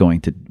he's just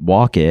going to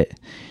walk it,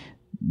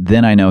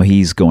 then I know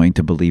he's going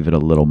to believe it a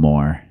little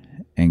more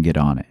and get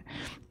on it.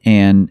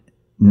 And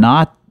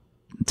not,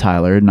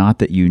 Tyler, not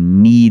that you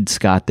need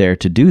Scott there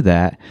to do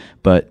that,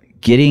 but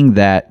getting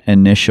that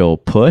initial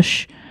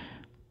push,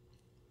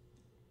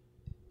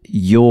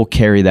 you'll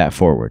carry that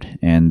forward.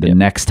 And the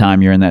next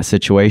time you're in that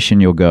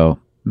situation, you'll go,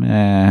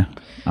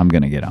 I'm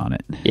going to get on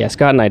it. Yeah,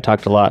 Scott and I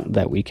talked a lot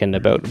that weekend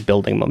about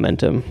building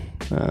momentum.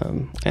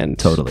 And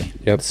totally.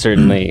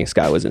 Certainly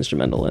Scott was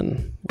instrumental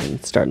in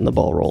starting the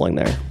ball rolling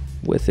there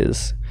with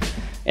his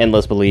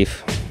endless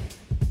belief.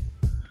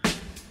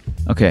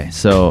 Okay,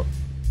 so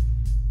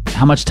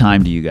how much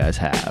time do you guys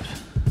have?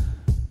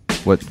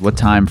 What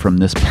time from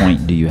this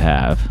point do you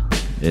have?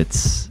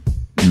 It's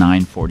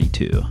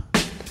 9:42.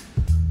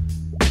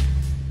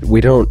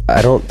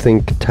 I don't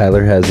think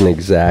Tyler has an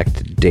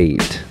exact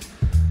date.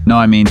 No,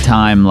 I mean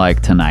time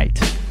like tonight.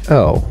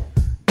 Oh.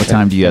 What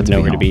time do you have to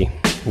nowhere be to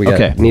home? be. We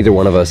got neither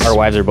one of us. Our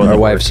wives are both. Our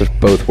wives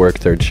both work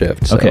third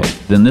shift. So. Okay,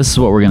 then this is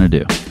what we're gonna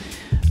do.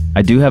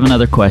 I do have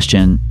another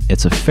question.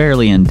 It's a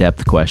fairly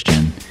in-depth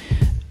question.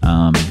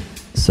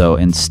 So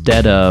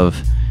instead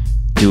of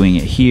doing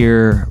it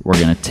here, we're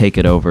gonna take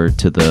it over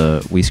to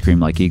the We Scream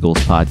Like Eagles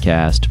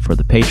podcast for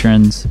the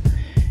patrons,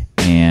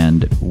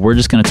 and we're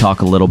just gonna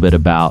talk a little bit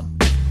about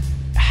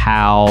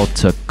how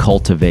to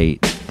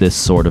cultivate this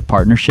sort of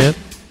partnership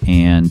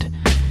and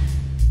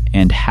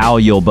how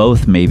you'll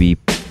both maybe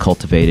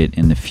cultivate it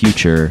in the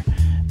future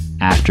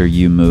after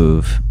you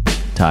move,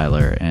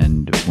 Tyler,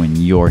 and when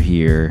you're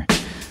here.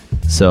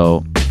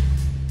 So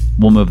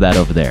we'll move that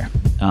over there.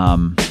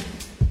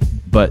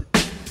 But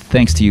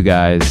thanks to you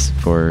guys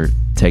for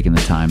taking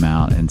the time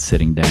out and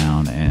sitting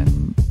down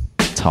and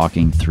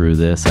talking through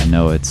this. I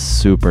know it's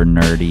super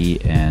nerdy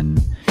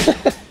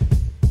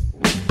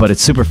but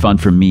it's super fun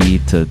for me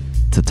to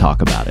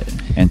talk about it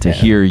and to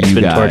hear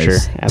you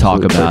guys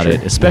talk about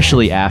it,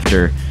 especially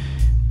after,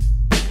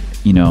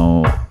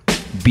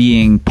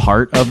 being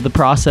part of the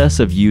process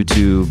of you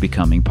two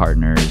becoming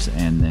partners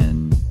and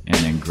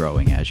then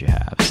growing as you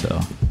have.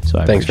 So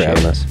I thanks for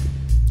having us.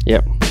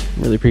 Yep.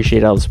 Really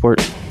appreciate all the support.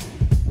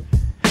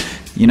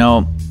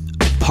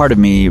 Part of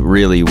me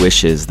really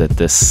wishes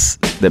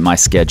that my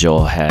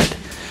schedule had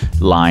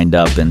lined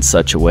up in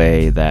such a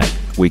way that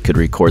we could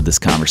record this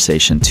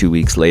conversation 2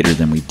 weeks later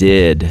than we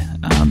did,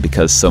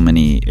 because so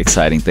many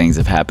exciting things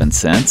have happened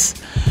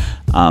since.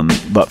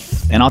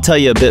 And I'll tell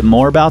you a bit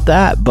more about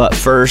that. But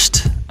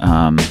first,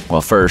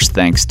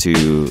 thanks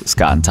to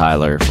Scott and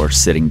Tyler for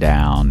sitting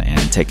down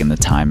and taking the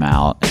time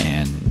out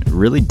and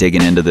really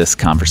digging into this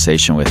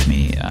conversation with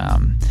me.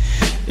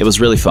 It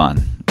was really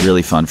fun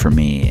for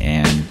me.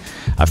 And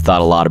I've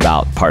thought a lot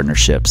about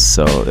partnerships,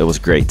 so it was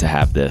great to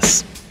have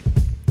this.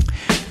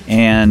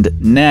 And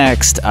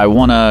next, I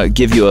want to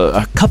give you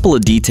a couple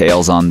of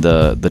details on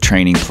the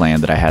training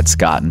plan that I had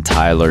Scott and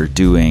Tyler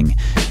doing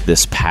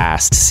this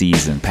past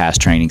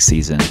training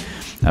season,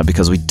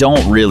 because we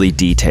don't really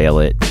detail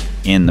it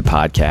in the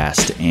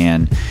podcast.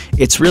 And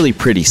it's really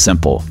pretty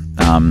simple.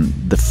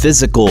 The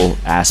physical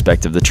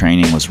aspect of the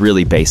training was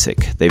really basic.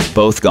 They've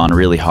both gone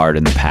really hard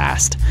in the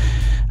past.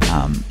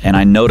 And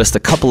I noticed a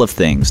couple of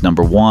things.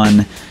 Number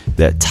one,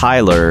 that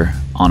Tyler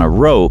on a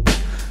rope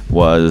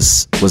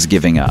was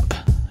giving up.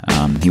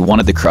 He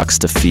wanted the crux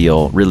to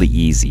feel really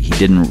easy. He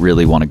didn't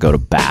really want to go to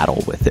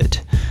battle with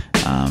it.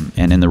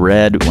 And in the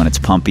red, when it's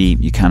pumpy,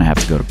 you kind of have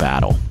to go to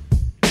battle.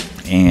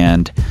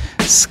 And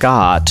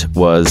Scott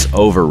was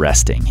over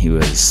resting. He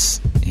was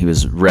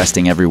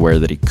resting everywhere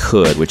that he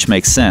could, which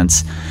makes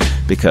sense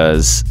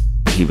because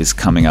he was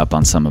coming up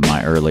on some of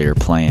my earlier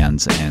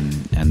plans, and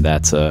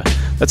that's a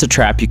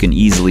trap you can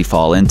easily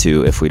fall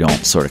into if we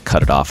don't sort of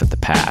cut it off at the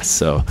pass.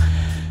 So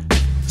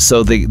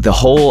the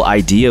whole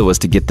idea was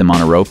to get them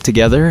on a rope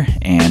together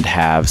and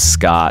have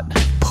Scott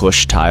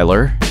push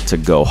Tyler to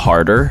go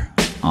harder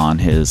on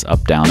his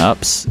up-down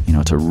ups,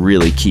 to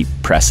really keep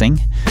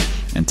pressing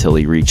until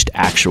he reached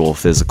actual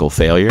physical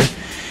failure,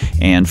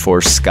 and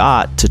for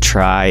Scott to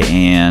try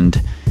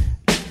and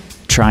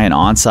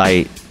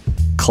on-site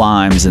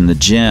climbs in the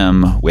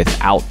gym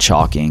without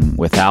chalking,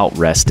 without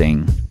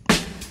resting,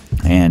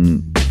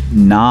 and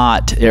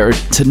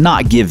to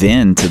not give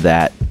in to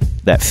that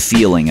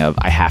feeling of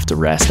I have to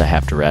rest,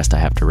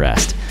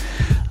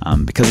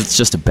 because it's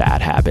just a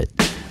bad habit.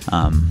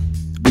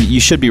 You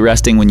should be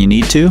resting when you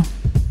need to,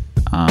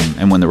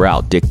 and when the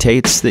route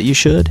dictates that you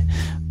should,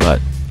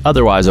 but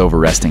otherwise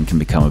over-resting can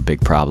become a big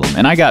problem.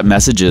 And I got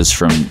messages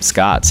from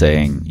Scott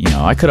saying,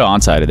 I could have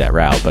on-sighted that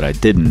route, but I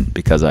didn't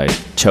because I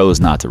chose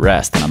not to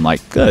rest. And I'm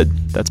like, good,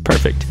 that's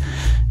perfect.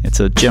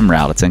 It's a gym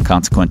route. It's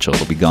inconsequential.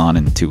 It'll be gone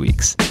in 2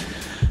 weeks.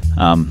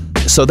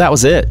 So that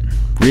was it.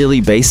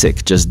 Really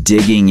basic, just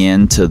digging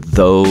into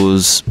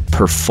those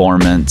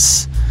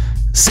performance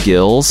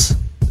skills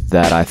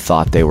that I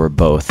thought they were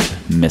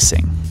both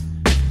missing.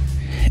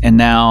 And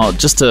now,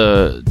 just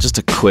a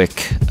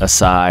quick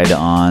aside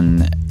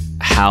on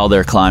how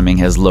their climbing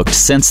has looked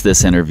since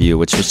this interview,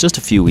 which was just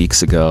a few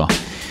weeks ago.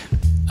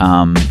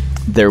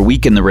 Their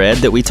week in the red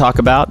that we talk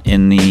about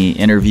in the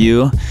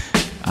interview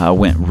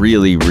went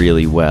really,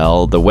 really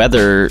well. The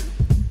weather,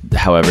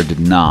 however, did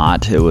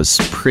not. It was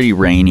pretty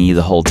rainy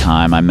the whole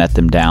time. I met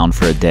them down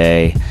for a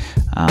day,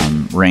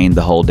 rained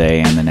the whole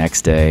day and the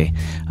next day.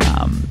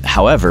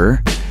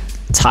 However,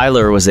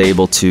 Tyler was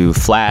able to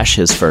flash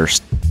his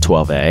first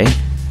 12A,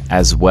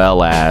 as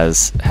well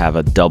as have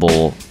a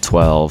double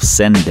 12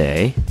 send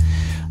day,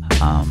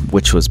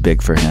 which was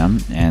big for him.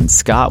 And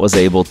Scott was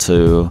able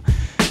to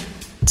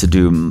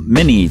do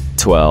many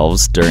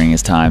 12s during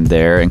his time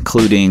there,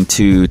 including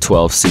 2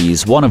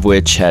 12Cs, one of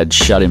which had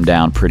shut him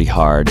down pretty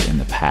hard in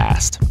the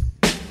past.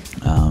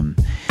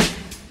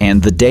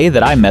 And the day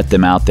that I met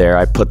them out there,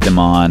 I put them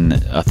on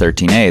a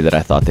 13A that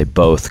I thought they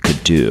both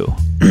could do.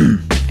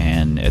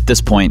 And at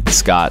this point,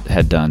 Scott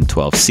had done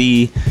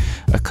 12C,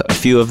 a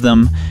few of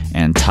them,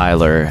 and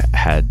Tyler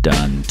had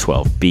done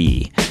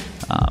 12B.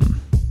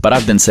 But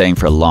I've been saying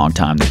for a long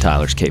time that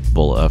Tyler's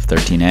capable of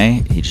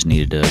 13A. He just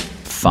needed to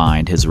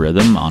find his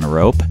rhythm on a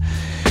rope.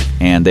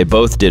 And they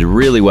both did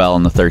really well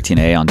on the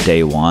 13A on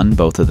day one,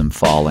 both of them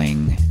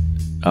falling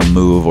a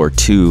move or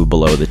two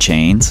below the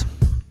chains.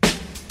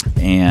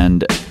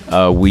 And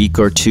a week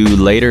or two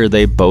later,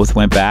 they both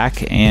went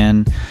back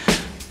and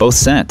both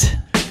sent,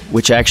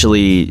 which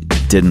actually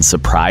didn't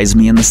surprise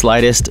me in the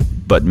slightest,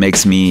 but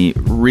makes me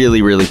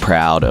really, really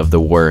proud of the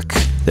work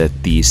that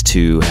these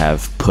two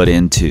have put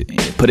into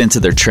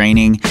their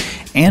training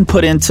and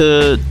put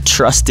into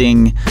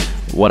trusting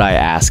what I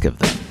ask of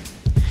them.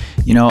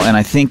 You know, and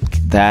I think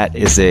that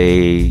is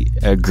a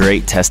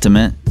great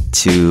testament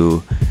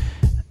to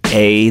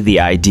the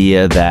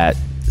idea that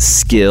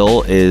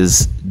skill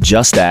is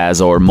just as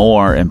or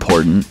more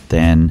important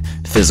than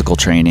physical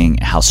training,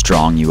 how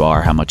strong you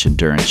are, how much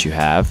endurance you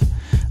have.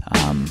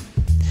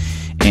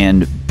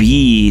 And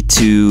B,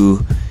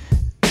 to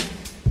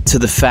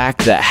the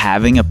fact that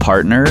having a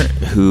partner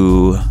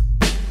who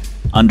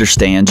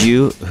understands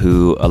you,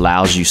 who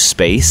allows you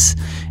space,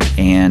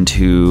 and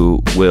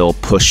who will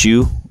push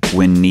you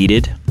when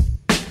needed,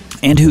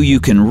 and who you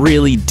can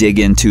really dig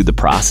into the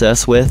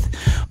process with,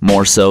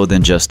 more so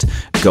than just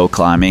go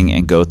climbing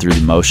and go through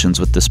the motions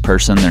with this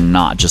person. They're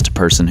not just a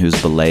person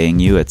who's belaying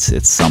you.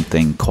 It's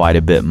something quite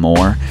a bit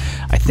more.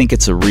 I think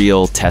it's a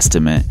real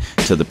testament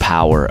to the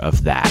power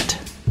of that.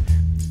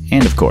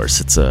 And of course,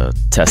 it's a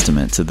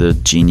testament to the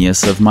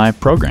genius of my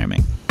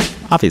programming,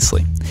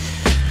 obviously.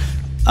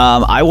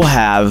 I will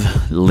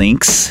have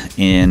links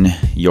in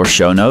your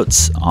show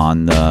notes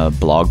on the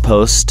blog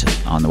post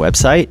on the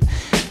website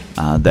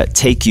that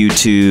take you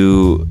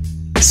to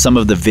some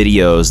of the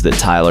videos that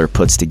Tyler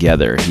puts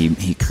together.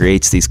 He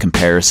creates these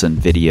comparison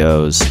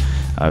videos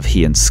of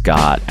he and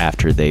Scott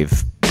after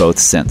they've both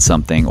sent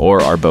something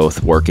or are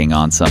both working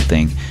on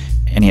something.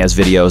 And he has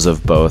videos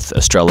of both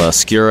Estrella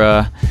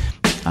Oscura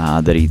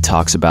that he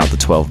talks about the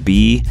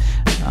 12B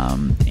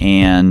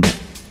and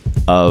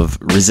of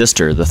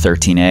Resistor, the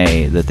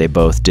 13A that they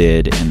both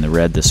did in the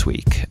red this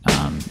week.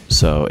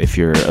 So if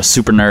you're a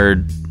super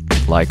nerd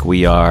like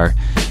we are,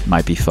 it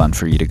might be fun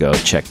for you to go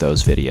check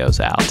those videos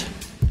out.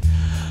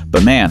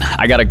 But man,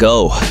 I gotta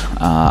go.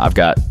 I've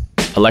got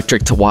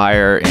electric to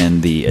wire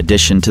in the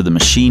addition to the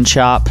machine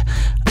shop.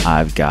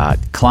 I've got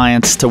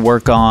clients to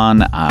work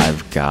on.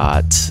 I've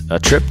got a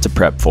trip to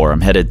prep for.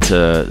 I'm headed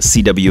to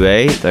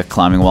CWA, the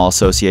Climbing Wall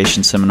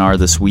Association seminar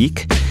this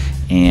week,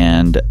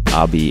 and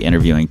I'll be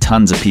interviewing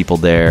tons of people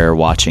there,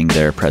 watching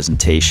their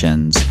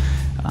presentations,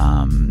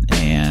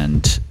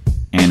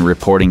 and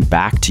reporting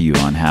back to you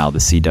on how the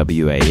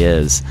CWA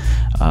is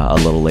a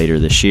little later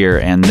this year.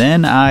 And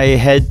then I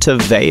head to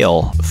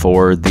Vail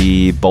for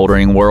the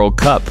Bouldering World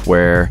Cup,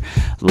 where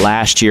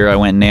last year I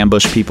went and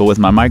ambushed people with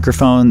my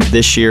microphone.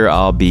 This year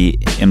I'll be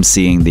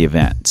emceeing the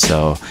event.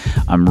 So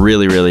I'm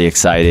really, really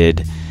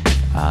excited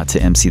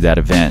to MC that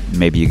event.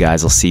 Maybe you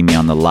guys will see me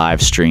on the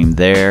live stream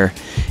there.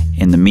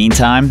 In the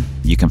meantime,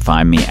 you can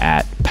find me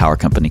at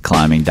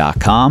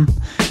powercompanyclimbing.com.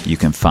 You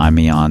can find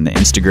me on the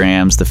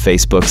Instagrams, the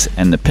Facebooks,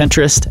 and the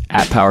Pinterest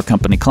at Power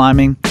Company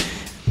Climbing.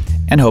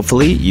 And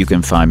hopefully you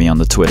can find me on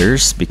the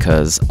Twitters,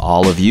 because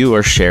all of you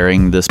are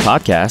sharing this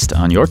podcast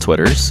on your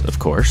Twitters, of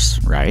course,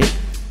 right?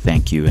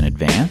 Thank you in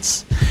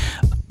advance.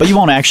 But you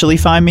won't actually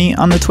find me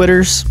on the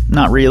Twitters.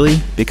 Not really,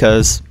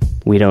 because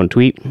we don't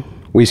tweet.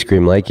 We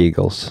scream like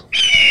eagles.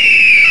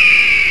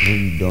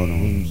 We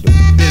don't.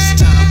 This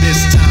time,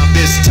 this time,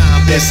 this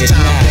time, this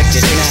time, this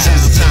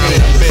time,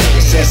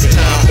 this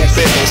time, this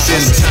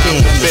time,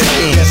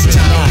 this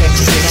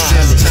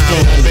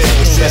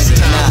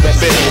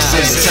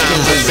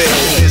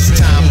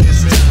time,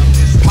 this time,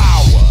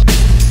 power,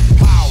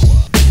 power,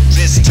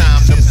 this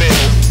time to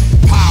build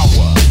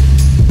power,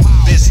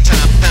 this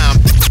time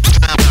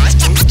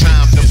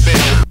to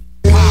build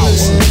power,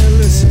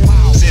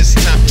 this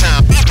time.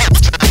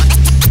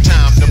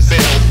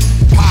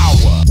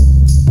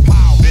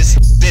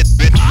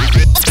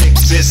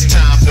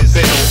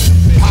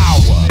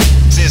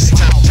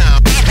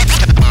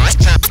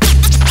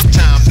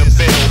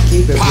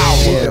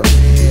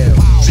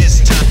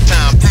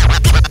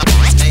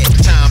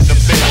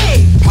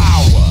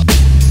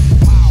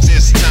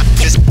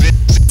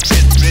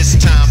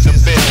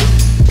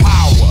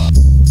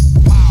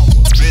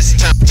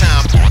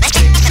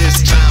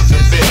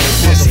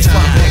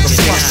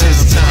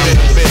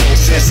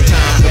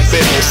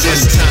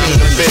 time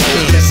to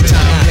build. It's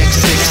time.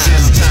 It's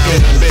time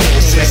to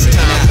build. It's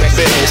time to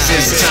build.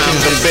 It's time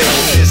to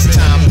build. It's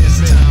time.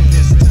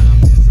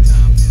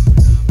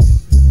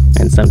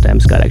 And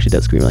sometimes Scott actually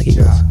does scream like he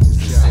does.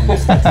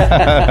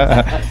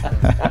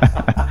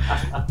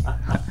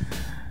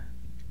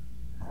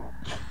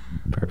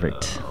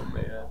 Perfect.